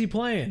doing? What is he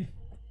playing?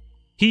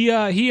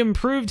 He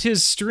improved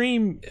his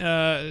stream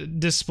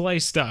display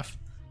stuff,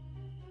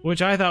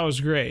 which I thought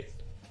was great.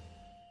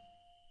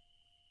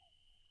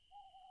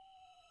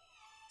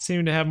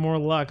 Seemed to have more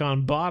luck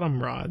on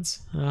bottom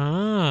rods.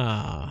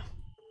 Ah,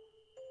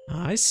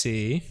 I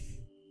see.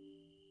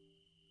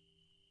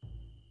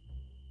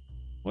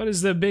 What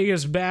is the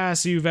biggest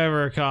bass you've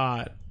ever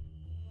caught?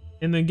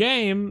 In the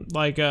game,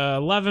 like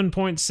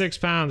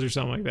 11.6 pounds or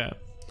something like that.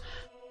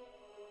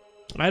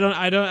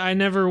 I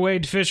never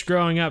weighed fish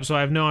growing up, so I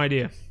have no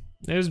idea.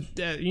 It was,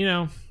 you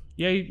know,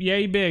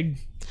 yay big.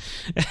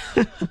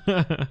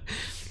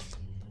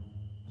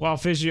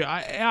 Wild fish,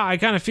 I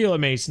kind of feel it,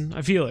 Mason.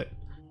 I feel it.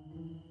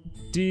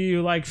 Do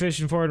you like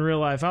fishing for it in real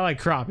life? I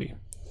like crappie.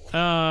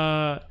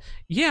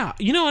 Yeah,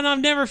 you know, and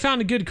I've never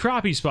found a good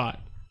crappie spot.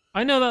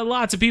 I know that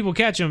lots of people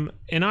catch them,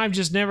 and I've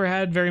just never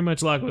had very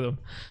much luck with them.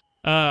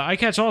 I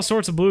catch all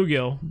sorts of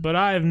bluegill, but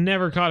I have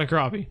never caught a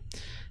crappie.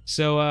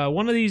 So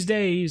one of these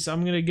days,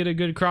 I'm gonna get a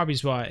good crappie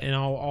spot, and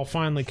I'll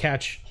finally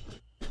catch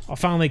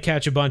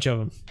a bunch of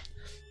them.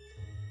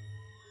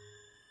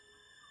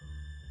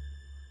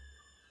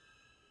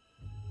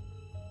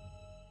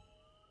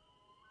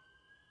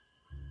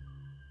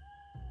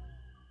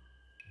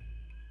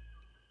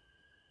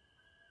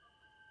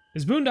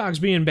 Is Boondocks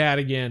being bad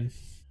again?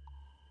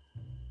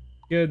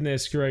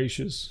 Goodness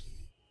gracious.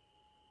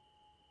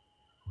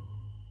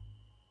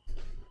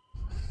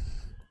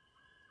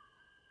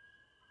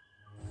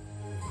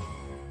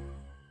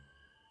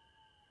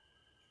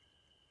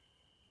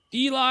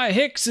 Eli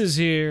Hicks is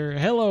here.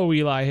 Hello,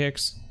 Eli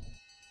Hicks.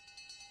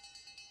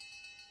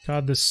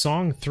 God, this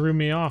song threw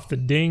me off. The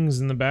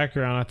dings in the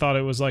background. I thought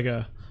it was like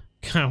a...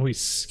 God, we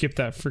skipped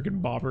that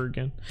freaking bobber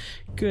again.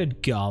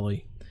 Good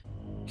golly.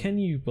 Can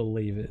you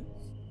believe it?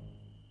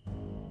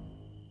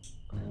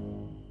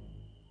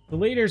 The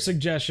leader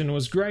suggestion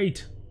was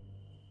great.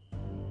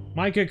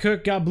 Micah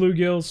Cook got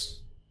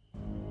bluegills.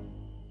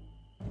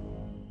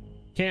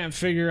 Can't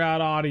figure out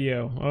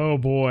audio. Oh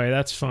boy,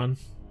 that's fun.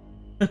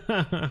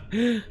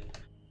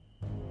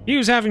 He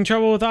was having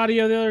trouble with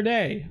audio the other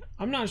day.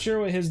 I'm not sure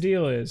what his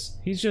deal is.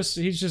 He's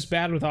just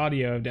bad with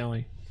audio,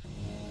 evidently.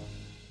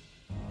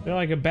 They're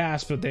like a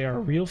bass, but they are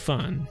real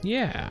fun.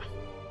 Yeah.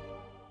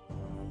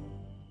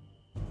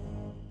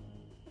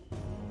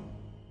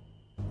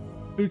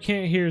 Who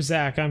can't hear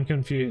Zach? I'm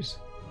confused.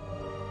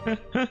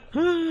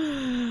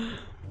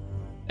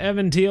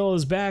 Evan Teal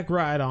is back.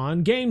 Right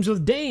on. Games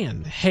with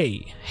Dan.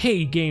 Hey,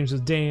 Games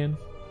with Dan.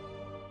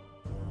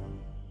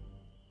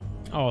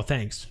 Oh,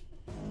 thanks.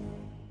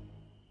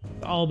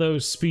 All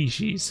those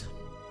species.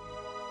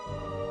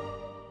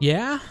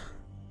 Yeah?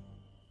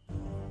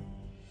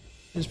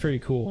 It's pretty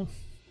cool.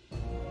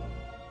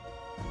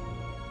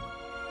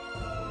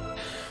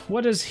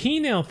 What does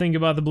He-Nail think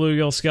about the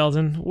bluegill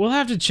skeleton? We'll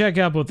have to check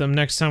up with him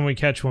next time we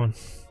catch one.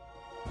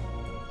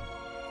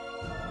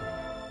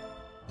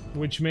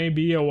 Which may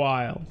be a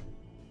while.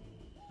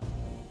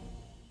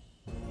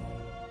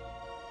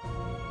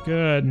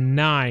 Good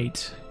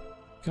night.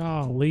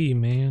 Golly,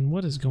 man,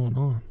 what is going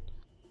on?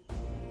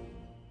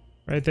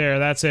 Right there,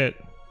 that's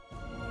it.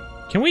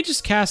 Can we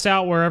just cast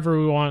out wherever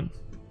we want?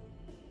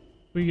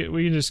 We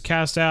can just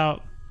cast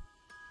out.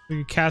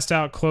 We could cast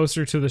out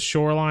closer to the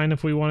shoreline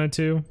if we wanted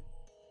to.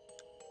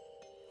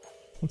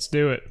 Let's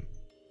do it.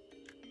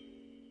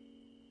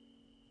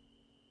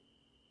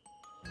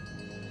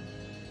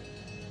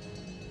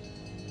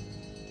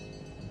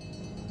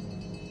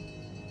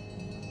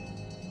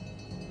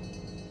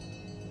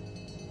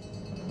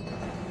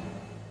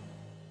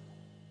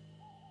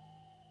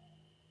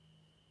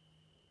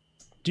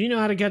 Do you know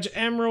how to catch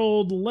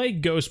Emerald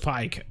Lake Ghost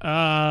Pike?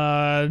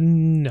 No.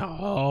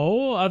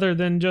 Other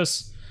than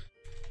just,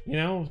 you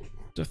know,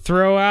 to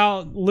throw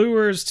out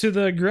lures to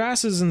the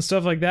grasses and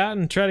stuff like that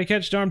and try to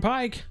catch darn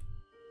pike.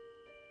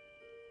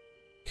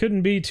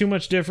 Couldn't be too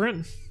much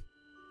different.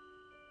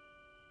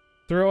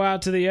 Throw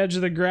out to the edge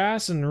of the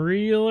grass and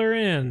reel her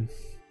in.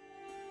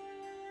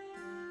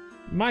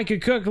 Micah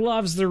Cook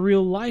loves the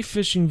real life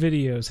fishing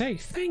videos. Hey,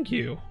 thank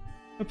you.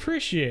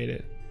 Appreciate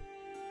it.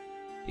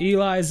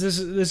 Eli's,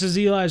 this is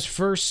Eli's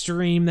first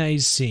stream that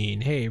he's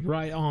seen. Hey,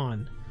 right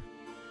on.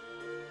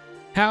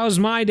 How's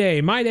my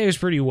day? My day is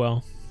pretty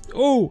well.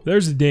 Oh,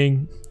 there's a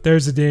ding.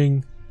 There's a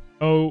ding.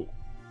 Oh,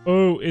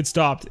 it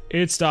stopped.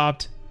 It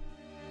stopped.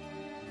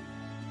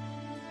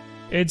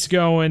 It's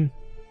going.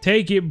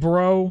 Take it,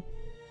 bro.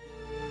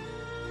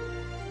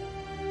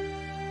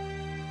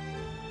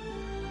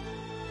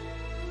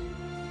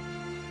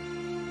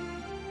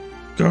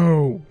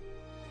 Go.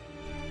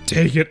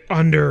 Take it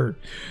under.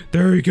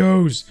 There he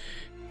goes.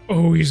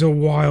 Oh, he's a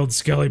wild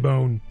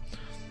skellybone.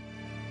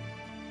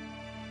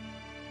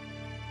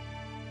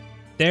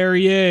 There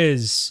he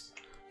is.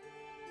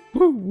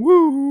 Woo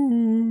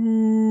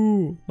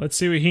woo. Let's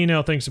see what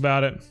He-Nail thinks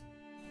about it.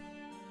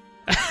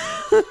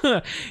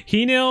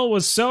 He-Nail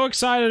was so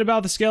excited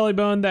about the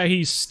skellybone that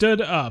he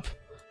stood up.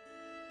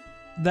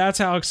 That's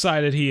how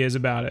excited he is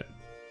about it.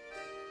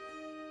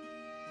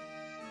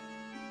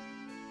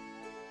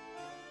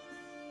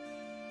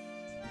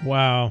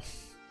 Wow.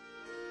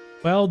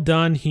 Well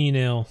done,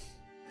 He-Nail.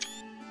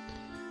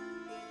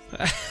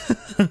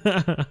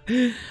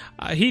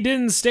 He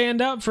didn't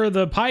stand up for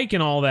the pike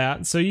and all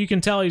that, so you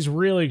can tell he's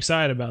really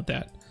excited about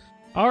that.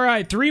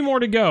 Alright, 3 more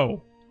to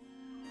go.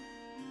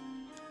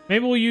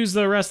 Maybe we'll use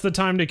the rest of the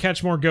time to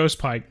catch more ghost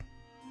pike.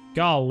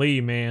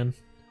 Golly, man.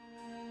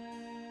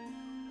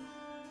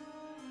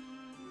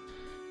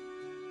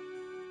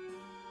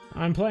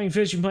 I'm playing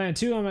Fishing Planet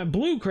 2. I'm at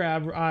Blue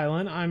Crab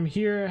Island. I'm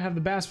here, have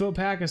the bass boat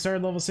pack. I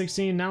started level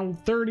 16, now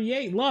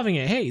 38. Loving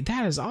it. Hey,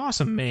 that is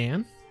awesome,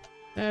 man.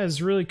 That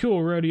is really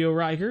cool, Rodeo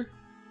Riker.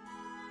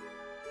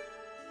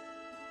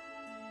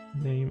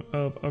 Name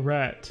of a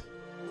rat.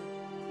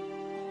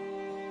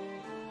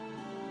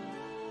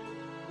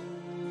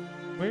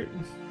 Where?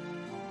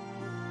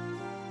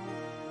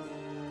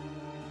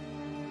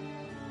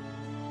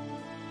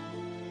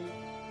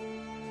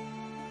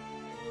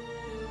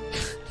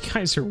 You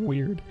guys are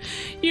weird.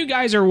 You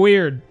guys are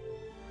weird.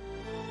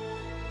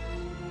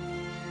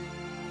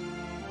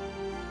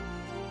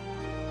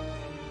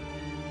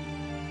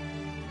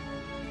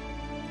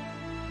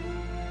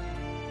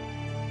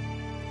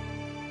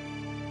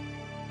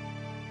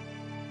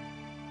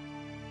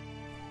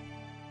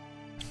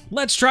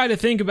 Let's try to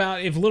think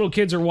about if little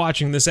kids are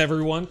watching this,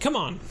 everyone. Come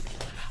on.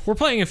 We're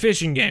playing a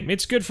fishing game.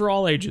 It's good for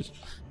all ages.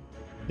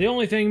 The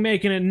only thing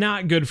making it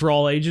not good for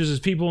all ages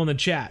is people in the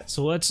chat.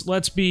 So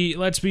let's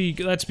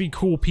be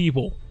cool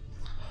people.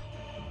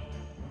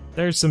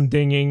 There's some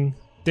dinging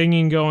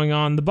going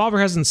on. The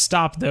bobber hasn't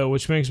stopped though,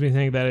 which makes me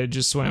think that it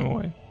just swam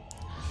away.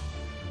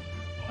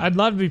 I'd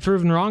love to be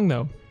proven wrong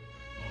though.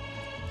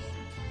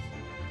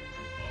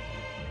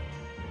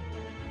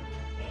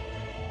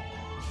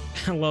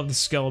 I love the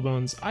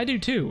skellebones. I do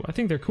too. I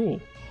think they're cool.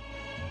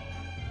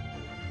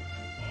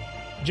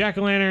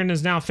 Jack-o'-lantern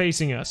is now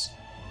facing us.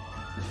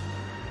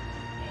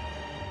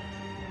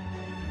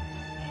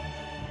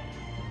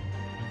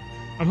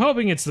 I'm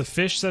hoping it's the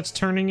fish that's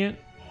turning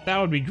it. That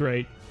would be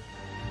great.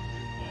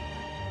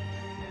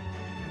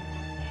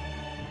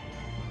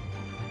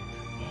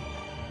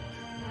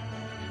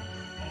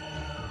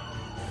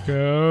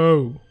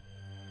 Go.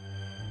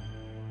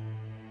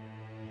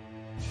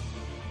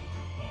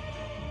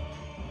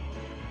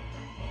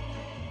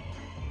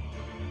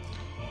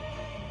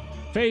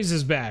 FaZe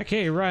is back.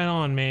 Hey, right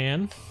on,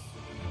 man.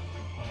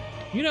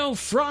 You know,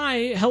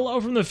 Fry, hello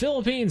from the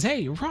Philippines.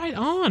 Hey, right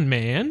on,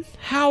 man.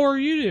 How are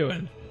you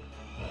doing?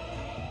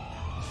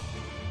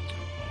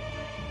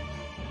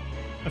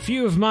 A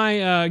few of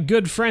my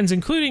good friends,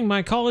 including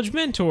my college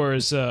mentor,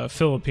 is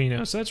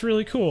Filipino, so that's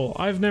really cool.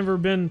 I've never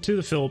been to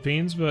the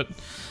Philippines, but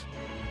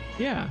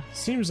yeah,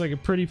 seems like a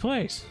pretty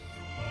place.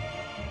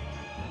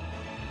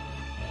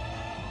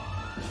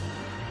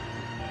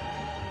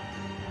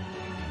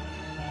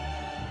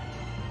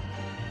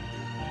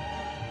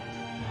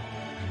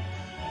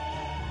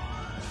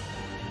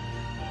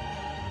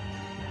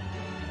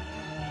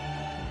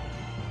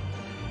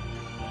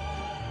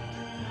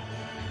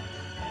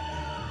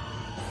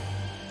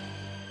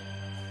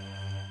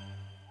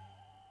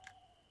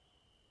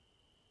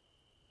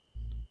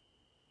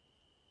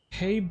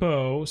 Hey,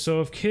 Bo, so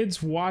if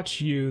kids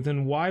watch you,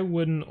 then why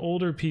wouldn't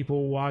older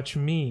people watch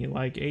me,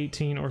 like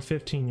 18 or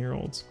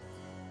 15-year-olds?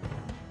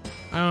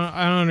 I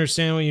don't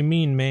understand what you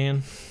mean,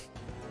 man.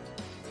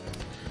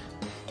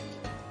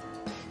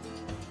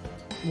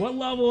 What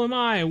level am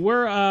I?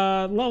 We're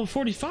level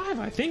 45,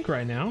 I think,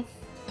 right now.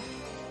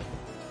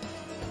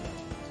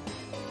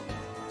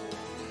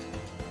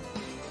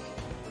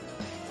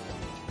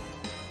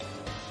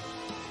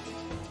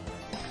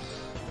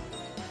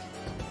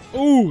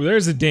 Ooh,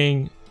 there's a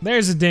ding.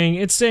 There's a ding.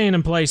 It's staying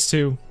in place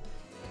too.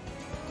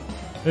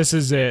 This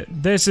is it.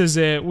 This is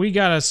it. We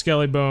got a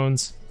skelly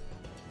bones.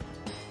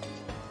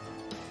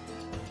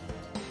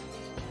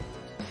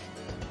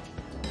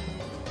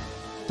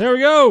 There we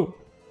go.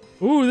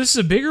 Ooh, this is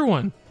a bigger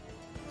one.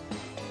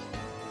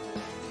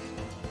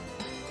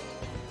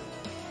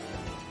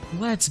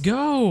 Let's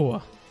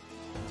go.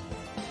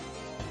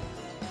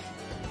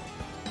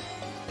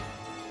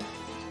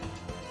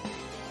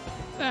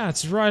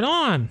 That's right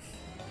on.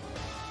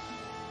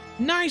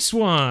 Nice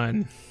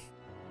one.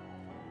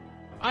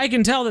 I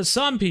can tell that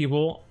some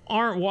people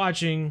aren't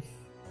watching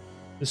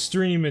the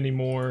stream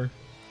anymore.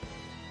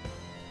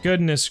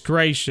 Goodness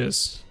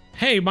gracious.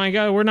 Hey, my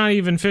God, we're not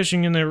even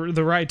fishing in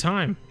the right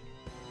time.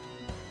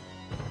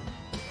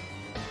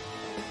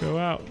 Go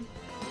out.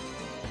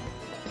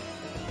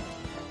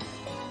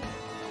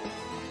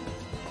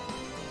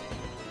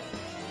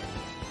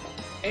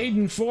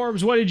 Aiden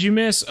Forbes, what did you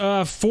miss?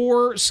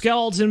 4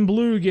 skeleton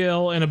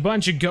bluegill and a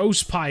bunch of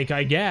ghost pike,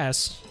 I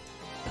guess.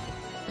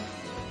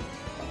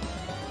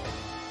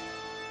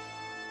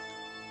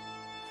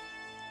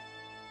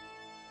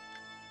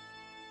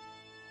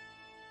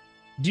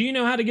 Do you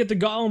know how to get the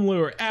golem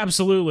lure?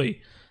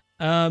 Absolutely.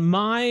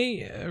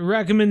 My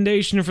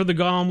recommendation for the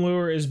golem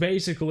lure is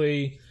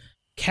basically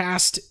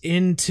cast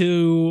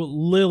into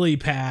lily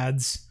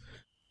pads,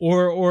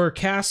 or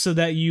cast so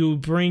that you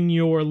bring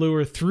your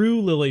lure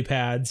through lily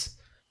pads,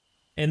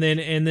 and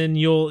then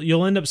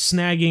you'll end up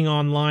snagging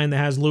online that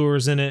has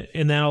lures in it,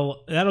 and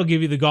that'll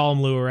give you the golem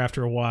lure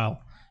after a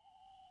while.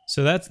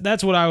 So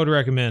that's what I would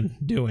recommend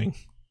doing.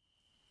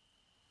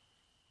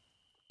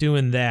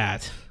 Doing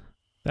that.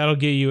 That'll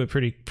get you it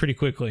pretty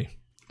quickly.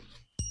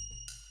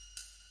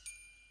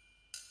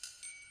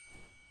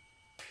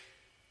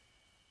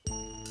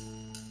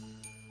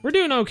 We're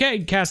doing okay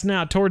casting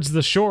out towards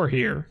the shore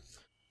here.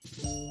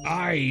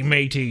 Aye,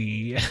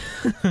 matey.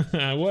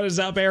 What is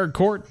up, Eric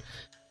Court?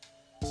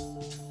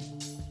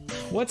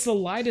 What's the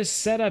lightest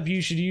setup you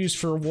should use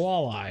for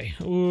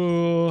walleye?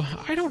 Ooh,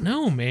 I don't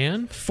know,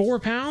 man. 4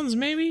 pounds,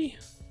 maybe?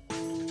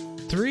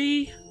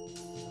 3?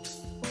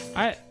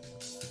 I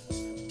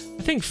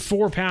think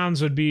 4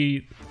 pounds would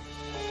be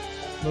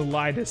the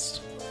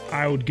lightest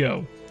I would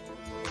go.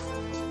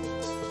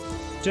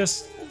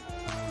 Just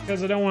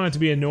because I don't want it to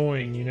be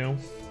annoying, you know?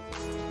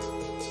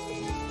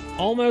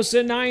 Almost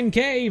at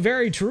 9K,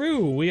 very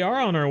true. We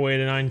are on our way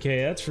to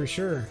 9K, that's for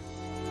sure.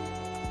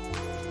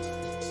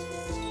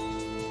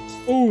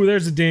 Ooh,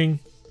 there's a ding.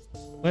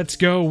 Let's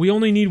go. We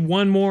only need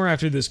one more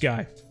after this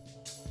guy.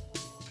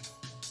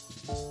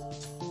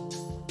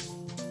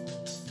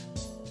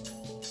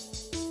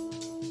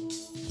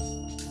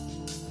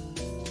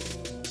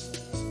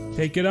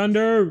 Take it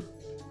under.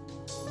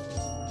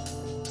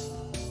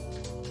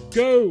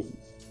 Go.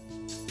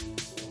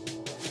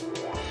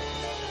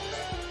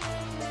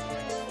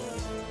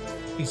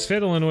 He's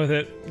fiddling with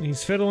it.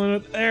 He's fiddling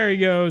with... There he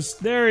goes.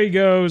 There he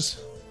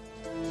goes.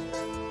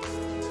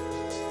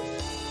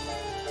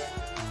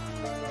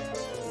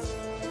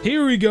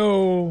 Here we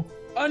go.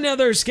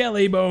 Another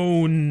skelly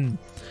bone.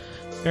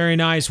 Very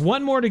nice.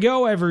 One more to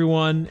go,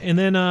 everyone. And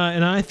then,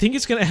 and I think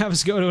it's going to have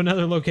us go to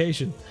another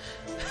location.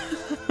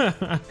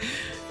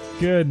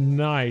 Good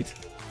night.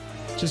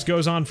 Just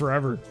goes on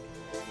forever.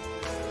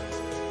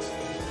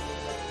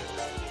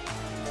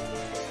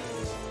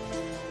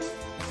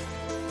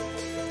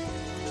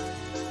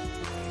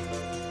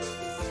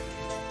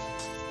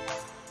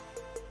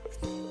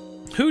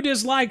 Who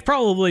disliked?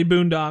 Probably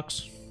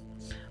Boondocks.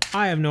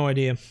 I have no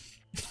idea.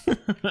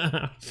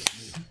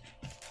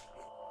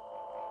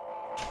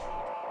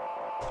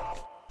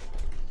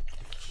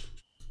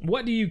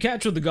 What do you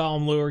catch with the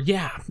golem lure?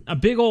 Yeah, a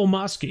big old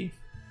muskie.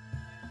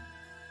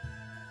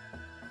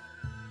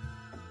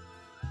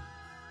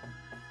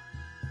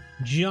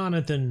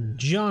 Jonathan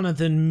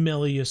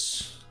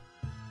Milius.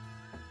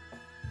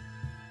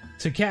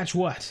 To catch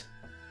what?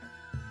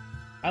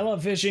 I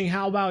love fishing.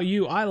 How about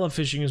you? I love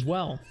fishing as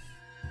well.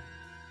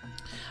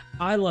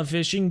 I love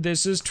fishing.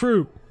 This is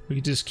true. We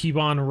could just keep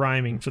on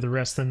rhyming for the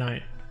rest of the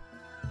night.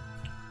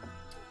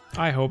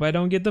 I hope I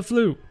don't get the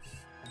flu.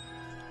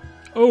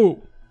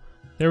 Oh,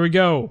 there we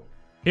go.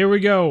 Here we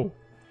go.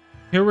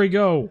 Here we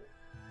go.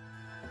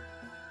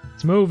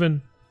 It's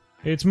moving.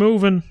 It's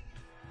moving.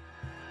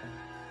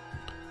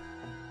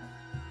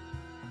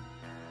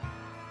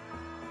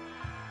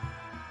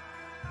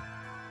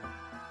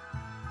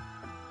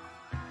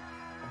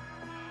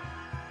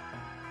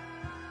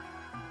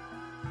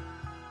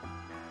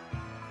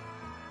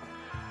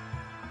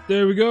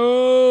 There we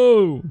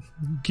go.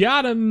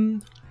 Got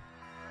him.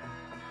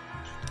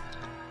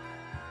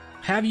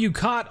 Have you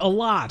caught a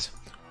lot?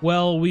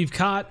 Well, we've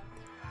caught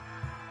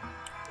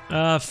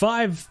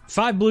five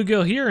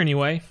bluegill here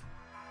anyway.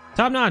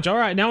 Top notch. All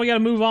right, now we got to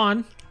move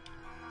on.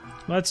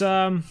 Let's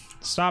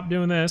stop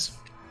doing this.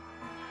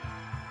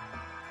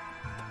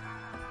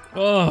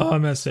 Oh, I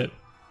missed it.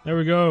 There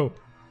we go.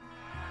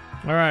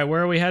 All right,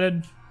 where are we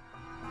headed?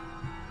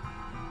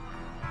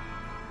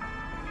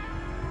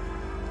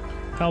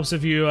 Helps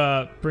if you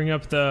bring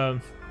up the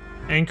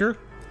anchor.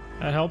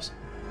 That helps.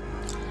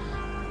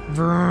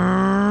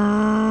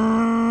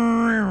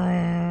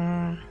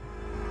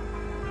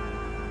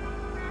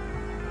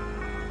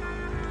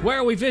 Where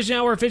are we fishing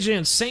now? We're fishing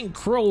in St.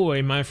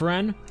 Croix, my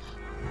friend.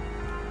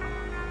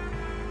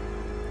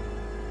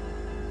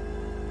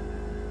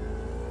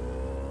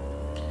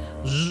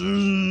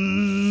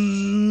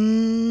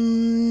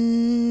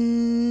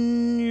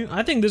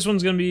 I think this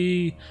one's gonna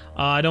be...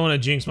 I don't want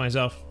to jinx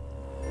myself.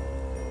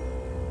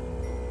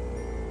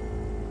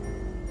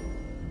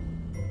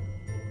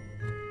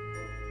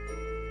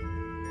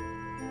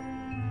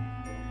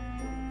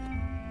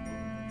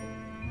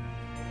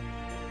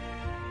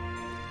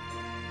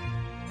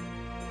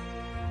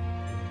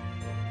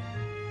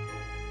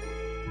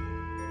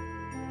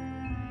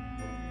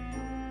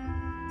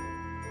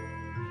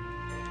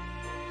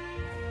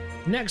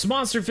 Next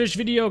monster fish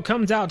video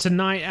comes out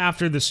tonight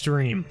after the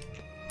stream.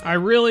 I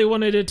really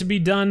wanted it to be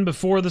done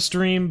before the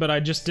stream, but I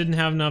just didn't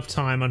have enough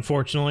time,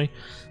 unfortunately.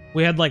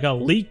 We had like a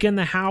leak in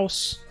the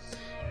house,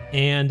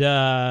 and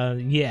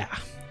yeah.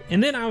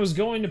 And then I was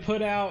going to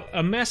put out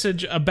a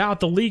message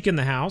about the leak in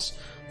the house.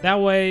 That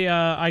way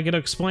I could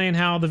explain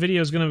how the video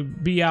is going to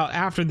be out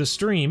after the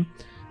stream.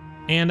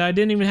 And I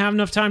didn't even have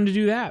enough time to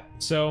do that,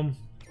 so...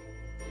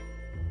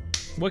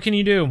 what can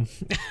you do?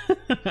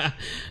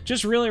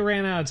 Just really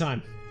ran out of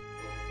time.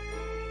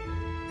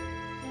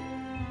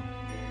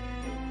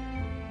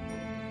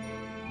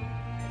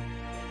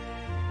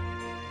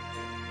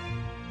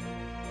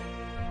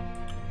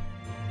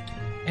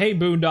 Hey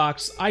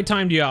Boondocks, I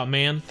timed you out,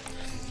 man.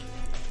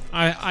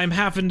 I'm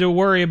having to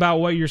worry about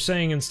what you're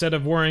saying instead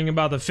of worrying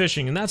about the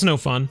fishing, and that's no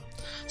fun.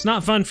 It's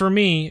not fun for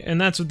me,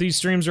 and that's what these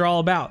streams are all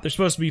about. They're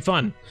supposed to be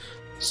fun.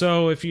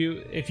 So if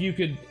you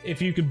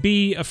could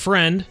be a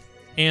friend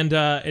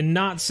and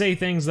not say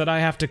things that I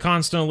have to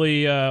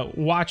constantly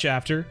watch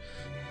after,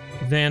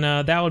 then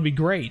that would be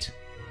great.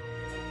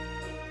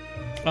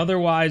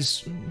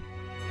 Otherwise,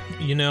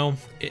 you know,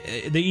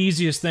 the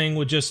easiest thing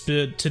would just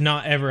be to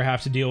not ever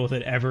have to deal with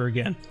it ever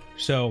again.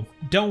 So,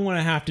 don't want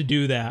to have to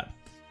do that.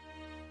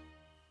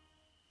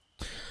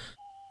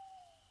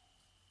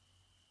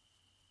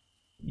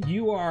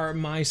 You are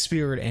my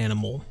spirit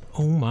animal.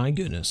 Oh my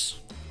goodness.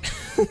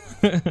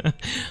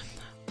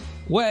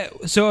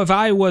 What? So if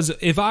I was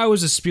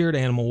a spirit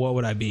animal, what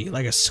would I be?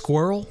 Like a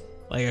squirrel?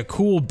 Like a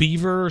cool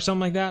beaver or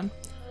something like that?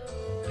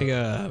 Like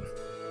a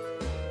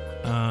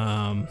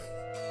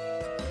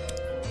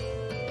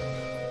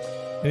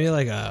maybe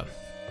like a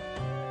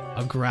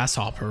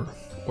grasshopper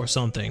or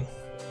something.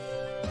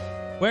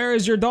 Where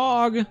is your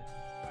dog?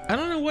 I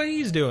don't know what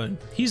he's doing.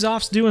 He's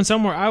off doing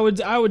somewhere. I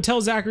would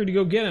tell Zachary to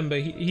go get him,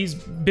 but he's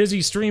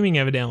busy streaming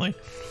evidently.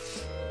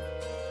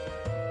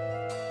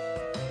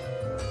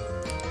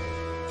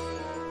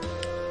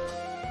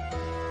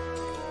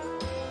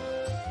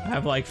 I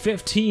have like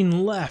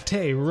 15 left.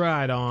 Hey,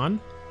 right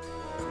on.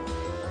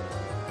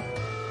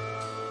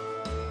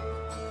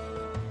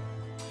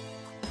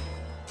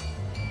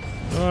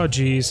 Oh,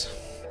 geez.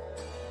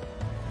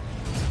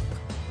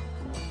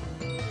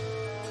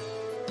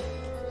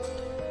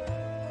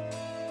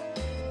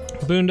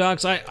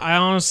 Boondocks, I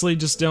honestly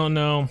just don't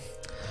know.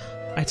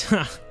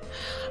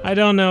 I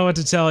don't know what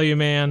to tell you,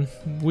 man.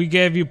 We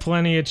gave you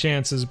plenty of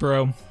chances,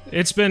 bro.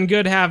 It's been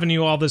good having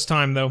you all this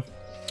time, though.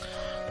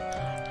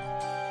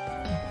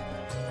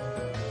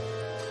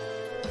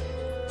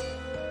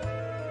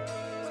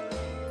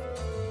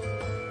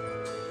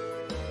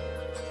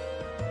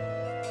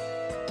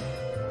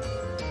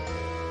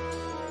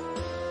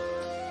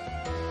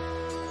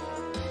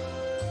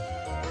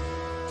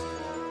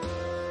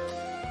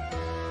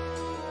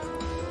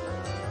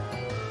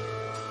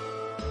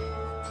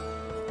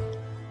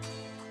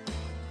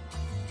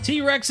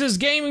 T-Rex's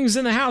Gaming's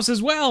in the house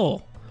as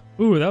well.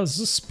 Ooh, that was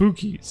just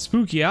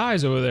spooky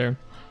eyes over there.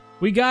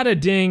 We got a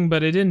ding,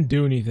 but it didn't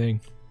do anything.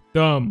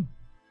 Dumb.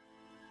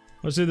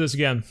 Let's do this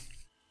again.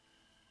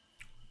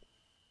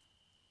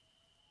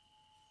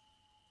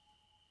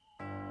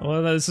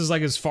 Well, this is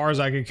like as far as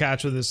I could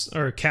catch with this,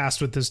 or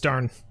cast with this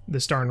darn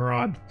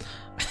rod.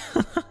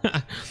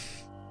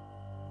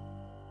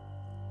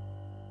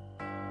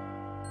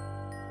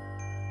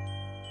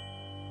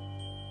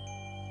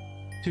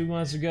 2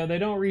 months ago. They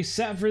don't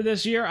reset for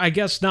this year? I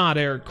guess not,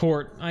 Eric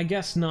Court. I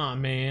guess not,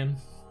 man.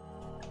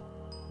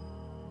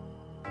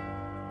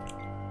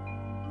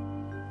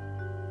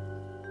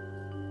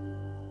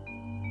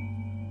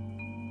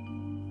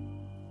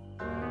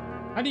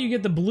 How do you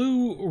get the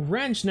blue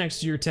wrench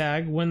next to your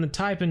tag when the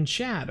type in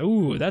chat?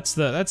 Ooh, that's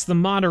the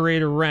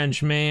moderator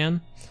wrench,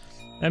 man.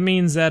 That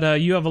means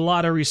that you have a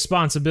lot of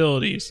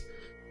responsibilities.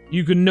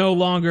 You can no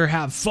longer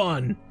have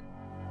fun.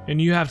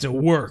 and you have to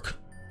work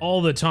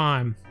all the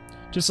time.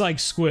 Just like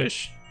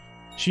Squish.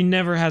 She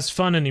never has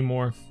fun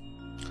anymore.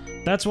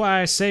 That's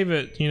why I save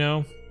it, you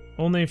know,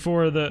 only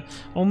for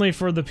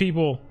the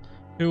people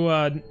who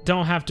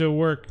don't have to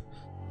work,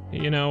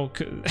 you know.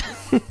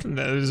 That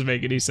doesn't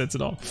make any sense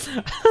at all.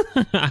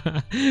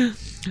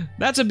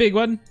 That's a big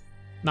one.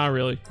 Not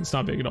really. It's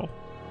not big at all.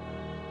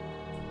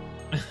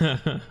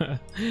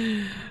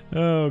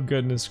 Oh,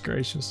 goodness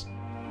gracious.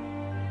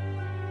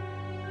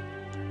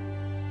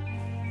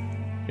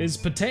 Is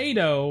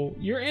potato?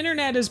 Your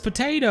internet is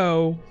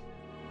potato.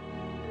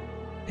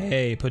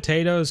 Hey,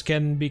 potatoes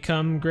can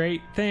become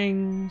great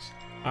things.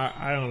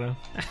 I don't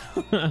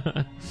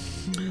know.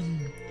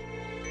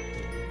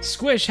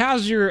 Squish,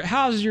 how's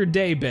your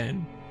day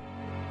been?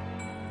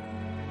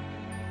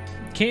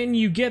 Can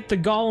you get the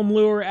Golem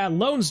lure at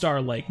Lone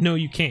Star Lake? No,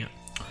 you can't.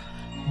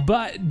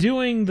 But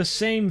doing the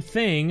same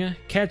thing,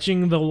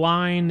 catching the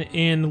line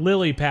in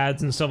lily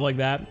pads and stuff like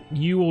that,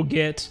 you will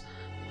get,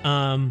 what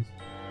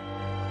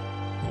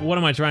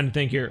am I trying to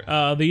think here?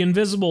 The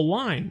invisible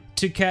line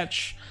to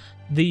catch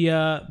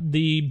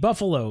the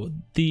buffalo,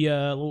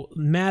 the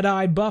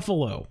mad-eye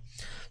buffalo.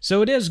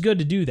 So it is good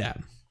to do that.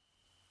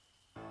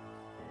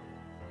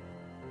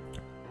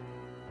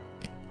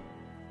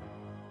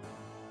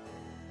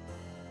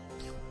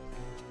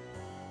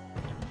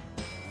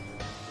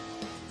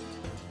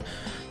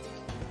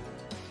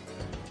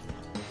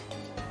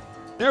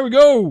 There we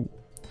go!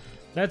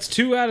 That's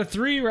 2 out of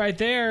 3 right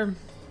there.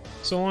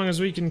 So long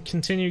as we can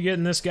continue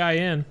getting this guy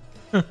in.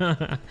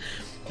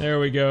 There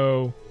we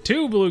go.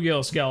 2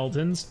 bluegill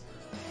skeletons.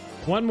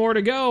 1 more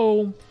to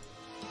go.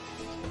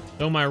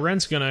 Though my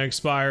rent's gonna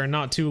expire in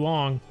not too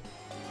long.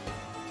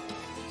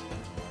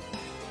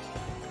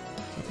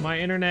 My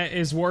internet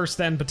is worse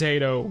than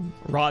potato.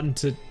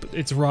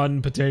 It's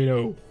rotten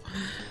potato.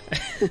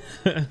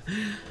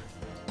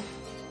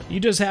 You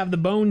just have the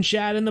bone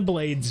shad and the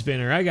blade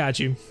spinner. I got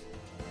you.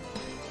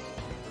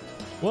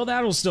 Well,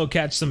 that'll still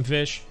catch some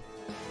fish.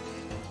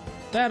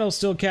 That'll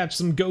still catch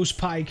some ghost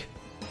pike.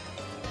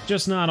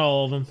 Just not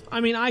all of them.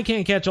 I mean, I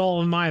can't catch all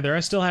of them either.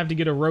 I still have to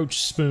get a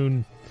roach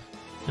spoon.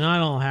 And I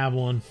don't have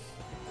one.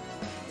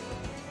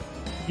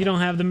 You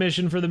don't have the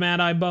mission for the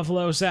mad-eye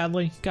buffalo,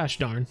 sadly? Gosh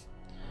darn.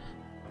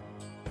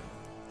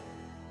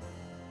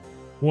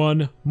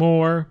 1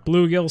 more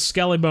bluegill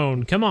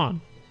skellybone. Come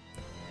on.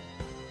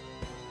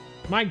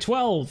 Mike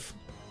 12.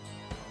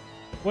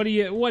 What are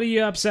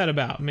you upset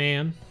about,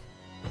 man?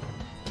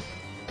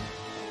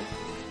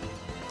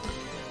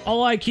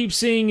 All I keep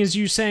seeing is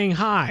you saying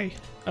hi.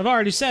 I've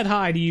already said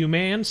hi to you,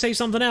 man. Say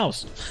something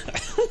else.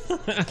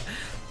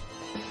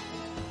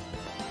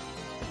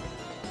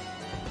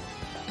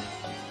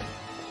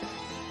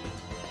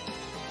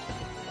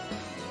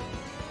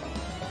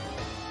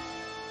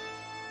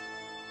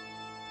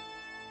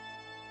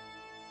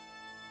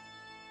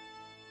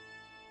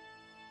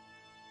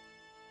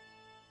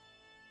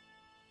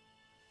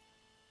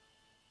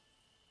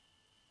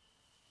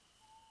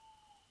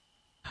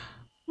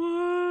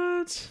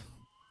 What?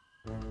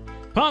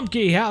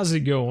 Pumpkin, how's it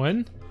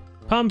going?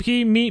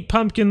 Pumpkin meet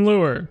pumpkin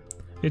lure.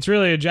 It's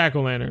really a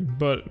jack-o'-lantern,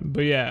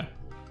 but yeah.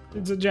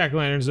 It's a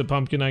jack-o'-lantern, it's a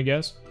pumpkin, I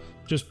guess.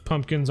 Just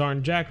pumpkins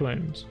aren't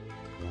jack-o'-lanterns.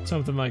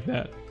 Something like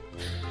that.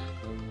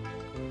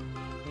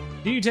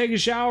 Do you take a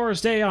shower or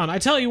stay on? I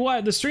tell you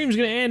what, the stream's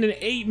gonna end in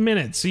 8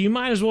 minutes, so you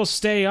might as well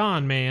stay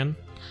on, man.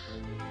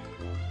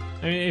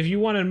 I mean, if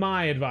you wanted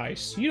my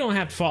advice. You don't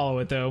have to follow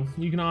it, though.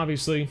 You can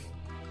obviously...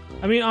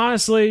 I mean,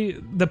 honestly,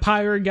 the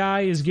pirate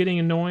guy is getting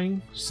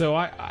annoying. So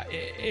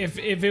if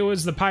it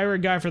was the pirate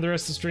guy for the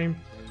rest of the stream,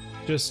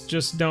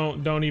 just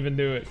don't even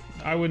do it.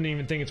 I wouldn't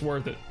even think it's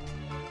worth it.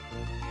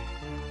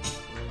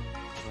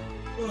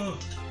 Ugh.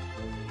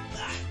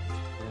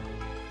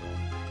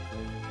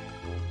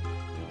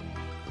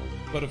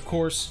 But of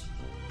course,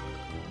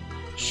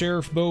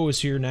 Sheriff Bo is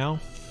here now,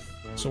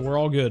 so we're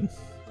all good.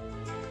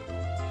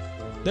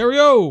 There we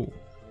go!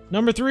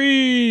 Number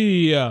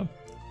 3!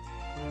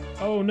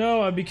 Oh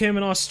no, I became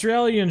an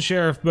Australian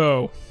Sheriff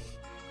Bo.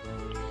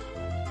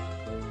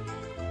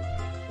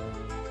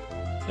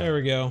 There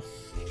we go.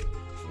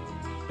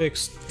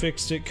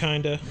 Fixed it,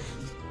 kinda.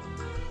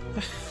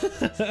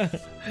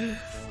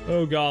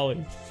 Oh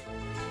golly.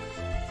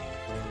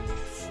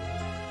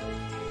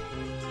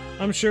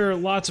 I'm sure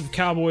lots of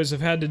cowboys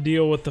have had to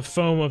deal with the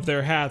foam of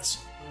their hats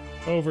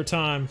over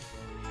time.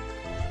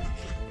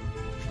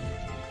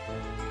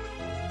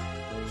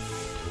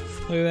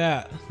 Look at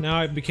that.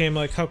 Now it became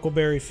like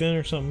Huckleberry Finn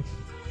or something.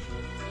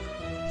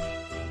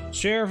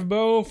 Sheriff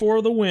Bo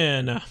for the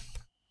win.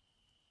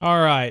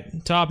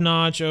 Alright, top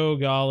notch. Oh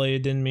golly,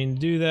 didn't mean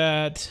to do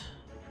that.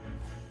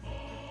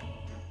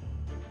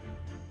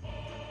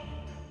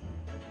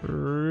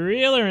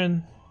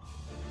 Reeling.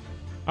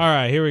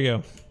 Alright, here we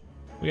go.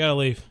 We gotta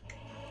leave.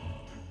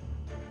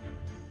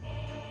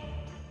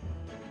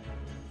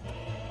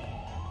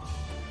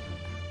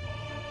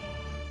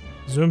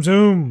 Zoom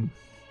zoom.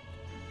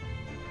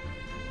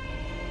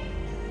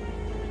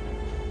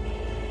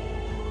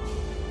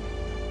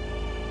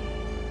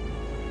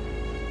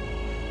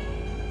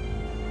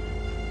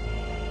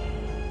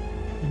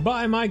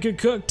 Bye, Micah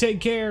Cook. Take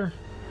care.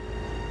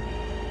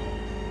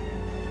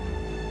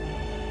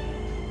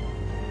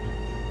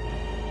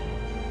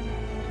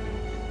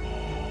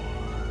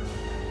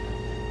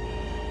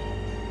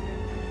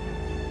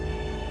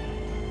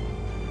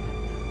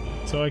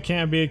 So I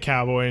can't be a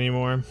cowboy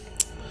anymore.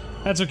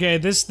 That's okay.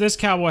 This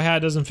cowboy hat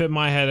doesn't fit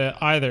my head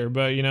either,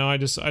 but you know, I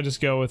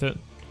just go with it.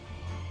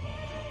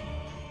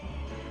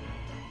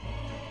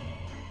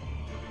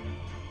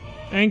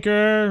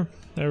 Anchor.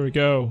 There we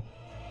go.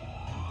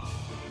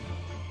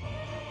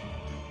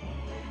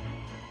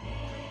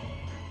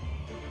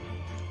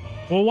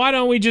 Well, why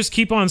don't we just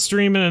keep on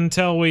streaming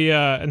until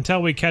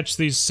we catch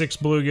these 6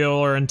 bluegill,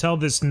 or until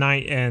this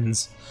night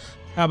ends?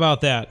 How about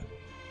that?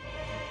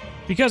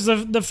 Because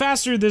the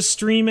faster this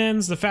stream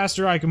ends, the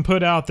faster I can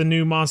put out the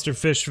new monster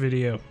fish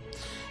video.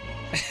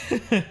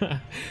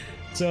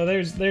 So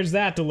there's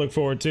that to look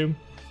forward to.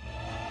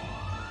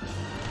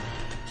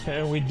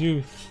 And we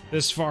do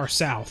this far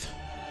south.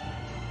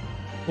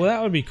 Well,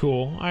 that would be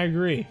cool. I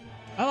agree.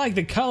 I like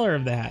the color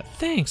of that.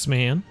 Thanks,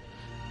 man.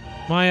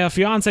 My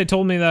fiance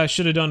told me that I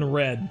should have done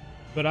red,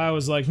 but I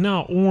was like,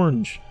 no,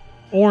 orange.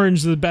 Orange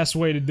is the best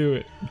way to do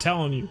it. I'm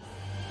telling you.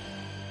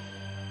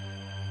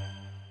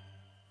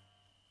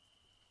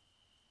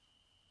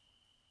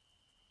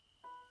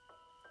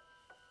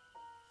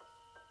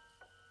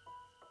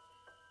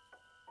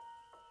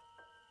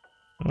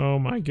 Oh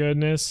my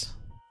goodness.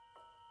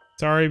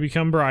 It's already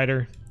become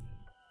brighter.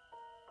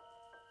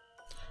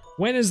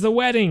 When is the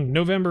wedding?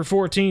 November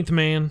 14th,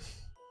 man.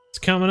 It's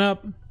coming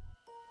up.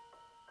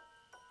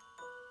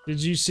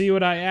 Did you see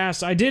what I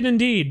asked? I did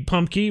indeed,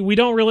 Pumpkin. We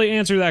don't really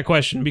answer that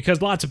question because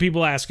lots of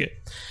people ask it.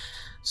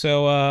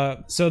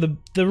 So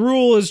the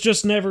rule is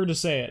just never to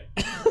say it.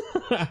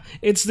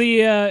 It's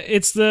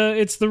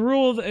the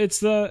rule. It's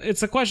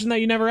the question that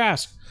you never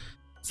ask.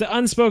 It's the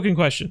unspoken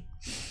question.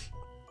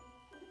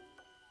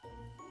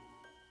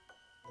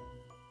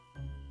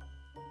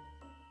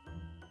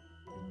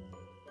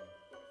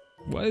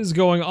 What is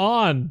going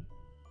on?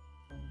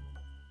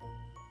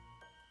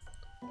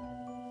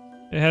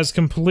 It has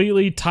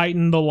completely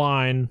tightened the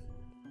line.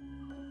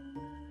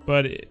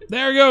 But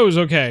there it goes.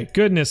 Okay.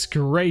 Goodness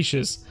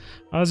gracious.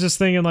 I was just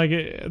thinking like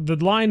the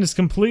line is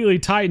completely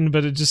tightened,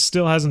 but it just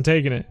still hasn't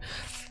taken it.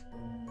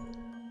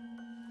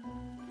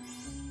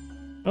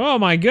 Oh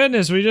my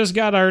goodness. We just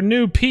got our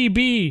new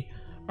PB.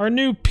 Our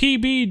new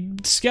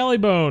PB Skelly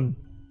Bone.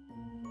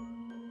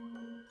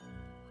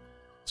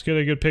 Let's get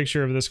a good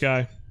picture of this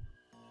guy.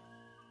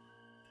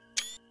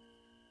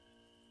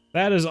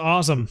 That is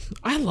awesome.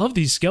 I love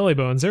these skelly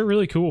bones. They're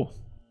really cool.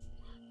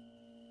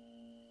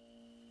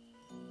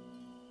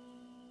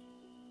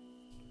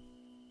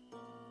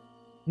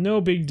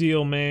 No big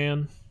deal,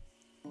 man.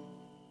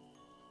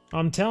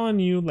 I'm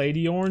telling you,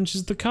 Lady Orange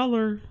is the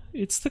color.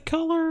 It's the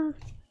color.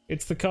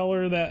 It's the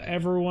color that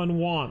everyone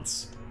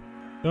wants.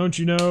 Don't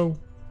you know?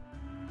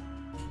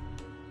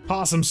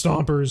 Possum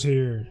Stomper's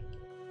here.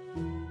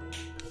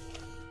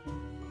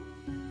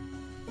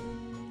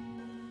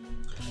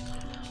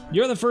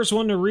 You're the first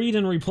one to read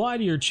and reply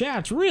to your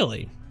chats,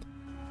 really?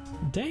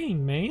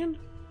 Dang, man.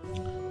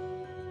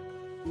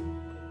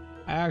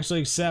 I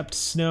actually accept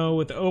snow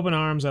with open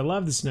arms. I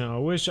love the snow. I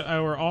wish I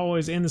were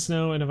always in the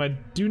snow, and if I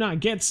do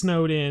not get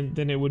snowed in,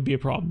 then it would be a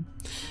problem.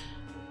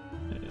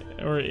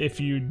 Or if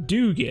you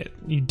do get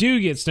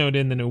snowed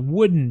in, then it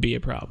wouldn't be a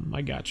problem.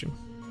 I got you.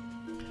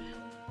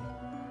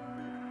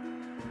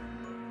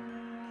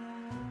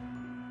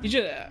 You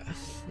just...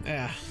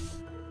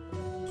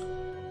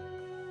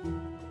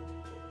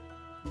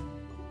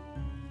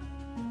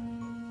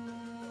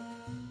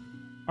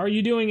 Are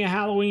you doing a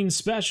Halloween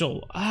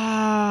special?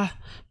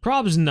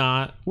 Prob's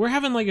not. We're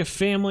having like a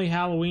family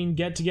Halloween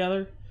get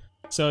together.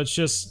 So it's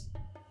just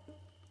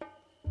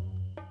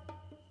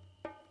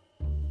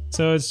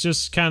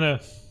kind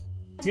of,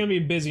 it's gonna be a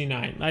busy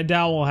night. I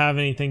doubt we'll have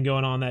anything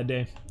going on that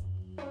day.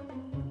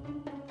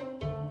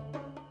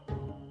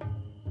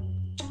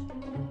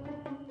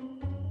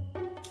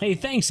 Hey,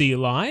 thanks,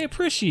 Eli. I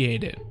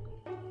appreciate it.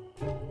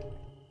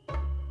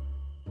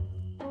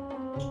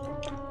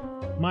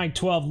 Mike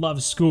 12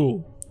 loves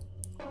school.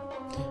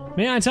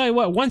 Man, I tell you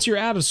what, once you're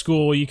out of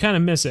school, you kind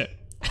of miss it.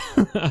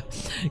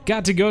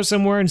 Got to go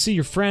somewhere and see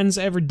your friends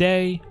every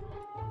day.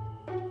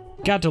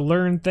 Got to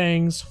learn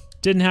things.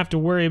 Didn't have to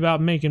worry about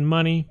making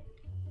money.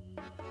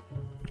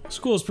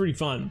 School's pretty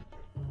fun.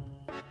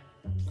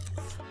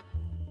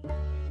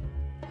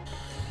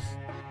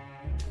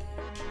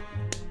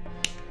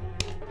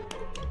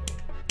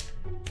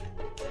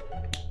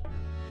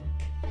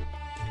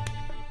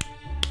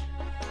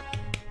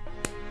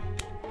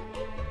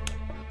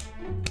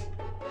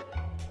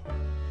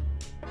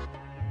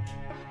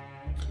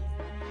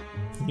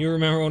 You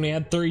remember when we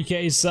had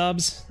 3K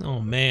subs?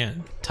 Oh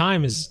man,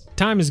 time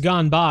has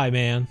gone by,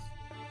 man.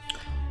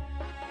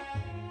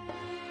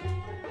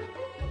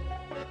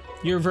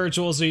 You're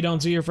virtual, so you don't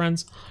see your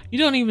friends. You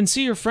don't even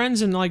see your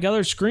friends in like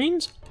other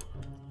screens?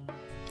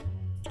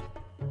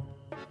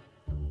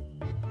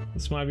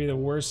 This might be the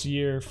worst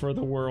year for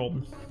the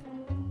world.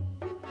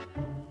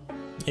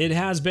 It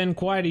has been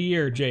quite a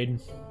year, Jaden.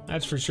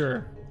 That's for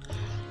sure.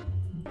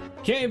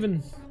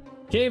 Cavin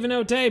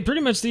Ote, pretty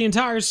much the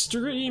entire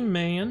stream,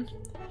 man.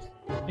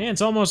 Man,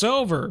 it's almost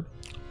over.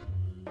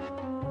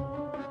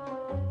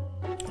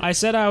 I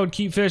said I would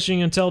keep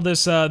fishing until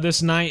this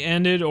this night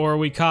ended, or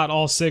we caught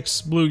all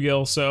 6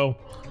 bluegill. So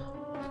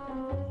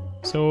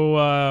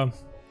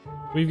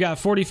we've got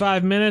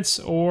 45 minutes,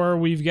 or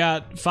we've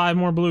got 5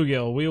 more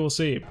bluegill. We will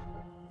see.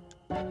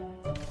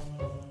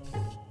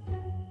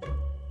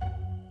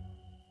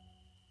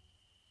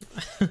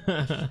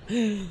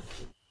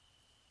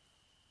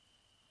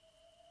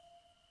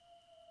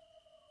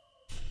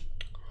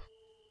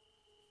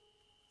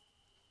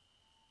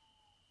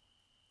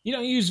 You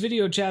don't use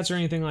video chats or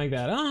anything like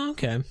that. Oh,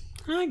 okay.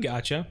 I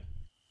gotcha.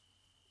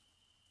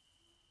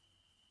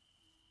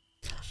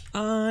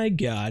 I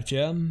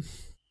gotcha.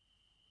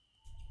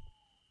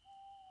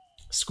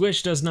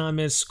 Squish does not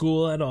miss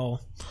school at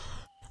all.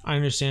 I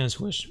understand,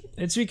 Squish.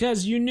 It's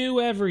because you knew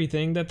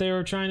everything that they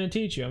were trying to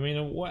teach you. I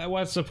mean,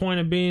 what's the point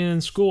of being in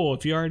school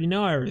if you already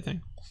know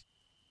everything?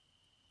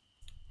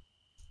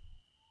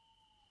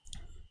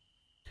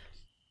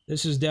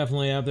 This is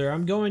definitely up there.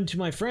 I'm going to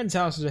my friend's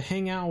house to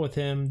hang out with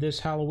him this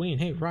Halloween.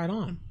 Hey, right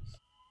on.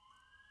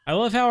 I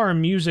love how our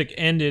music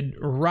ended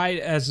right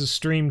as the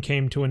stream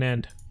came to an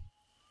end.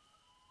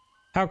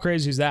 How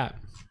crazy is that?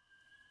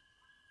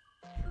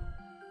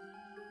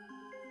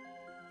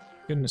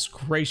 Goodness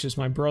gracious,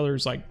 my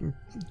brother's like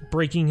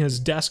breaking his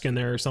desk in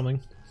there or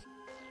something.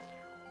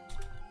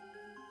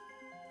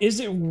 Is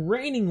it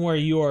raining where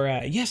you are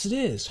at? Yes, it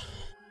is.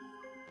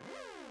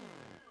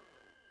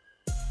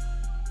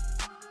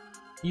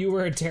 You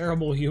were a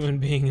terrible human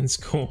being in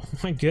school.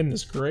 My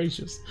goodness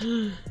gracious.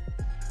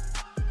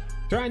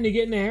 Trying to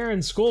get in a hair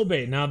in school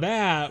bait. Now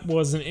that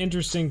was an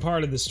interesting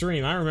part of the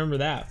stream. I remember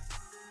that.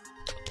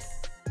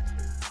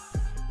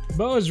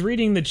 Bo is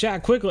reading the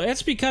chat quickly.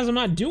 That's because I'm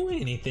not doing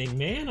anything,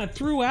 man. I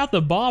threw out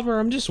the bobber.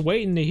 I'm just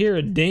waiting to hear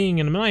a ding,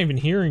 and I'm not even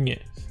hearing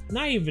it.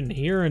 Not even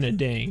hearing a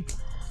ding.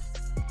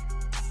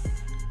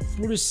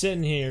 We're just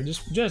sitting here,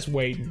 just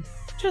waiting.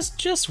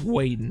 Just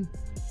waiting.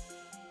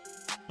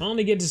 I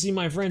only get to see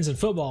my friends in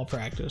football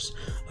practice.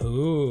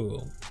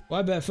 Ooh. Well,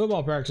 I bet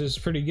football practice is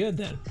pretty good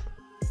then.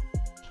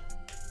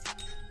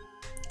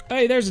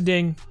 Hey, there's a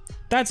ding.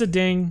 That's a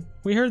ding.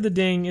 We heard the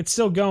ding. It's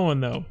still going,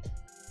 though.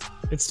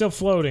 It's still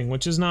floating,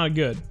 which is not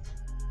good.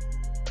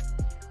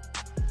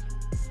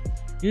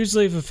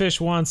 Usually if a fish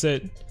wants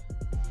it,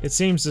 it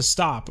seems to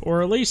stop.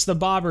 Or at least the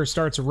bobber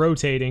starts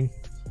rotating.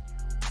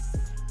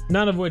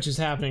 None of which is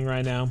happening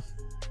right now.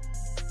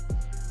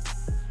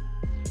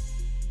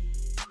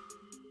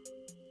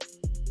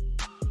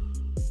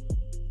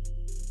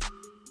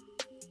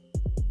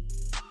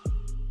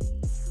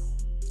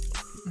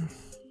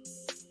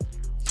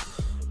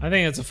 I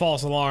think it's a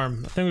false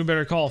alarm. I think we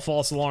better call a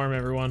false alarm,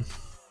 everyone.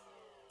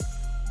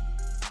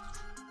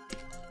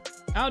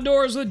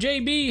 Outdoors with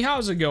JB,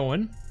 how's it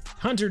going?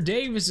 Hunter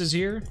Davis is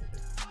here.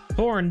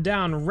 Pouring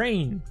down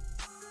rain.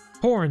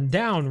 Pouring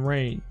down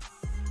rain.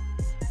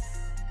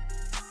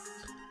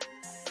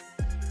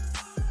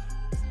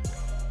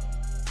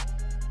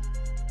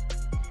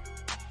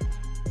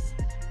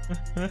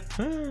 We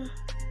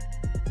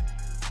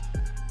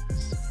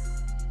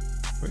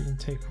can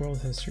take world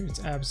history.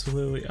 It's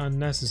absolutely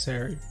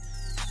unnecessary.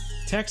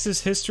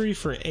 Texas history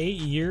for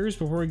 8 years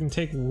before we can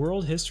take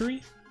world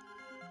history?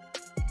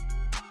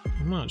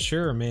 I'm not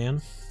sure,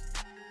 man.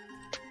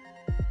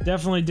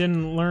 Definitely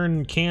didn't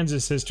learn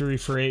Kansas history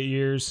for 8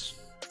 years.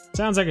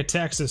 Sounds like a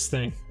Texas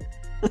thing.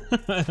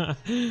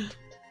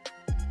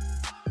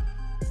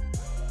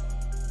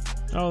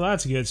 Oh,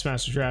 that's good,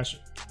 Smash the Trash.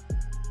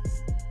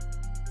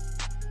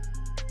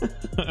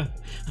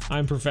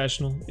 I'm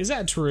professional. Is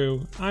that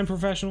true? I'm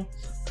professional?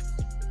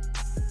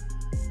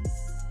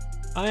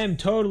 I am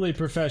totally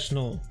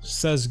professional,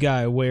 says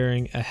guy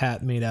wearing a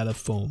hat made out of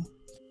foam.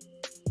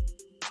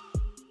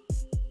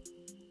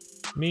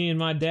 Me and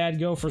my dad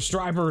go for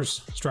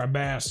stripers. Striped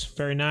bass.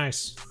 Very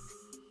nice.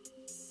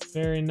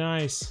 Very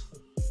nice.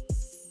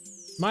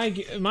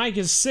 Mike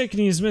is sick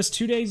and he's missed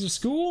 2 days of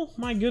school?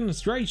 My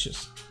goodness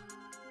gracious.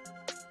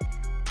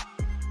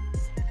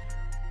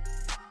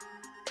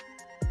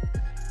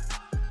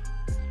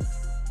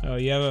 Oh,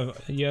 you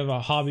have a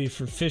hobby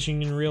for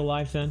fishing in real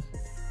life then?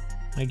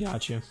 I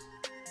got you.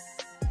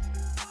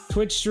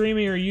 Twitch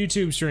streaming or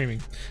YouTube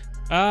streaming?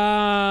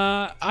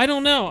 I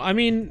don't know. I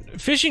mean,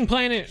 Fishing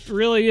Planet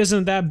really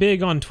isn't that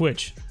big on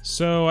Twitch,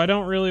 so I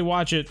don't really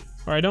watch it,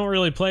 or I don't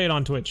really play it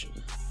on Twitch.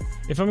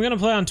 If I'm gonna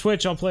play on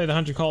Twitch, I'll play the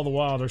Hunter Call of the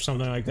Wild or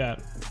something like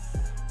that.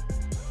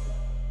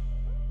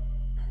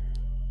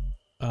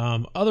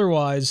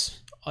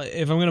 Otherwise,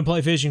 if I'm gonna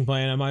play Fishing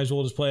Planet, I might as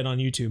well just play it on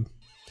YouTube.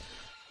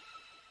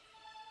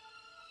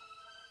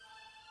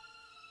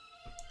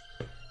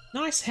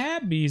 Nice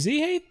hat, BZ.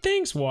 Hey,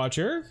 thanks,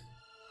 Watcher.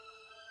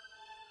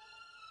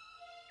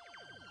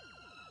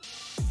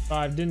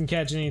 5 didn't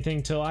catch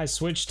anything till I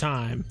switched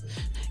time.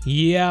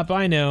 Yep,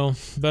 I know,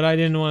 but I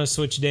didn't want to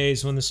switch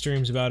days when the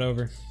stream's about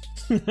over.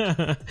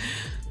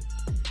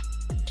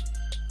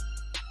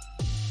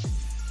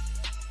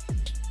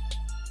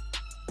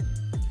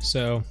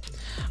 So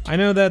I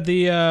know that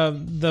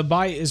the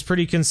bite is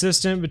pretty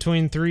consistent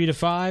between 3 to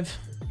 5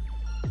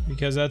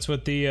 because that's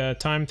what the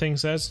time thing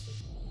says.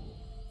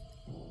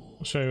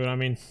 I'll show you what I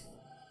mean.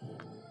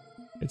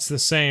 It's the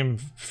same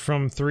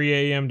from 3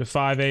 a.m. to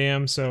 5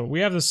 a.m. So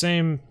we have the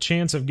same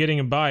chance of getting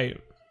a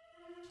bite.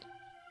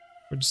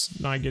 We're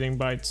just not getting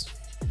bites.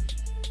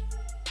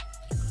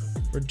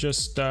 We're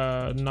just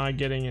not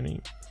getting any.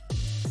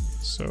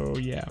 So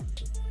yeah.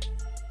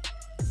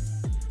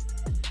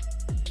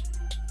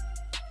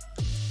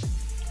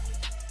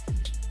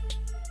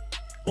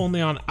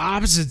 Only on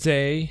opposite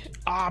day.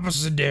 I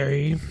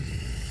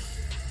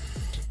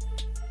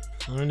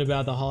learned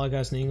about the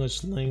Holocaust in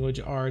English language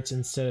arts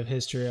instead of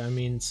history. I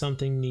mean,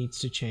 something needs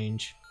to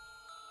change.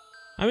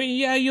 I mean,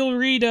 yeah, you'll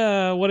read,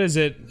 what is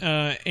it?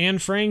 Anne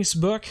Frank's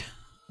book,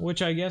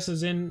 which I guess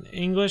is in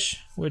English,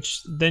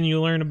 which then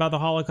you learn about the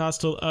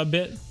Holocaust a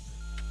bit.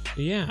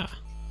 But yeah.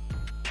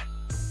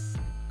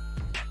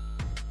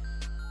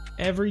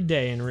 Every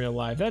day in real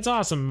life. That's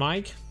awesome,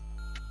 Mike.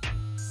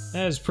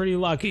 That is pretty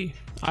lucky.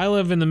 I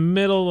live in the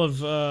middle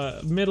of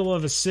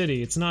a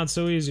city. It's not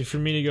so easy for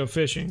me to go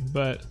fishing,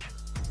 but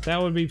that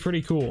would be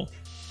pretty cool.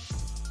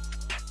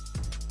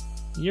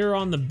 You're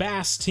on the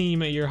bass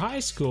team at your high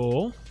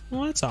school.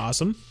 Well, that's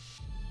awesome.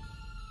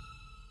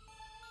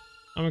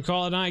 I'm gonna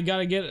call it a night.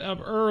 Gotta get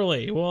up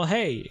early. Well,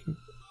 hey,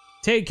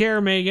 take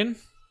care, Megan.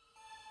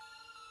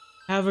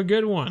 Have a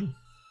good one.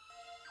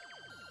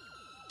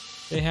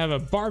 They have a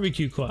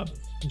barbecue club.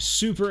 I'm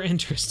super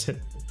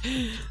interested.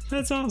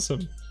 That's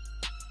awesome.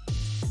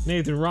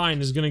 Nathan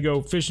Ryan is gonna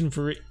go fishing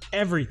for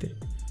everything.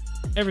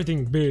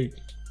 Everything big.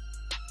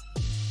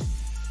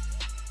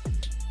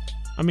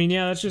 I mean,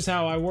 yeah, that's just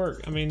how I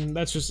work. I mean,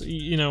 that's just,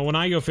 you know, when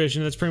I go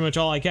fishing, that's pretty much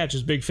all I catch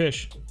is big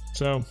fish.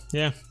 So,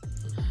 yeah.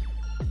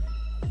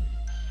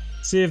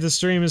 See if the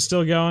stream is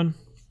still going.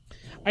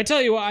 I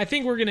tell you what, I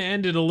think we're gonna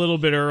end it a little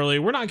bit early.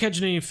 We're not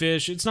catching any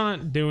fish. It's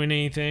not doing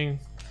anything.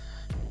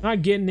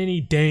 Not getting any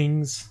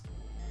dings.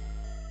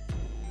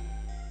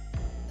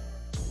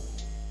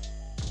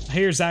 I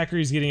hear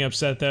Zachary's getting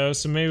upset though,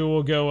 so maybe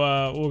we'll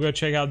go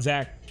check out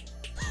Zach.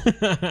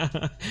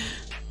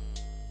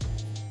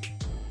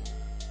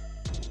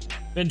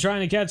 Been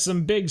trying to catch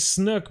some big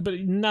snook,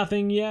 but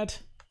nothing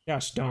yet.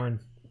 Gosh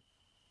darn.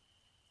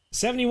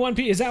 71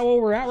 people. Is that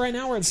what we're at right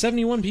now? We're at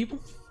 71 people?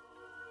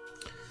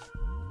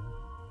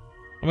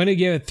 I'm gonna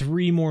give it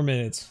 3 more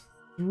minutes.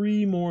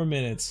 3 more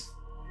minutes.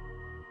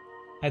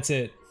 That's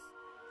it.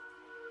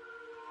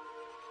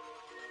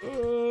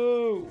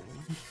 Oh.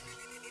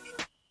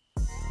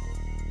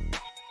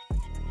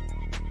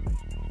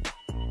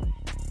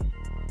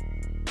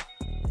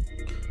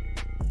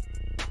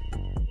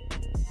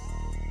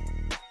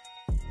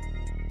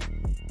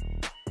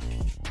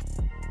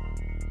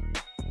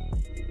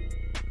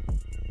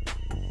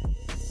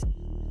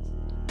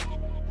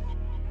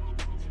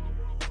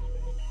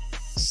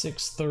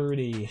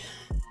 $6:30.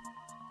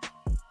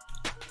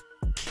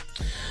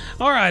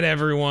 All right,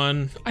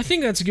 everyone. I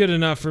think that's good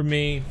enough for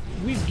me.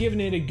 We've given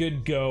it a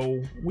good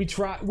go. We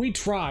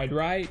tried,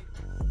 right?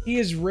 He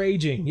is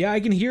raging. Yeah, I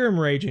can hear him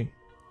raging.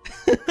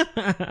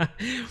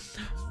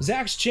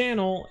 Zach's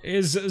channel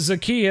is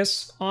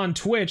Zacchaeus on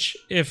Twitch.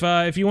 If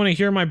you want to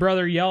hear my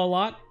brother yell a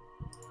lot,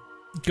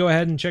 go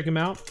ahead and check him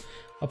out.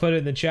 I'll put it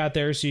in the chat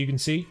there so you can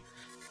see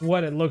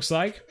what it looks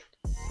like.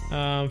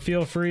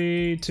 Feel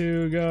free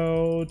to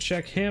go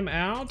check him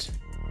out.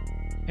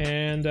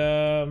 And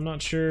I'm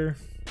not sure.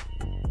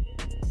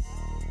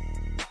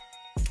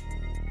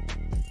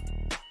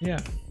 Yeah.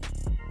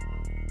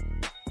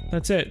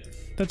 That's it.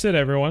 That's it,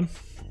 everyone.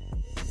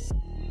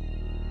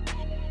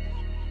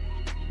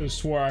 I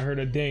swore I heard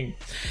a ding.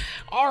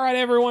 All right,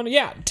 everyone.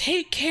 Yeah,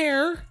 take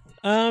care.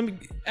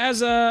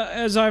 As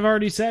I've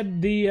already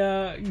said, the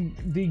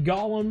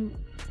Gollum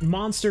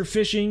monster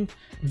fishing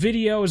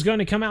video is going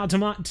to come out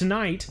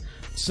tonight,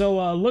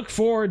 so look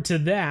forward to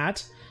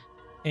that.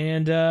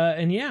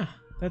 And yeah,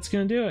 that's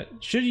gonna do it.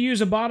 Should you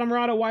use a bottom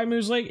rod at White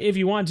Moose Lake? If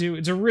you want to.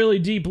 It's a really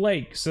deep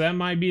lake, so that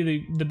might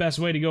be the best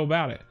way to go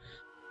about it.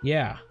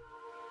 Yeah.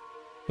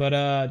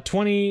 But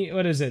 20,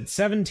 what is it,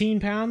 17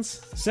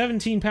 pounds?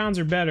 17 pounds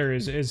or better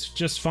is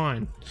just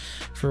fine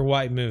for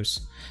white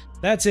moose.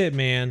 That's it,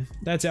 man.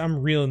 That's it.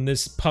 I'm reeling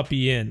this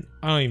puppy in.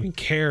 I don't even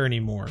care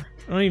anymore.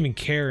 I don't even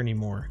care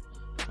anymore.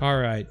 All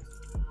right.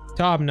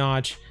 Top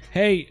notch.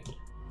 Hey,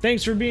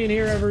 thanks for being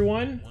here,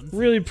 everyone.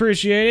 Really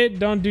appreciate it.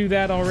 Don't do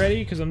that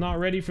already, because I'm not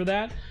ready for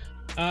that.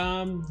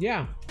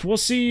 Yeah, we'll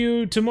see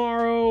you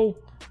tomorrow.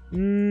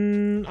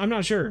 I'm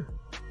not sure.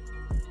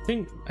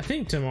 I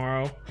think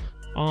tomorrow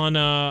on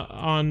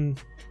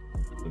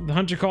the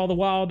Hunter Call the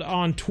Wild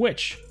on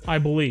Twitch, I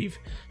believe.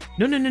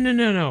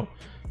 No.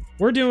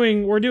 We're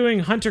doing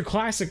Hunter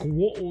Classic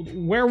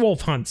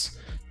werewolf hunts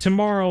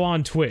tomorrow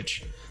on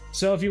Twitch.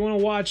 So if you want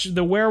to watch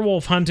the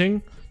werewolf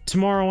hunting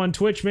tomorrow on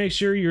Twitch, make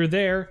sure you're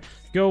there.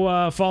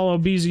 Go follow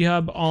BZ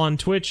Hub on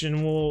Twitch,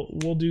 and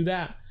we'll do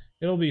that.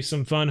 It'll be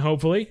some fun,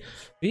 hopefully.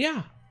 But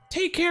yeah,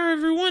 take care,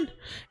 everyone.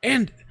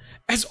 And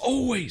as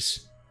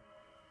always,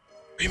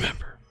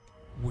 remember,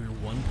 we're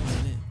one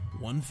planet,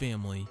 one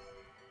family,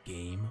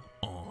 game